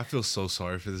 right? I feel so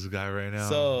sorry for this guy right now.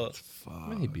 So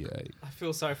Maybe. Like, I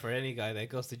feel sorry for any guy that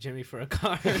goes to Jimmy for a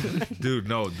car. dude,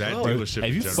 no, that Oh. dealership. hey, if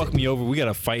in you general- fuck me over, we got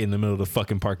to fight in the middle of the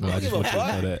fucking parking lot. I just don't want give you a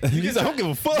to know that. He's like, I don't give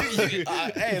a fuck.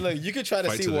 hey, look, you could try to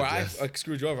Fight see to the where I death.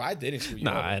 screwed you over. I didn't screw you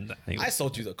Nah, over. I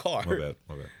sold you the car. My bad.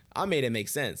 My bad. I made it make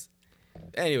sense.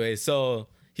 Anyway, so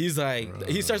he's like,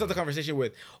 he starts out the conversation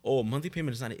with, "Oh, monthly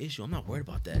payment is not an issue. I'm not worried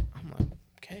about that." I'm like,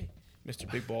 "Okay,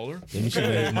 Mr. Big Baller." Then you should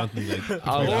have his monthly like.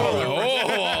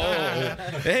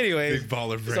 Anyway, Big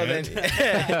baller so brand.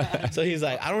 then, so he's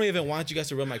like, "I don't even want you guys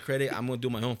to run my credit. I'm gonna do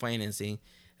my own financing."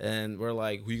 And we're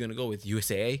like, "Who you gonna go with?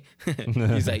 USAA?"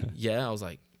 He's like, "Yeah." I was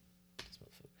like,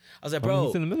 "Bro,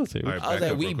 he's in the military. All right, I was back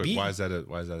like, up we real quick. beat- Why is that a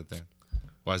thing?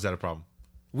 Why is that a problem?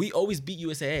 we always beat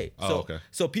USAA." Oh, So, okay.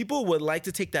 so people would like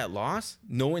to take that loss,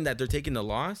 knowing that they're taking the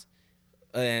loss,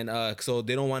 and so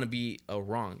they don't want to be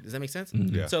wrong. Does that make sense?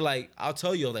 Yeah. So like, I'll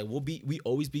tell you, like, we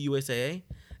always beat USAA.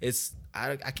 It's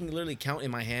I can literally count in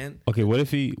my hand. Okay, what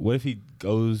if he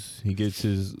goes, he gets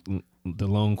the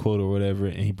loan quote or whatever,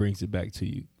 and he brings it back to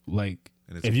you? Like,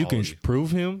 And it's if you can apology.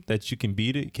 prove him that you can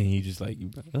beat it, can he just like,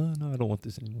 oh no, I don't want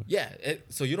this anymore? Yeah.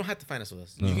 So you don't have to finance with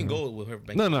us. You can go with whoever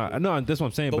bank. No, that's what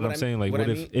I'm saying. But But what I'm I saying like, what what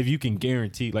I if mean- if you can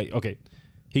guarantee, like, okay,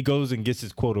 he goes and gets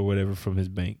his quote or whatever from his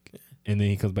bank, and then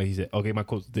he comes back, he said, okay, my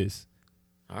quote's this.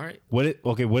 All right. What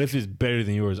if it's better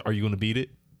than yours? Are you gonna beat it?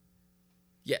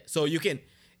 Yeah. So you can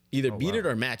either beat it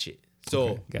or match it. So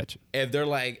Okay, gotcha. if they're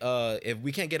like, if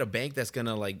we can't get a bank that's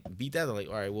gonna like beat that, they're like,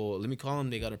 all right, well, let me call them.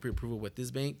 They got a pre-approval with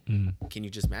this bank. Can you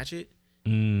just match it?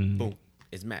 Boom,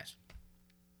 it's matched.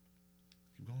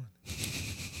 Keep going.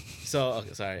 So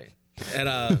okay, sorry.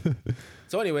 And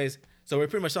so anyways, So we're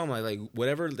pretty much telling them like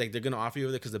whatever like they're gonna offer you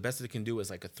with it because the best they can do is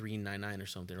like a 3.99 or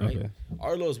something, right? Okay.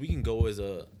 Our lowest we can go is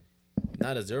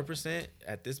not a 0%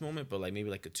 at this moment, but like maybe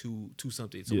like a 2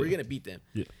 something. So we're gonna beat them.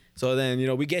 Yeah. So then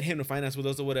we get him to finance with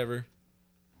us or whatever.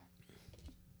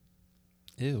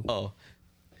 Ew. Oh.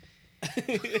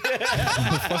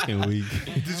 Fucking weak.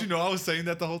 Did you know I was saying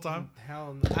that the whole time?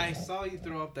 Hell no. I saw you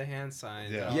throw up the hand sign.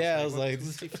 Yeah. Yeah, I was like,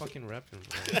 this is fucking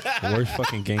repping, bro. Worst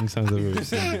fucking gang signs I've ever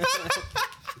seen.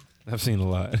 I've seen a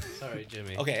lot. Sorry,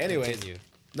 Jimmy. Okay, anyways. Continue.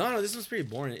 No, this was pretty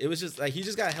boring. It was just like he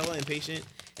just got hella impatient,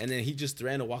 and then he just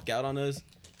threatened to walk out on us,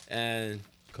 and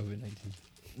COVID-19.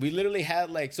 we literally had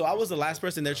like, so I was the last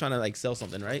person there trying to like sell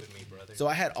something, right? With me, brother. So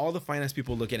I had all the finance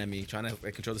people looking at me trying to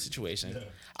like, control the situation.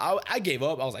 I gave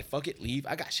up. I was like, fuck it, leave.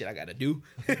 I got shit I gotta do.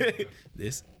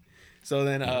 This. So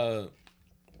then I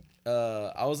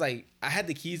was like, I had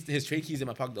the keys, his trade keys in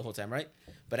my pocket the whole time, right?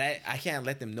 But I can't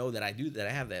let them know that I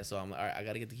have that. So I'm like, all right, I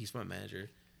gotta get the keys from my manager.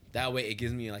 That way it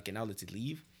gives me like an outlet to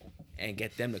leave and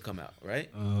get them to come out, right?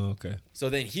 Oh, okay. So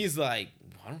then he's like,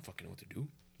 well, I don't fucking know what to do.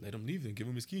 Let him leave and give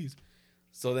him his keys.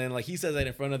 So then like he says that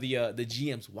in front of the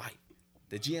GM's wife.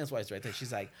 The GM's wife's right there.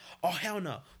 She's like, oh, hell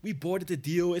no. We boarded the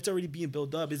deal. It's already being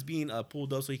built up. It's being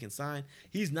pulled up so he can sign.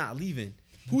 He's not leaving.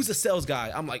 Who's the sales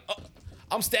guy? I'm like, oh.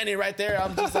 I'm standing right there.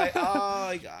 I'm just like, oh,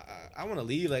 like, I want to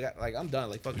leave. Like I'm done.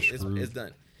 Like, fuck it. It's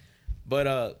done.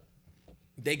 But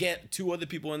they get 2 other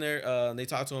people in there. And they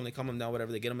talk to him. They calm him down,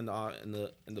 whatever. They get him in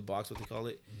the box, what they call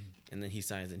it. And then he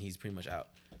signs and he's pretty much out.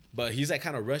 But he's like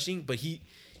kind of rushing. But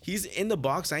he's in the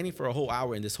box signing for a whole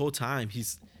hour. And this whole time, I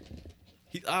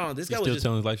don't know. This guy was Still just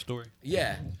telling his life story?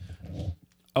 yeah.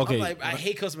 Okay. I'm like, I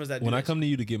hate customers that do When I that. come to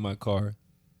you to get my car,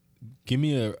 give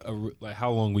me a like,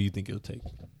 how long will you think it'll take?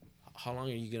 How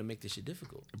long are you gonna make this shit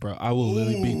difficult? Bro, I will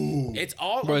literally be... It's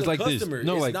all Bro, on it's the like this. customer.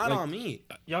 No, it's like- not like- on me.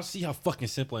 Y'all see how fucking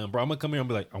simple I am, bro. I'm going to come here and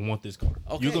be like, I want this car.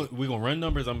 Okay. We're going to run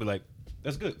numbers. I'm going to be like,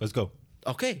 that's good. Let's go.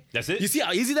 Okay. That's it? You see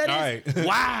how easy that is? All right.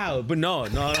 Wow. But no.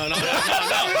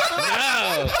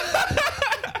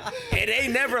 It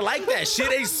ain't never like that.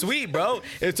 Shit ain't sweet, bro.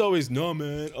 It's always, no,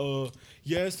 man.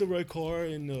 Yeah, it's the right car.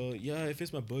 And yeah, it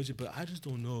fits my budget, but I just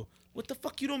don't know. What the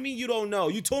fuck you don't mean you don't know?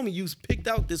 You told me you picked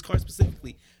out this car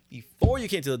specifically before you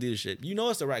came to the dealership. You know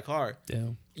it's the right car.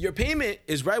 Damn. Your payment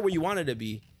is right where you want it to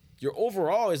be. Your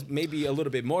overall is maybe a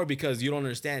little bit more because you don't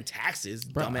understand taxes,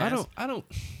 Bro, dumbass.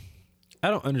 I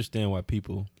don't understand why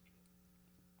people...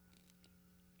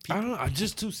 I'm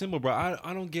just too simple, bro.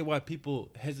 I don't get why people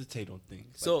hesitate on things.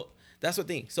 Like, So that's the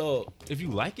thing. So if you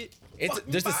like it,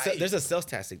 there's a sales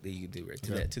tactic that you can do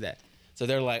right to that. So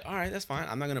they're like, all right, that's fine.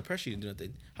 I'm not gonna pressure you to do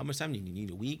nothing. How much time do you need? You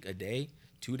need a week, a day,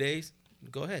 2 days?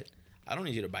 Go ahead. I don't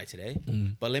need you to buy today.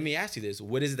 But let me ask you this: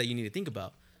 what is it that you need to think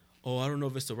about? Oh, I don't know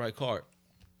if it's the right car.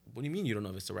 What do you mean you don't know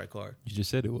if it's the right car? you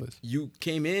just said it was. You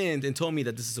came in and told me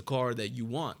that this is a car that you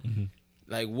want.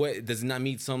 Like, what does it not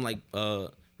meet some like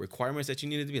requirements that you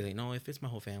needed to be like? No, it fits my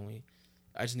whole family.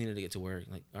 I just needed to get to work.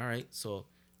 Like, all right, so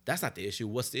that's not the issue.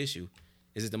 What's the issue?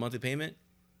 Is it the monthly payment?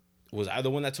 Was I the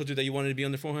one that told you that you wanted to be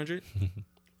under 400?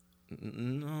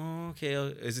 No, okay.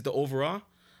 Is it the overall?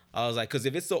 I was like, because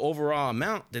if it's the overall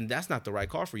amount, then that's not the right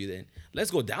car for you. Then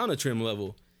let's go down a trim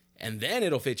level, and then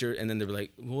it'll fit your. And then they're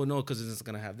like, well, no, because it's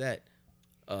gonna have that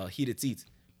heated seats.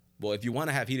 Well, if you want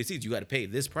to have heated seats, you got to pay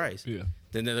this price. Yeah.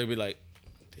 Then they'll be like,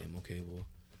 damn, okay, well.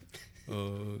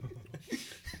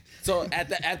 So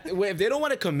if they don't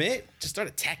want to commit, just start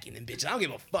attacking them, bitch. I don't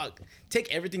give a fuck.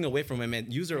 Take everything away from them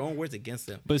and use their own words against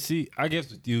them. But see, I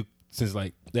guess with you, since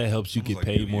like that helps you get like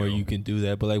paid more, Yu-Gi-Oh. you can do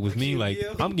that. But like with me, like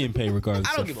I'm getting paid regardless.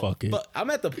 I don't So give fuck a it. fuck.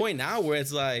 I'm at the point now where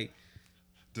it's like,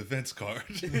 Defense card.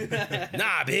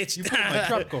 nah, bitch. My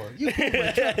trap card. You pulled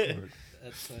my trap card.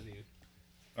 That's funny.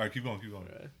 All right, keep going.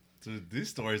 Dude, these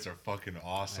stories are fucking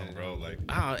awesome, bro. Like,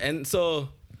 And so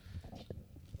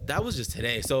that was just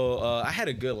today. So I had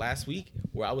a good last week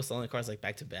where I was selling cars like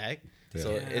back to back. Yeah.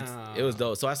 So it was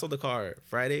dope. So I sold the car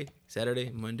Friday, Saturday,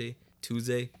 Monday,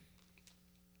 Tuesday,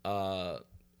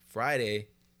 Friday,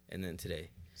 and then today.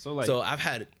 So like, So I've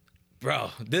had,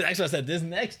 bro. I said this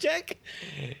next check.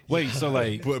 wait, so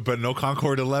like, but no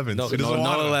Concord 11s. No She doesn't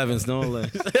want them. 11s, no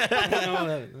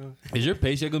 11s. is your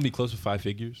paycheck gonna be close to 5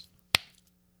 figures?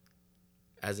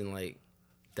 As in like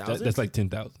thousands. That's like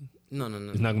 10,000. No.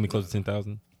 It's not gonna be close to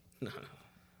 10,000.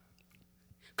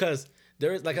 Because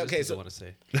there is like okay, so want to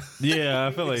say. Yeah,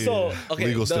 I feel like so okay,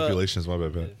 Legal stipulations, my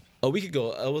bad, man. a week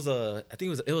ago, it was I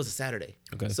think it was a Saturday.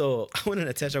 Okay. So I went in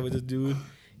a test drive with this dude.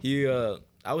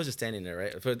 I was just standing there,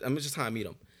 right? I'm just trying to meet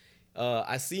him.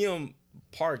 I see him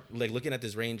parked, like looking at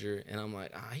this Ranger, and I'm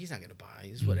like, he's not gonna buy.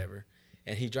 He's whatever.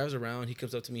 And he drives around. He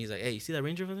comes up to me. He's like, hey, you see that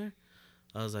Ranger over there?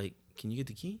 I was like, can you get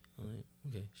the key? I'm like,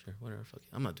 okay, sure, whatever, fuck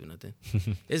it. I'm not doing nothing.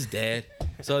 It's dead.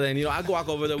 So then, you know, I walk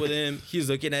over there with him. He's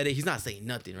looking at it. He's not saying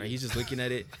nothing, right? He's just looking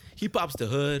at it. He pops the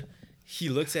hood. He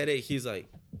looks at it. He's like,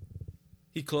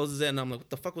 he closes it, and I'm like, what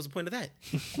the fuck was the point of that?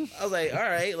 I was like, all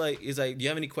right. Like, he's like, do you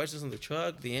have any questions on the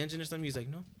truck, the engine or something? He's like,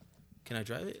 no. Can I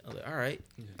drive it? I was like, all right.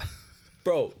 Yeah.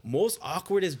 Bro, most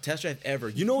awkwardest test drive ever.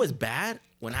 You know what's bad?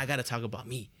 When I got to talk about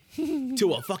me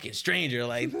to a fucking stranger.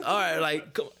 Like, all right,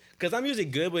 like, because I'm usually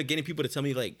good with getting people to tell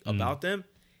me, like, about them.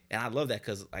 And I love that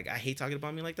because, like, I hate talking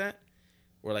about me like that.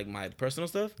 Or, like, my personal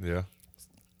stuff. Yeah.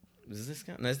 Is this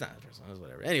count? No, it's not personal. It's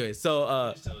whatever. Anyway,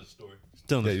 so. Just tell the story.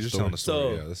 You're just telling the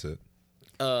story. So, yeah, that's it.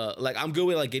 Like, I'm good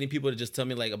with, like, getting people to just tell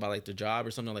me, like, about, like, their job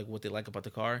or something, like, what they like about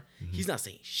the car. Mm-hmm. He's not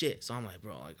saying shit. So I'm like,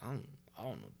 bro, like, I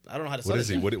don't know how to say What is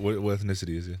he? What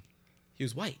ethnicity is he? He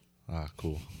was white. Ah,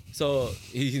 cool. So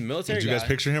he's a military guy. Did you guys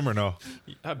picture him or no?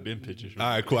 I've been pictures. All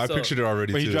right, cool. I pictured it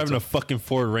already. But he's driving a fucking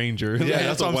Ford Ranger. Yeah,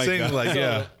 that's what I'm saying. Guy. Like, so,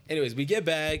 yeah. Anyways, we get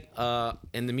back.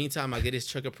 In the meantime, I get his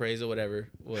truck appraised or whatever.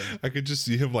 What? I could just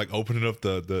see him like opening up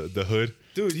the hood.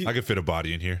 Dude, I could fit a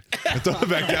body in here. And throw it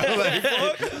back down. Like,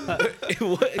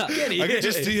 I could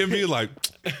just see him be like,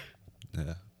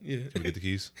 yeah. Can we get the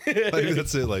keys? Like,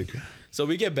 that's it. Like, so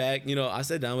we get back. You know, I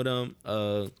sat down with him.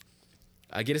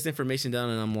 I get his information down,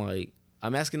 and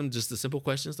I'm asking him just the simple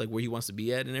questions, like where he wants to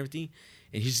be at and everything.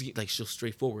 And he's just like, so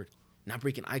straightforward, not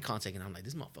breaking eye contact. And I'm like,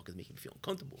 this motherfucker's making me feel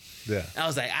uncomfortable. Yeah. And I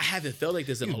was like, I haven't felt like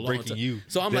this in a long breaking time. you.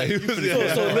 So I'm yeah, like,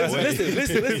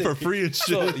 listen. For free and shit.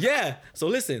 So, yeah. So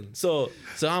listen. So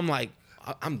I'm like,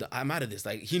 I'm out of this.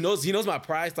 Like, he knows my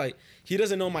price. Like, he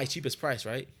doesn't know my cheapest price,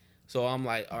 right? So I'm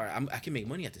like, all right, I can make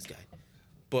money at this guy.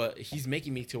 But he's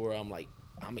making me to where I'm like,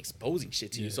 I'm exposing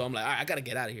shit to you. So I'm like, all right, I gotta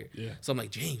get out of here. Yeah. So I'm like,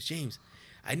 James,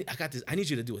 I got this. I need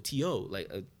you to do a TO,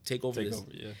 like take over this.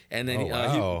 Yeah. And then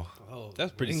wow.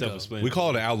 That's pretty self-explanatory. We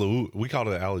call it an alley-oop. We call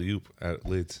it an alley-oop at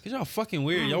Lids. Cause y'all fucking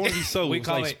weird. Y'all want to be so We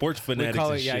call like it- sports fanatics. We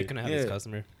call it, and yeah, shit. you can have this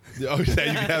customer. Oh, yeah, you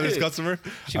can have this customer?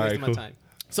 She All wasted right, cool. my time.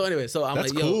 So anyway, so I'm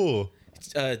That's like, yo, cool.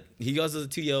 he goes to the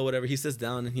TO, whatever. He sits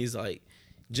down and he's like,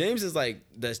 James is like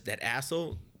that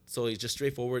asshole. So he's just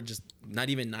straightforward, just not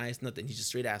even nice, nothing. He's just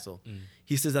straight asshole.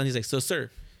 He sits down. He's like, so sir,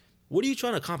 what are you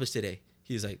trying to accomplish today?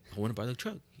 He's like, I want to buy the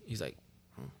truck. He's like,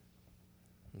 oh,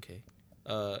 okay.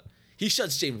 He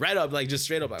shuts James right up, like just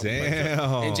straight up. Like,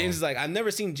 Damn. and James is like, I've never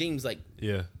seen James like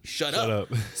shut up.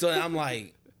 So I'm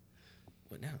like,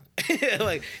 what now?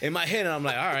 Like in my head, and I'm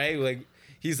like, all right. Like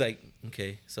he's like,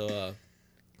 okay. So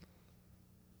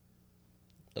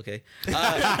okay. So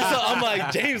I'm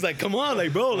like, James, like, come on,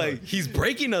 like, bro, like he's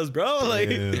breaking us, bro. Like,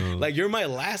 like you're my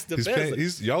last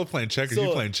defense. Y'all playing checkers,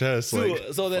 you playing chess.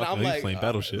 So then I'm like, playing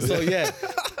Battleship. So yeah.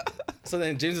 So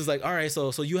then James is like, all right,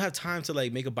 so you have time to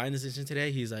like make a buying decision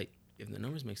today. He's like, if the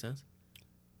numbers make sense.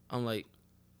 I'm like,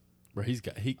 bro,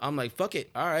 I'm like, fuck it,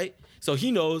 all right. So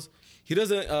he knows. He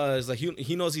doesn't. It's like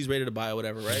he knows he's ready to buy or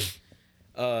whatever, right?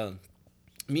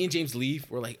 Me and James leave.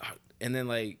 We're like, and then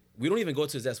like we don't even go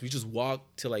to his desk. We just walk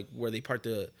to like where they park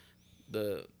the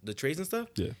trays and stuff.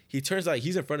 Yeah. He turns like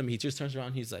he's in front of me. He just turns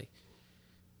around. He's like,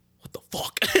 what the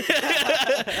fuck?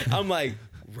 I'm like,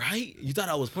 right? You thought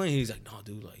I was playing? He's like, no,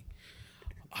 dude. Like,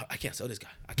 I can't sell this guy.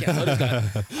 I can't sell this guy.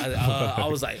 I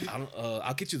was like,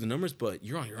 I'll get you the numbers, but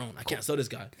you're on your own. I can't sell this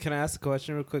guy. Can I ask a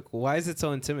question real quick? Why is it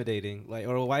so intimidating? Like,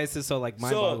 or why is it so like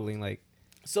mind-boggling? Like,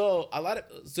 so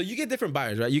you get different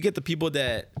buyers, right? You get the people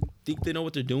that think they know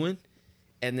what they're doing,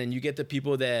 and then you get the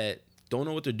people that don't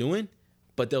know what they're doing,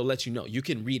 but they'll let you know. You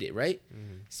can read it, right?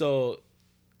 Mm-hmm. So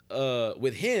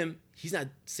with him, he's not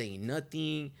saying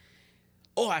nothing.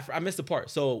 Oh, I missed the part.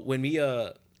 So when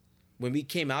we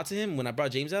came out to him, when I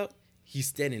brought James out, he's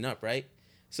standing up, right?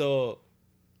 So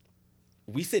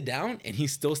we sit down and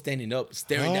he's still standing up,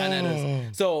 staring down at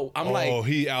us. So I'm like, oh,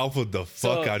 he alphaed the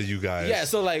fuck out of you guys. Yeah.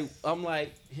 So like, I'm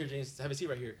like, here, James, have a seat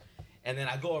right here. And then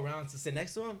I go around to sit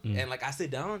next to him, and like I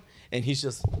sit down, and he's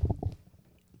just,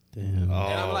 damn. and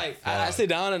I'm like, I sit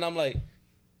down, and I'm like,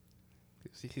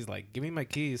 he's like, give me my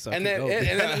keys. So and then,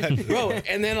 bro,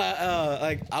 and then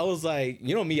like I was like,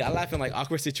 you know me, I laugh in like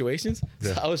awkward situations.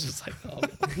 So I was just like, oh.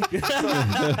 But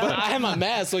I had my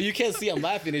mask, so you can't see I'm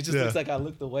laughing. It just looks like I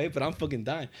looked away, but I'm fucking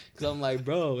dying because I'm like,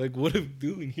 bro, like what am I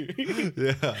doing here?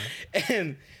 Yeah.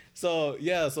 And so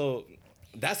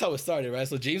that's how it started, right?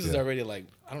 So James is already like,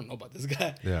 I don't know about this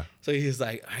guy. Yeah. So he's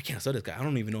like, I can't sell this guy. I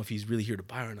don't even know if he's really here to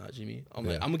buy or not, Jimmy. I'm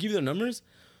like, I'm gonna give you the numbers,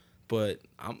 but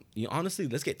honestly,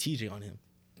 let's get TJ on him.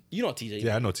 You know TJ.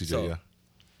 Yeah, I know TJ, So,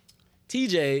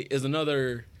 TJ is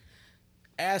another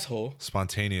asshole.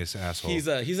 Spontaneous asshole.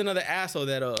 He's another asshole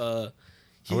that I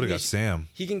would have got Sam.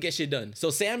 He can get shit done. So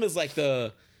Sam is like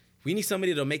we need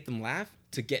somebody to make them laugh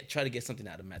to try to get something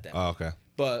out of him at that. Oh, okay.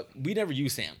 but we never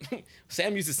use Sam.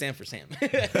 Sam uses Sam for Sam.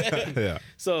 Yeah.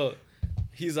 So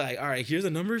he's like, all right, here's the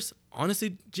numbers.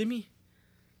 Honestly, Jimmy,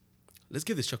 let's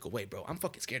give this truck away, bro. I'm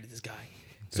fucking scared of this guy.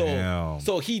 Damn.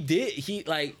 So what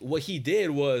he did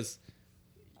was,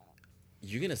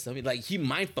 you're gonna sell me, like, he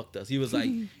mind fucked us. He was like,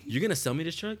 you're gonna sell me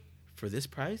this truck for this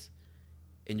price,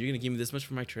 and you're gonna give me this much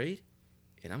for my trade,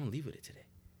 and I'm gonna leave with it today.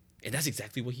 And that's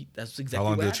exactly what How long what did the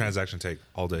happened. transaction take?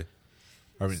 All day.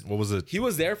 I mean, what was it? He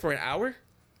was there for an hour.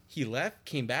 He left,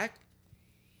 came back,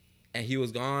 and he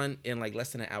was gone in like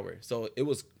less than an hour. So it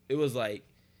was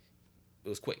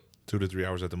quick. 2 to 3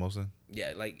 hours at the most then?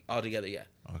 Yeah, like altogether, yeah.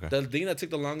 Okay. The thing that took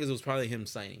the longest was probably him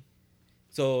signing.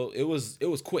 So it was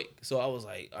quick. So I was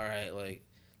like, all right, like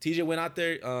TJ went out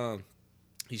there.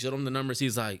 He showed him the numbers.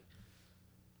 He's like,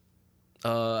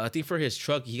 I think for his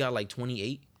truck he got like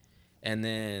 28, and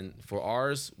then for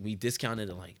ours we discounted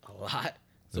it like a lot.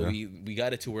 So Yeah. we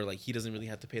got it to where like he doesn't really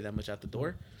have to pay that much out the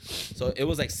door. So it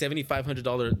was like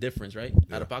 $7,500 difference, right?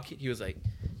 Yeah. Out of pocket. He was like,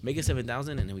 make it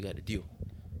 7,000, and then we got a deal.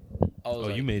 I was Oh,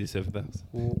 like, you made it 7,000.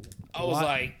 I was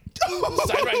like,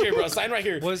 sign right here, bro. Sign right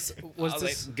here. Was I was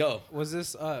this like, go? was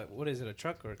this what is it, a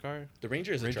truck or a car? The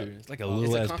Ranger is a truck. It's like a It's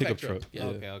little a ass compact pickup truck.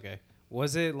 Yeah. Okay.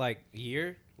 Was it like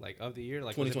year, like of the year,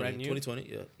 like was it 2020, brand new?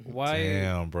 2020, yeah. Why?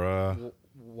 Damn, bruh.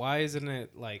 Why isn't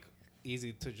it like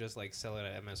easy to just like sell it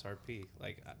at MSRP?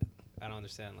 Like I don't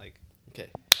understand. Like Okay.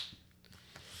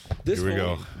 This Here we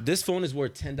phone, go. This phone is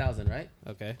worth 10,000, right?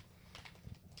 okay,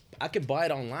 I could buy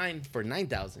it online for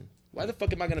 9,000. Why the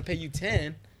fuck am I gonna pay you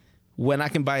 10 when I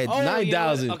can buy it you know what?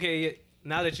 9,000? Okay, yeah,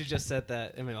 now that you just said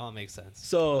that, I mean, it all makes sense.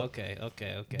 So Okay.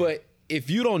 But if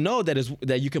you don't know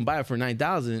that you can buy it for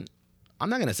 9,000, I'm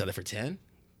not gonna sell it for 10.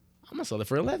 I'm gonna sell it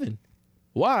for 11.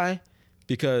 Why?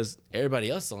 Because everybody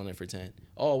else selling it for 10.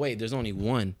 Oh wait, there's only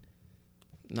one.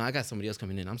 No, I got somebody else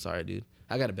coming in. I'm sorry, dude.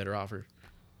 I got a better offer.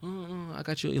 Oh, I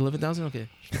got you 11,000. Okay.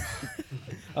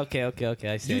 Okay.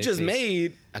 I see. You I just see.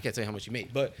 made. I can't tell you how much you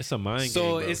made, but It's a mind game, So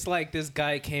bro. it's like this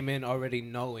guy came in already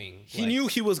knowing. he like, knew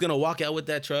he was gonna walk out with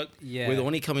that truck. Yeah. With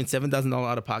only coming $7,000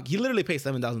 out of pocket. He literally paid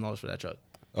 $7,000 for that truck.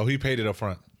 Oh, he paid it up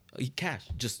front. He cash.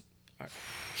 Just. All right.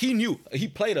 He knew. He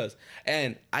played us,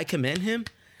 and I commend him.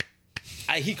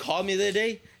 He called me the other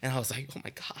day, and I was like, "Oh my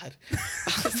god!"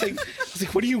 I was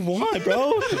like, "What do you want,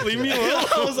 bro? Leave me alone."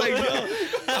 I was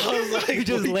like, You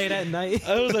just late at night.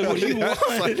 I was like, "What do you want?"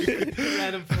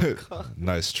 Random phone call.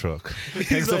 Nice truck.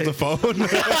 Hangs up like- the phone.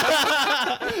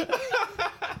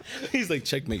 He's like,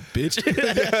 "Checkmate, bitch."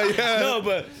 No,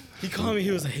 but he called me.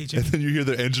 He was like, "Hey, And Jimmy." then you hear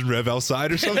the engine rev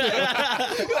outside or something.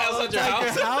 Outside your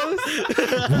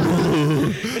house.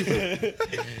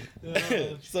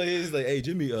 So he's like, "Hey,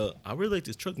 Jimmy, I really like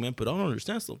this truck, man, but I don't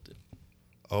understand something."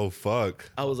 Oh,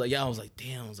 fuck. I was like, "Yeah." I was like,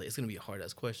 "Damn." I was like, "It's gonna be a hard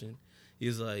ass question." He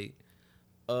was like,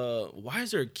 "Why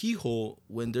is there a keyhole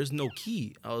when there's no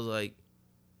key?" I was like,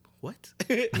 "What?"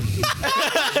 And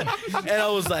I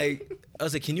was like,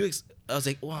 "Can you?" I was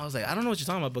like, "I don't know what you're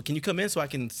talking about, but can you come in so I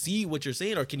can see what you're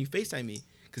saying, or can you FaceTime me?"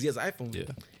 Because he has an iPhone. Yeah.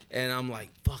 And I'm like,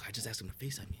 "Fuck!" I just asked him to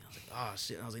FaceTime me. I was like, "Oh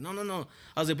shit!" I was like, "No."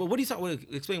 I was like, "But what are you talking?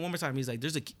 Explain one more time." He's like,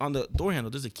 "There's on the door handle.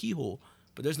 There's a keyhole,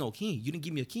 but there's no key. You didn't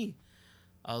give me a key."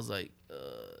 I was like,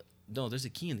 "No, there's a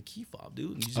key in the key fob,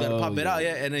 dude. You just gotta pop it out."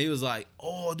 Yeah. And then he was like,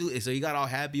 "Oh, dude." So he got all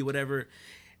happy, whatever.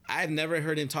 I've never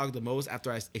heard him talk the most after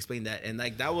I explained that, and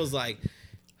like that was like.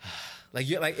 Like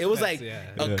it was like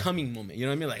a coming moment, you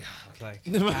know what I mean? Like, Like,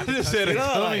 you know, like,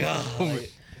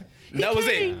 that was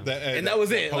it, and that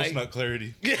was it. Like, Post-nut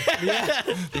clarity.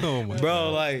 Oh my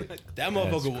bro, like that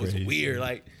motherfucker was crazy. weird.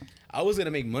 Like, I was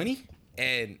gonna make money,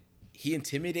 and he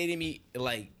intimidated me.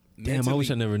 Like, Damn, I mentally.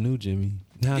 wish I never knew Jimmy.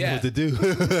 Now I know Yeah. what to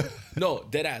do. No,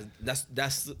 dead ass.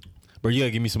 That's Bro, you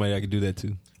gotta give me somebody that could do that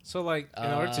too. so like in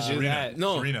order to do that,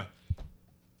 no. Serena.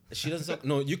 She doesn't.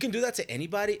 No, you can do that to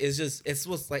anybody. It's just it's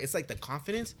like the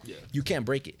confidence. Yeah. You can't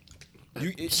break it.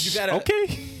 You gotta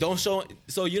Okay. Don't show.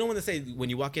 So you know when they say when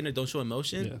you walk in there, don't show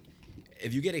emotion. Yeah.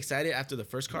 If you get excited after the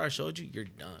first car I showed you, you're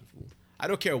done. Fool. I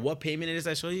don't care what payment it is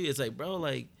I show you. It's like, bro,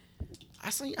 like I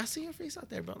see your face out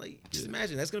there, bro. Like just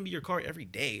imagine that's gonna be your car every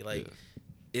day. Like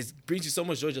it brings you so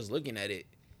much joy just looking at it,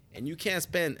 and you can't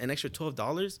spend an extra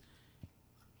 $12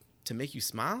 to make you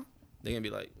smile. They're gonna be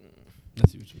like. I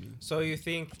see what you mean. so you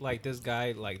think like this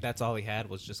guy like that's all he had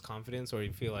was just confidence, or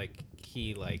you feel like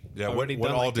he like Yeah, what already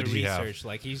done all like the did he have? research,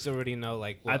 like he's already know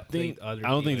like I what think the other I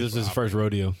don't think this dealers is his were first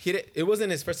rodeo. It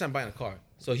wasn't his first time buying a car,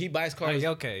 so he buys cars.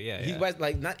 okay, yeah, He yeah. buys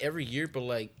like not every year, but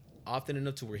like often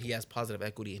enough to where he has positive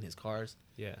equity in his cars.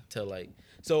 Yeah. To like,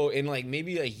 so in like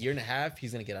maybe a year and a half,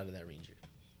 he's gonna get out of that Ranger,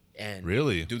 and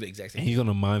Really? do the exact And same. he's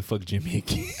gonna mind fuck Jimmy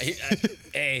again.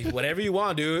 Hey, whatever you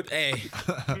want, dude. Hey,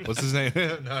 What's his name?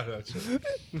 no. Chill.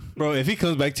 Bro, if he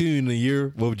comes back to you in a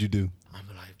year, what would you do? I'm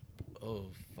like, oh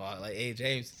fuck, like, hey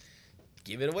James,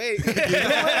 give it away. Give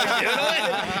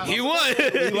it away. He won.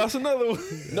 He lost another one.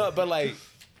 No, but like,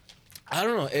 I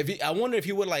don't know. I wonder if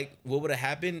he would like, what would have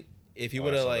happened if he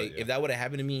would have saw like, that, yeah. if that would have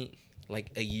happened to me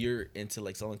like a year into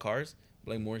like selling cars,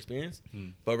 like more experience.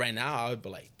 But right now, I would be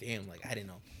like, damn, like I didn't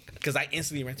know, because I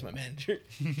instantly ran to my manager.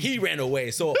 He ran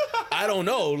away, so I don't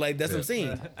know. Like that's what I'm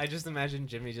saying. I just imagine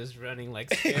Jimmy just running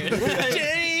like scared.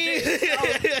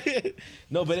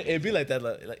 No, but it'd be like that,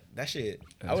 like that shit.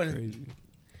 I wouldn't. Crazy.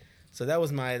 So that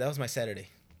was my Saturday.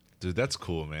 Dude, that's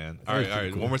cool, man. All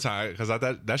right. cool. One more time, because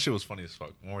that shit was funny as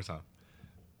fuck. One more time.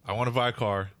 I want to buy a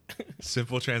car.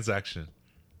 Simple transaction.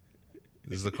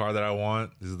 This is the car that I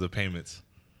want. These are the payments.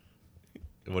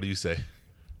 What do you say?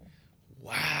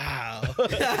 Wow.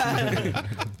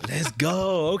 Let's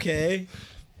go. Okay.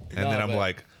 And then I'm but-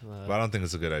 like, but I don't think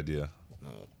it's a good idea.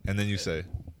 And then you say,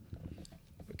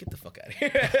 Get the fuck out of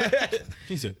here.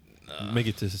 He said, make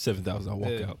it to 7,000. I'll walk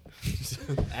Dude. out.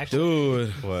 Actually,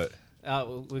 Dude. what?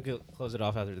 we could close it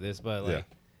off after this, but like Yeah.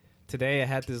 today I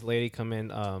had this lady come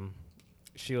in.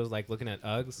 She was like looking at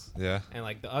Uggs, Yeah. and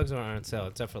like the Uggs aren't on sale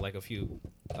except for like a few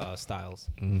styles.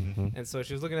 Mm-hmm. And so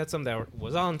she was looking at some that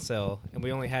was on sale, and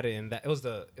we only had it in that. It was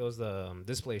the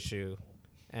display shoe,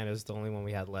 and it was the only one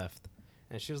we had left.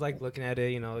 And she was like looking at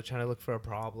it, trying to look for a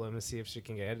problem and see if she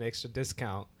can get an extra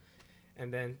discount.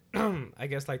 And then I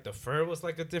guess like the fur was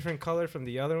like a different color from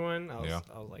the other one. I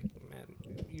was like, man,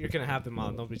 you're gonna have them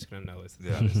on. Nobody's gonna know. It's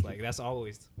just like that's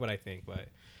always what I think. But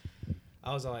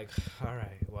I was like, all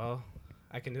right, well,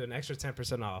 I can do an extra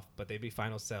 10% off, but they'd be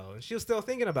final sale. And she was still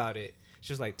thinking about it.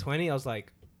 She was like 20. I was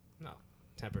like, no,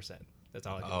 10%. That's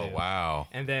all I can do. Oh, wow.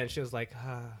 And then she was like,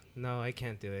 no, I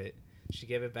can't do it. She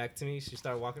gave it back to me. She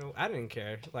started walking away. I didn't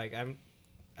care. Like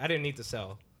I didn't need to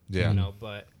sell. Yeah.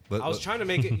 But I was trying to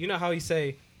make it. You know how you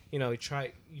say, you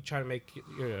try to make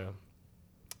your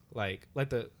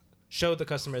show the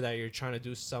customer that you're trying to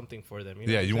do something for them.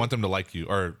 Yeah, you want them to like you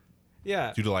or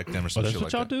Yeah. you to like them or Oh, some that's shit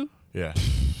what like y'all that. do? Yeah.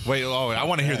 Wait, I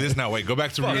want to hear this now. Wait, go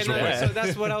back to And roots real then, quick. so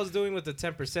that's what I was doing with the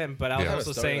 10%. But I was Yeah.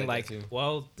 also Started saying like that like, too.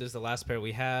 well, this is the last pair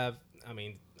we have. I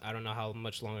mean, I don't know how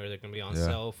much longer they're gonna be on Yeah.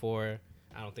 sale for.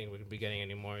 I don't think we're gonna be getting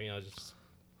any more. Just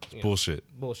Bullshit.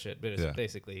 bullshit. But it's Yeah.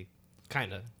 basically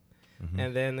kind of.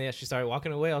 And then she started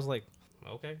walking away. I was like,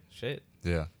 okay, shit.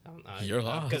 Yeah. You're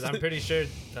lost. Because I'm pretty sure,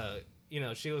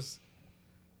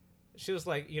 she was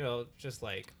like, just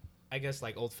like, I guess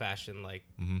like old fashioned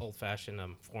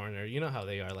foreigner. You know how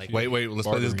they are. Like, Wait, let's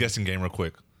play this Bartering. guessing game real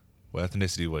quick. What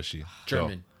ethnicity was she?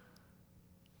 German. Go.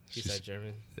 She said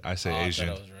German. I say Oh, I thought Asian.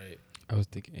 I was right. I was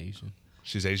thinking Asian.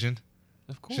 She's Asian?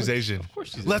 Of course. She's Asian. Of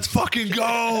course she's Let's Asian. fucking Of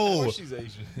go. course she's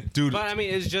Asian. Dude. But I mean,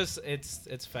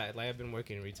 it's fat. Like I've been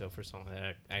working in retail for so long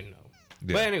that I know.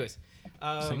 Yeah. But anyways,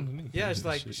 Same with me. yeah, it's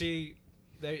Shit.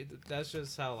 like that's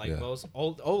just how like Yeah. most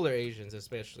older Asians,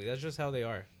 especially. That's just how they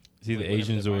are. It's either Whenever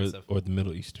Asians they're buying or stuff. the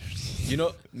Middle Easterns.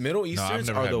 Middle Easterns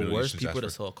never are had the Middle worst Easterns, people to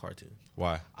that's sell a car to.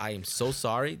 Why? I am so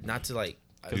sorry, not to like.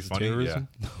 Be funny? terrorism?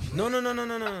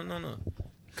 No.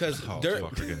 Because Oh, they're.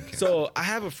 fuck, we're getting canceled. So I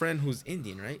have a friend who's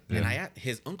Indian, right? And Yeah.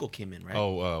 his uncle came in, right?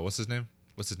 Oh, what's his name?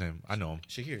 I know him.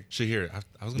 Shahir. Shahir.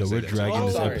 I was Yo, gonna say we're that. dragging Oh,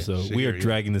 this sorry. episode. Shit, We are yeah.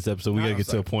 dragging this episode. We No, gotta I'm get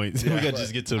to a point. Yeah, we gotta but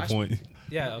just get to a I- point.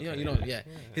 Yeah. Okay. Yeah.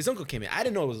 His uncle came in. I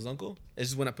didn't know it was his uncle. It's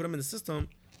just when I put him in the system,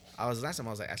 last time I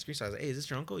was like, I screenshot. I was like, hey, is this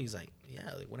your uncle? He's like,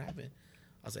 yeah. Like, what happened?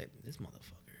 I was like, this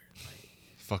motherfucker. Like,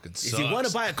 Fucking does sucks. he want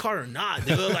to buy a car or not?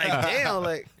 They were like, damn.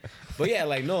 Like, but yeah,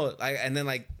 like, no. Like, and then,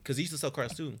 like, because he used to sell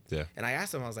cars too. Yeah. And I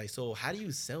asked him, I was like, so how do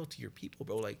you sell to your people,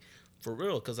 bro? Like, for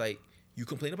real. Because, like, you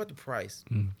complain about the price.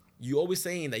 You always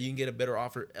saying that you can get a better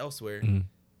offer elsewhere.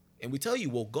 And we tell you,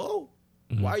 well, go.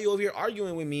 Why are you over here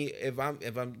arguing with me if I'm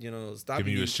stopping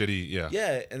Giving you a shitty, yeah.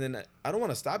 Yeah, and then I don't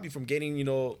want to stop you from getting,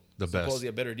 The best. supposedly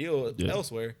a better deal Yeah.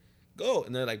 elsewhere. Go.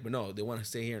 And they're like, but no, they want to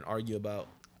stay here and argue about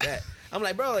that. I'm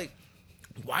like, bro, like,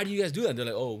 why do you guys do that? And they're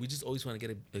like, oh, we just always want to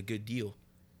get a good deal.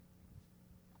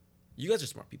 You guys are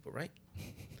smart people, right?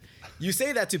 You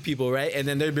say that to people, right? And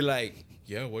then they'd be like,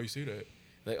 yeah, why you say that?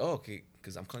 Like, oh, okay,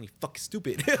 because I'm calling you fucking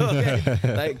stupid. Okay?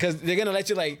 Like, because they're going to let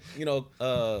you, like,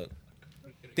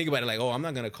 think about it like, oh, I'm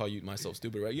not going to call you myself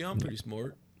stupid, right? Yeah, I'm pretty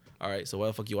smart. All right, so why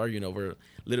the fuck you arguing over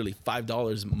literally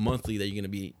 $5 monthly that you're going to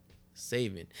be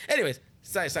saving? Anyways,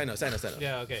 side note.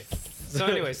 Yeah. Okay. So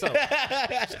anyway,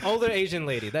 older Asian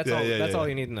lady. That's Yeah, all. yeah, That's yeah. all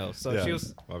you need to know. So Yeah. she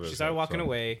My bad, started walking sorry.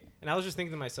 away, and I was just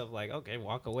thinking to myself like, okay,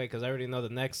 walk away, because I already know the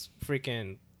next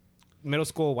freaking middle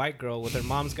school white girl with her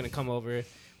mom's gonna come over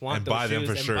want And those buy them shoes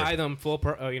for and sure. buy them full,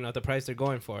 the price they're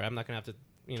going for. I'm not gonna have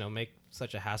to, make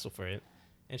such a hassle for it.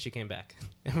 And she came back.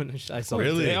 I saw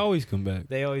Really? They always come back.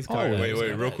 They always come. Oh, back.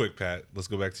 Wait, real quick, Pat. Let's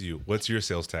go back to you. What's your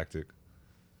sales tactic?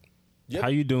 How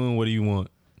you doing? What do you want?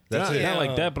 That's not, it. not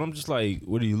like that, but I'm just like,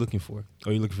 what are you looking for?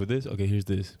 Oh, you looking for this? Okay, here's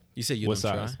this. You said you What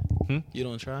don't size? try. You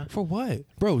don't try. For what,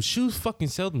 bro? Shoes fucking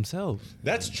sell themselves.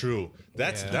 That's true.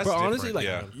 That's Yeah. that's Bro, different. honestly, like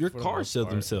yeah. your For the cars most sell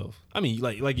part. themselves. I mean,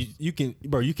 like you can,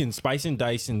 bro. You can spice and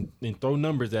dice and throw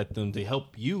numbers at them to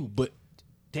help you, but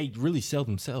they really sell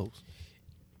themselves.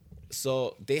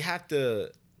 So they have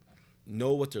to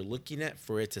know what they're looking at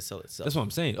for it to sell itself. That's what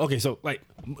I'm saying. Okay, so like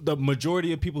the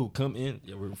majority of people who come in,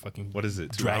 yeah, we're fucking. What is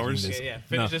it? 2 dragging hours? this. Yeah,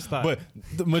 finish this thought. But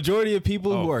the majority of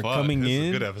people who are fuck. coming This is a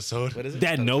in good episode. What is it?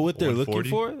 that know what they're looking 140?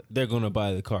 for, they're gonna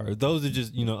buy the car. Those are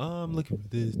just, oh, I'm looking for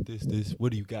this.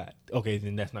 What do you got? Okay,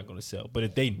 then that's not gonna sell. But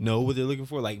if they know what they're looking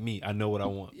for, like me, I know what I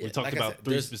want. Yeah, We're talking like I about said,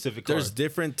 3 there's- specific There's cars.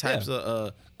 different types Yeah.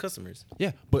 of customers.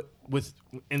 Yeah, but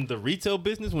in the retail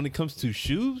business, when it comes to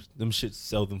shoes, them shits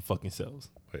seldom fucking sells.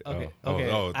 Wait, Okay. oh, okay.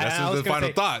 oh, this I was is the gonna final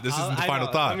say- thought. This is the I final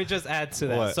know. thought. Let me just add to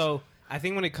that. What? So I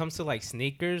think when it comes to like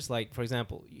sneakers, like for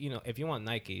example, if you want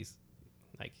Nikes,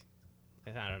 like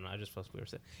I don't know, I just felt weird.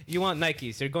 You want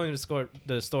Nikes, you're going to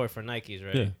the store for Nikes,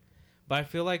 right? Yeah. But I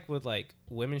feel like with like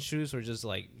women's shoes or just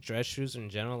like dress shoes in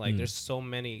general, like there's so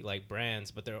many like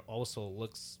brands, but they're also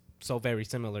looks so very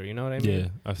similar. You know what I mean? Yeah,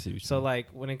 I see what you're So saying. like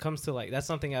when it comes to like that's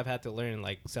something I've had to learn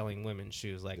like selling women's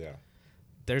shoes. Like Yeah.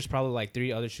 there's probably like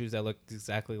 3 other shoes that look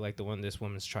exactly like the one this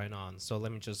woman's trying on. So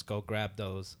let me just go grab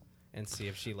those and see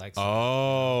if she likes them.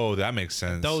 Oh, that makes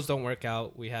sense. Those don't work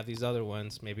out. We have these other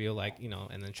ones. Maybe you'll like,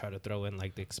 and then try to throw in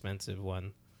like the expensive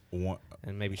one. One,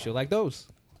 And maybe she'll like those.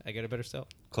 I get a better sell.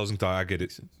 closing thought. I get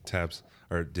it. Tabs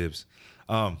or dibs.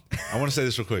 I want to say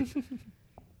this real quick.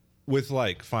 With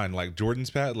like, fine, like Jordan's,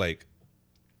 Pat. Like,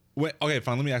 okay,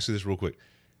 fine. Let me ask you this real quick.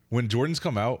 When Jordans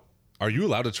come out, are you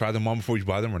allowed to try them on before you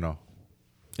buy them or no?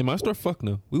 In my store, fuck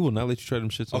no. We will not let you try them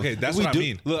shits on. Okay, that's If we what I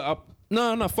mean. Look,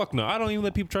 no, fuck no. I don't even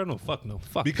let people try no. Fuck no.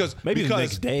 Fuck. Because maybe because the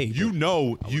next day. you but-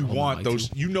 know you wouldn't want like those.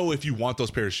 to. You know if you want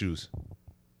those pair of shoes.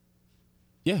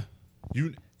 Yeah.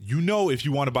 You know if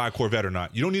you want to buy a Corvette or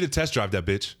not. You don't need to test drive that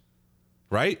bitch,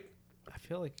 right? I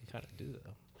feel like you kind of do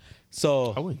though.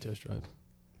 So I wouldn't test drive.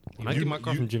 When I get my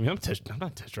car from Jimmy, I'm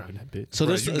not test driving that bitch. so Right,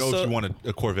 there's you know so, if you want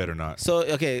a Corvette or not. so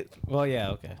okay, Well, yeah,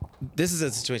 okay. this is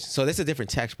a situation. So this is a different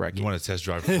tax bracket. You want to test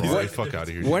drive a Ferrari? Fuck out of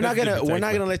here. we're not gonna Different we're tax not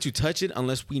gonna bracket. let you touch it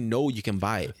unless we know you can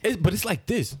buy it. But it's like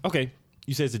this. Okay,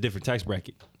 you say it's a different tax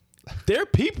bracket. There are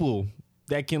people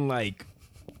that can okay,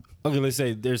 let's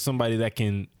say there's somebody that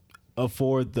can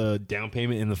afford the down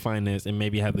payment and the finance and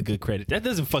maybe have the good credit. That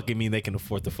doesn't fucking mean they can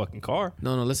afford the fucking car.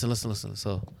 No, listen.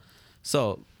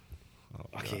 So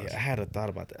okay, I had a thought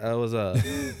about that. I was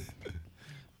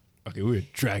Okay, we're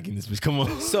dragging this bitch. Come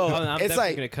on. so Oh, I'm it's definitely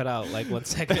like gonna cut out like 1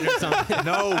 second or something.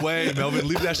 No way, Melvin.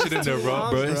 Leave that shit in there, bro.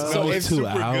 Bro, it's No, almost it's 2 super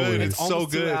hours. good. It's It's so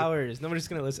Almost 2 good. hours. Nobody's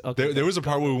gonna listen. Okay. There was a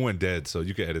part where we went dead, so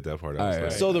you can edit that part out. All It's right,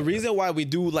 like- right. so the reason why we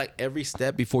do like every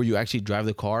step before you actually drive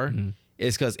the car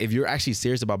is because if you're actually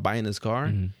serious about buying this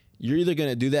car, you're either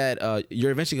gonna do that. You're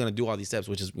eventually gonna do all these steps,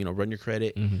 which is run your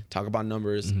credit, talk about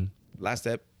numbers. Last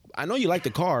step, I know you like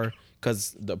the car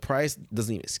because the price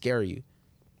doesn't even scare you,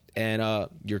 and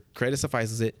your credit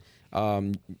suffices it.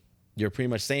 You're pretty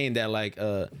much saying that like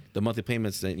the monthly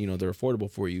payments that they're affordable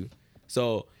for you,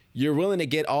 so you're willing to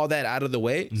get all that out of the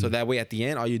way, so that way at the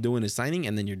end all you're doing is signing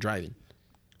and then you're driving.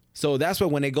 So that's why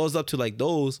when it goes up to like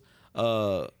those,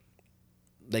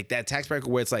 like that tax bracket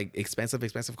where it's like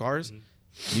expensive cars,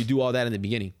 you do all that in the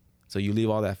beginning, so you leave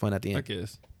all that fun at the I end.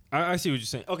 guess. I see what you're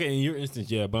saying. Okay, in your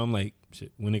instance, yeah, but I'm like,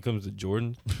 shit, when it comes to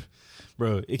Jordan,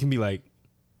 bro, it can be like,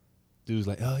 dude's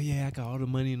like, oh yeah, I got all the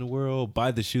money in the world,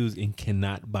 buy the shoes and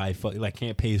cannot buy,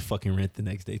 can't pay his fucking rent the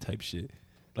next day type shit.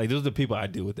 Like, those are the people I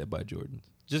deal with that buy Jordans.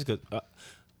 Just because,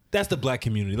 that's the black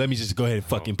community. Let me just go ahead and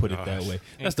fucking put it that way.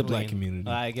 That's the black Clean. community.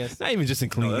 I guess. Not even just in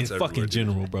clean, that's in fucking everywhere, dude.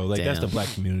 general, bro. Like, that's the Damn. black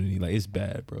community. Like, it's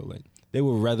bad, bro. Like, they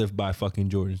would rather buy fucking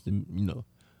Jordans than,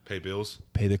 pay bills.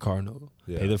 pay their car note,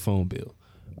 Yeah. pay their phone bill,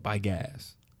 buy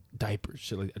gas, diapers,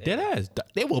 shit like that. Dead ass.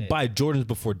 They will buy Jordans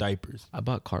before diapers. I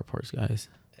bought car parts, guys.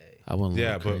 I went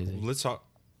Yeah, but but let's talk.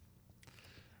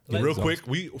 Let's Real talk. quick,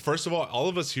 we first of all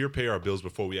of us here pay our bills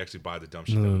before we actually buy the dumb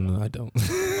shit. No, I don't.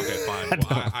 Okay, fine.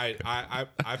 Well,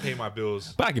 I pay my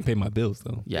bills. But I can pay my bills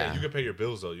though. yeah. You can pay your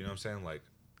bills though. You know what I'm saying? Like,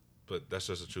 but that's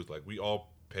just the truth. Like, we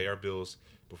all pay our bills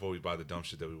before we buy the dumb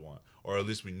shit that we want, or at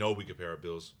least we know we can pay our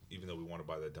bills even though we want to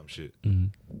buy that dumb shit.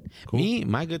 Me,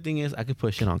 my good thing is I could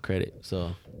push it on credit,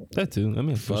 so That too. I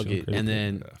mean, fuck it. And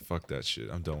then Fuck that shit.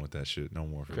 I'm done with that shit. No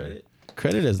more for credit. me.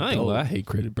 Credit is I ain't gonna dope. lie, I hate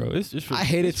credit, bro. It's just. I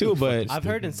hate it too, but I've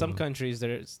heard in some countries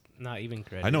there's not even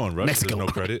credit. I know in Russia Mexico. there's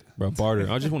no credit. Bro, barter.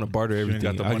 I just want to barter ain't everything.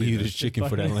 got the I'll money, give you man. this chicken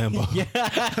for that Lambo.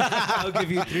 I'll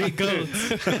give you 3 goats.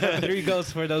 3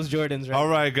 goats for those Jordans, right? All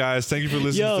right, guys. Thank you for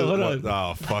listening Yo, to hold what,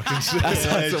 on. oh, fucking shit.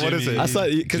 saw- What is it? I saw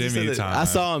because Jimmy time. I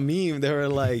saw a meme. They were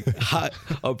like,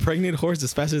 a pregnant horse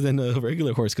is faster than a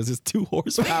regular horse because it's 2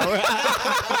 horsepower.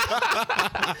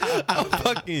 I'm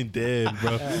fucking dead,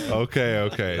 bro. Okay.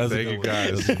 That's a Thank you, good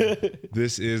guys.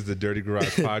 This is the Dirty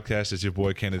Garage Podcast. It's your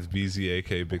boy Kenneth BZ,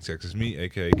 aka Big Texas Me,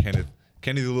 aka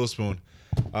Kenny the Little Spoon.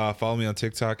 Follow me on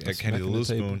TikTok at Kenny the Little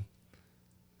Spoon.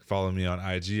 Follow me on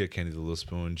IG at Kenny the Little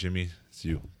Spoon. Jimmy, it's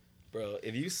you. Bro,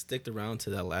 if you sticked around to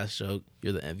that last joke,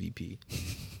 you're the MVP.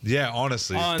 Yeah,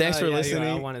 honestly. Oh, Thanks for I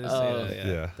listening. wanted to say that.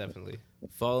 yeah. Definitely.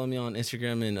 Follow me on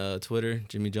Instagram and Twitter,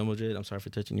 Jimmy Jumbo Jet. I'm sorry for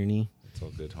touching your knee. It's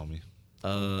all good, homie.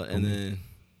 And then,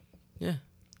 yeah.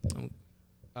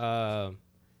 Hi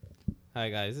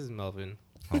guys, this is Melvin.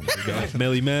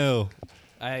 Melly Mel.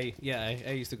 I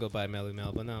used to go by Melly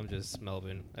Mel, but now I'm just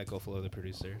Melvin. Echo Flow, the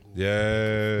producer.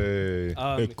 Yay. You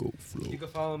can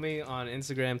follow me on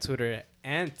Instagram, Twitter,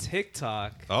 and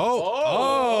TikTok.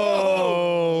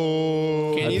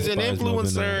 Oh. Can he's an despise Melvin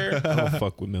influencer. now. I don't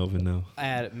fuck with Melvin now.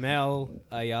 At Mel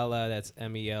Ayala, that's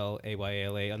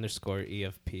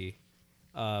MELAYLA_EFP.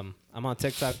 I'm on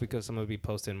TikTok because I'm gonna be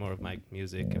posting more of my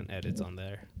music and edits on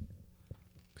there.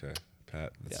 Okay,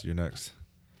 Pat, that's your next.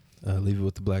 Leave it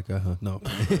with the black guy, huh? No.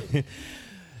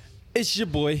 It's your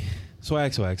boy.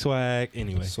 Swag.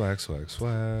 Anyway. Swag.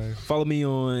 Follow me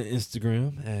on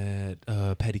Instagram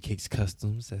at Patty Cakes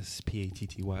Customs. That's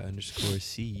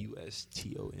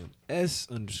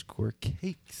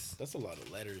PATTY_CUSTOMS_cakes. That's a lot of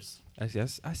letters. I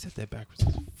said that backwards.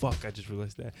 Fuck, I just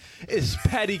realized that. It's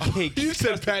Patty Cakes. You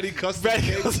said Patty Custom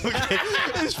Cakes.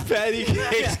 It's Patty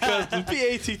Cakes Customs.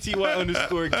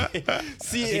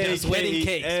 PATTY_CAKES. Wedding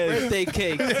cakes, birthday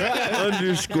cakes.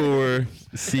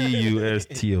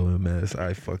 _CUSTOMS.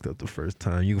 I fucked up the first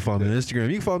time. You can follow me on Instagram.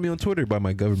 You can follow me on Twitter by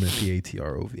my government,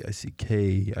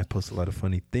 PATROVICK. I post a lot of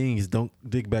funny things. Don't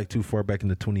dig back too far back in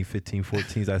the 2015,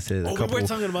 14s. I said a couple. we were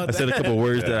talking about I said a that. couple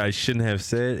words that I shouldn't have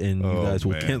said, and you guys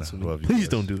will man. cancel me. Love you Please guys.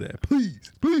 don't do that.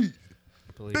 Please. Please.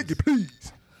 Thank you,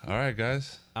 please. All right,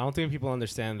 guys. I don't think people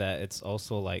understand that it's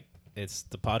also like it's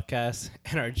the podcast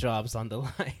and our jobs on the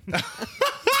line.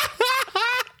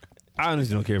 I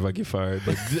honestly don't care if I get fired,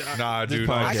 but Nah, this dude.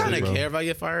 podcast, I kind of bro. care if I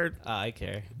get fired, I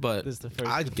care, but this is the first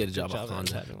I'd get a job off I've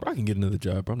contract. had in a Bro, I while. can get another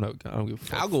job. I don't give a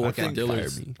fuck. I'll go work I at think fire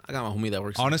Dillard's. me. I got my homie that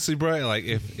works. Honestly, bro, like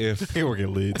if They work at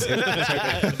Lids.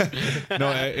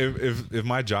 if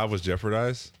my job was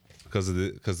jeopardized because of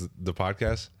the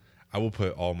podcast, I will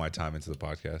put all my time into the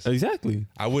podcast. Exactly.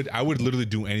 I would literally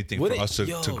do anything for us to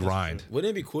Yo, grind.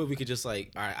 Wouldn't it be cool if we could just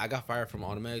like, all right, I got fired from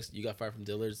Automax, you got fired from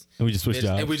Dillard's, And we just switch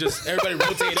jobs. and we just everybody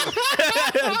rotated.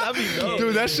 That'd be dope.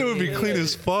 Dude, that shit would be clean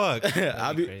as fuck.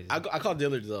 Crazy. I call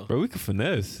Dillard's though. Bro, we can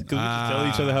finesse. Because we can tell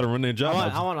each other how to run their job.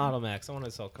 I want Automax. I want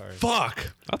to sell cars. Fuck.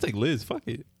 I'll take Liz. Fuck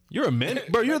it. You're a man.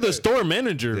 Bro, you're the store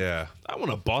manager. Yeah. I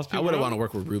want to boss people. I wouldn't around. want to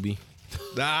work with Ruby.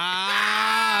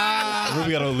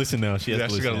 Ruby gotta listen now. She has Yeah,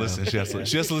 to she gotta listen. She has to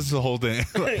listen to the whole thing.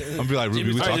 I'm gonna be like,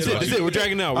 Ruby, we All right, talked that's it. about That's you. it. We're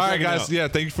dragging out. All right, guys. Yeah,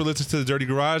 thank you for listening to the Dirty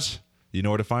Garage. You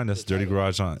know where to find us. Dirty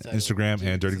Garage on Instagram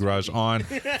and Dirty Garage on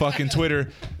fucking Twitter.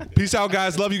 Peace out,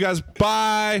 guys. Love you guys.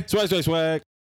 Bye. Swag.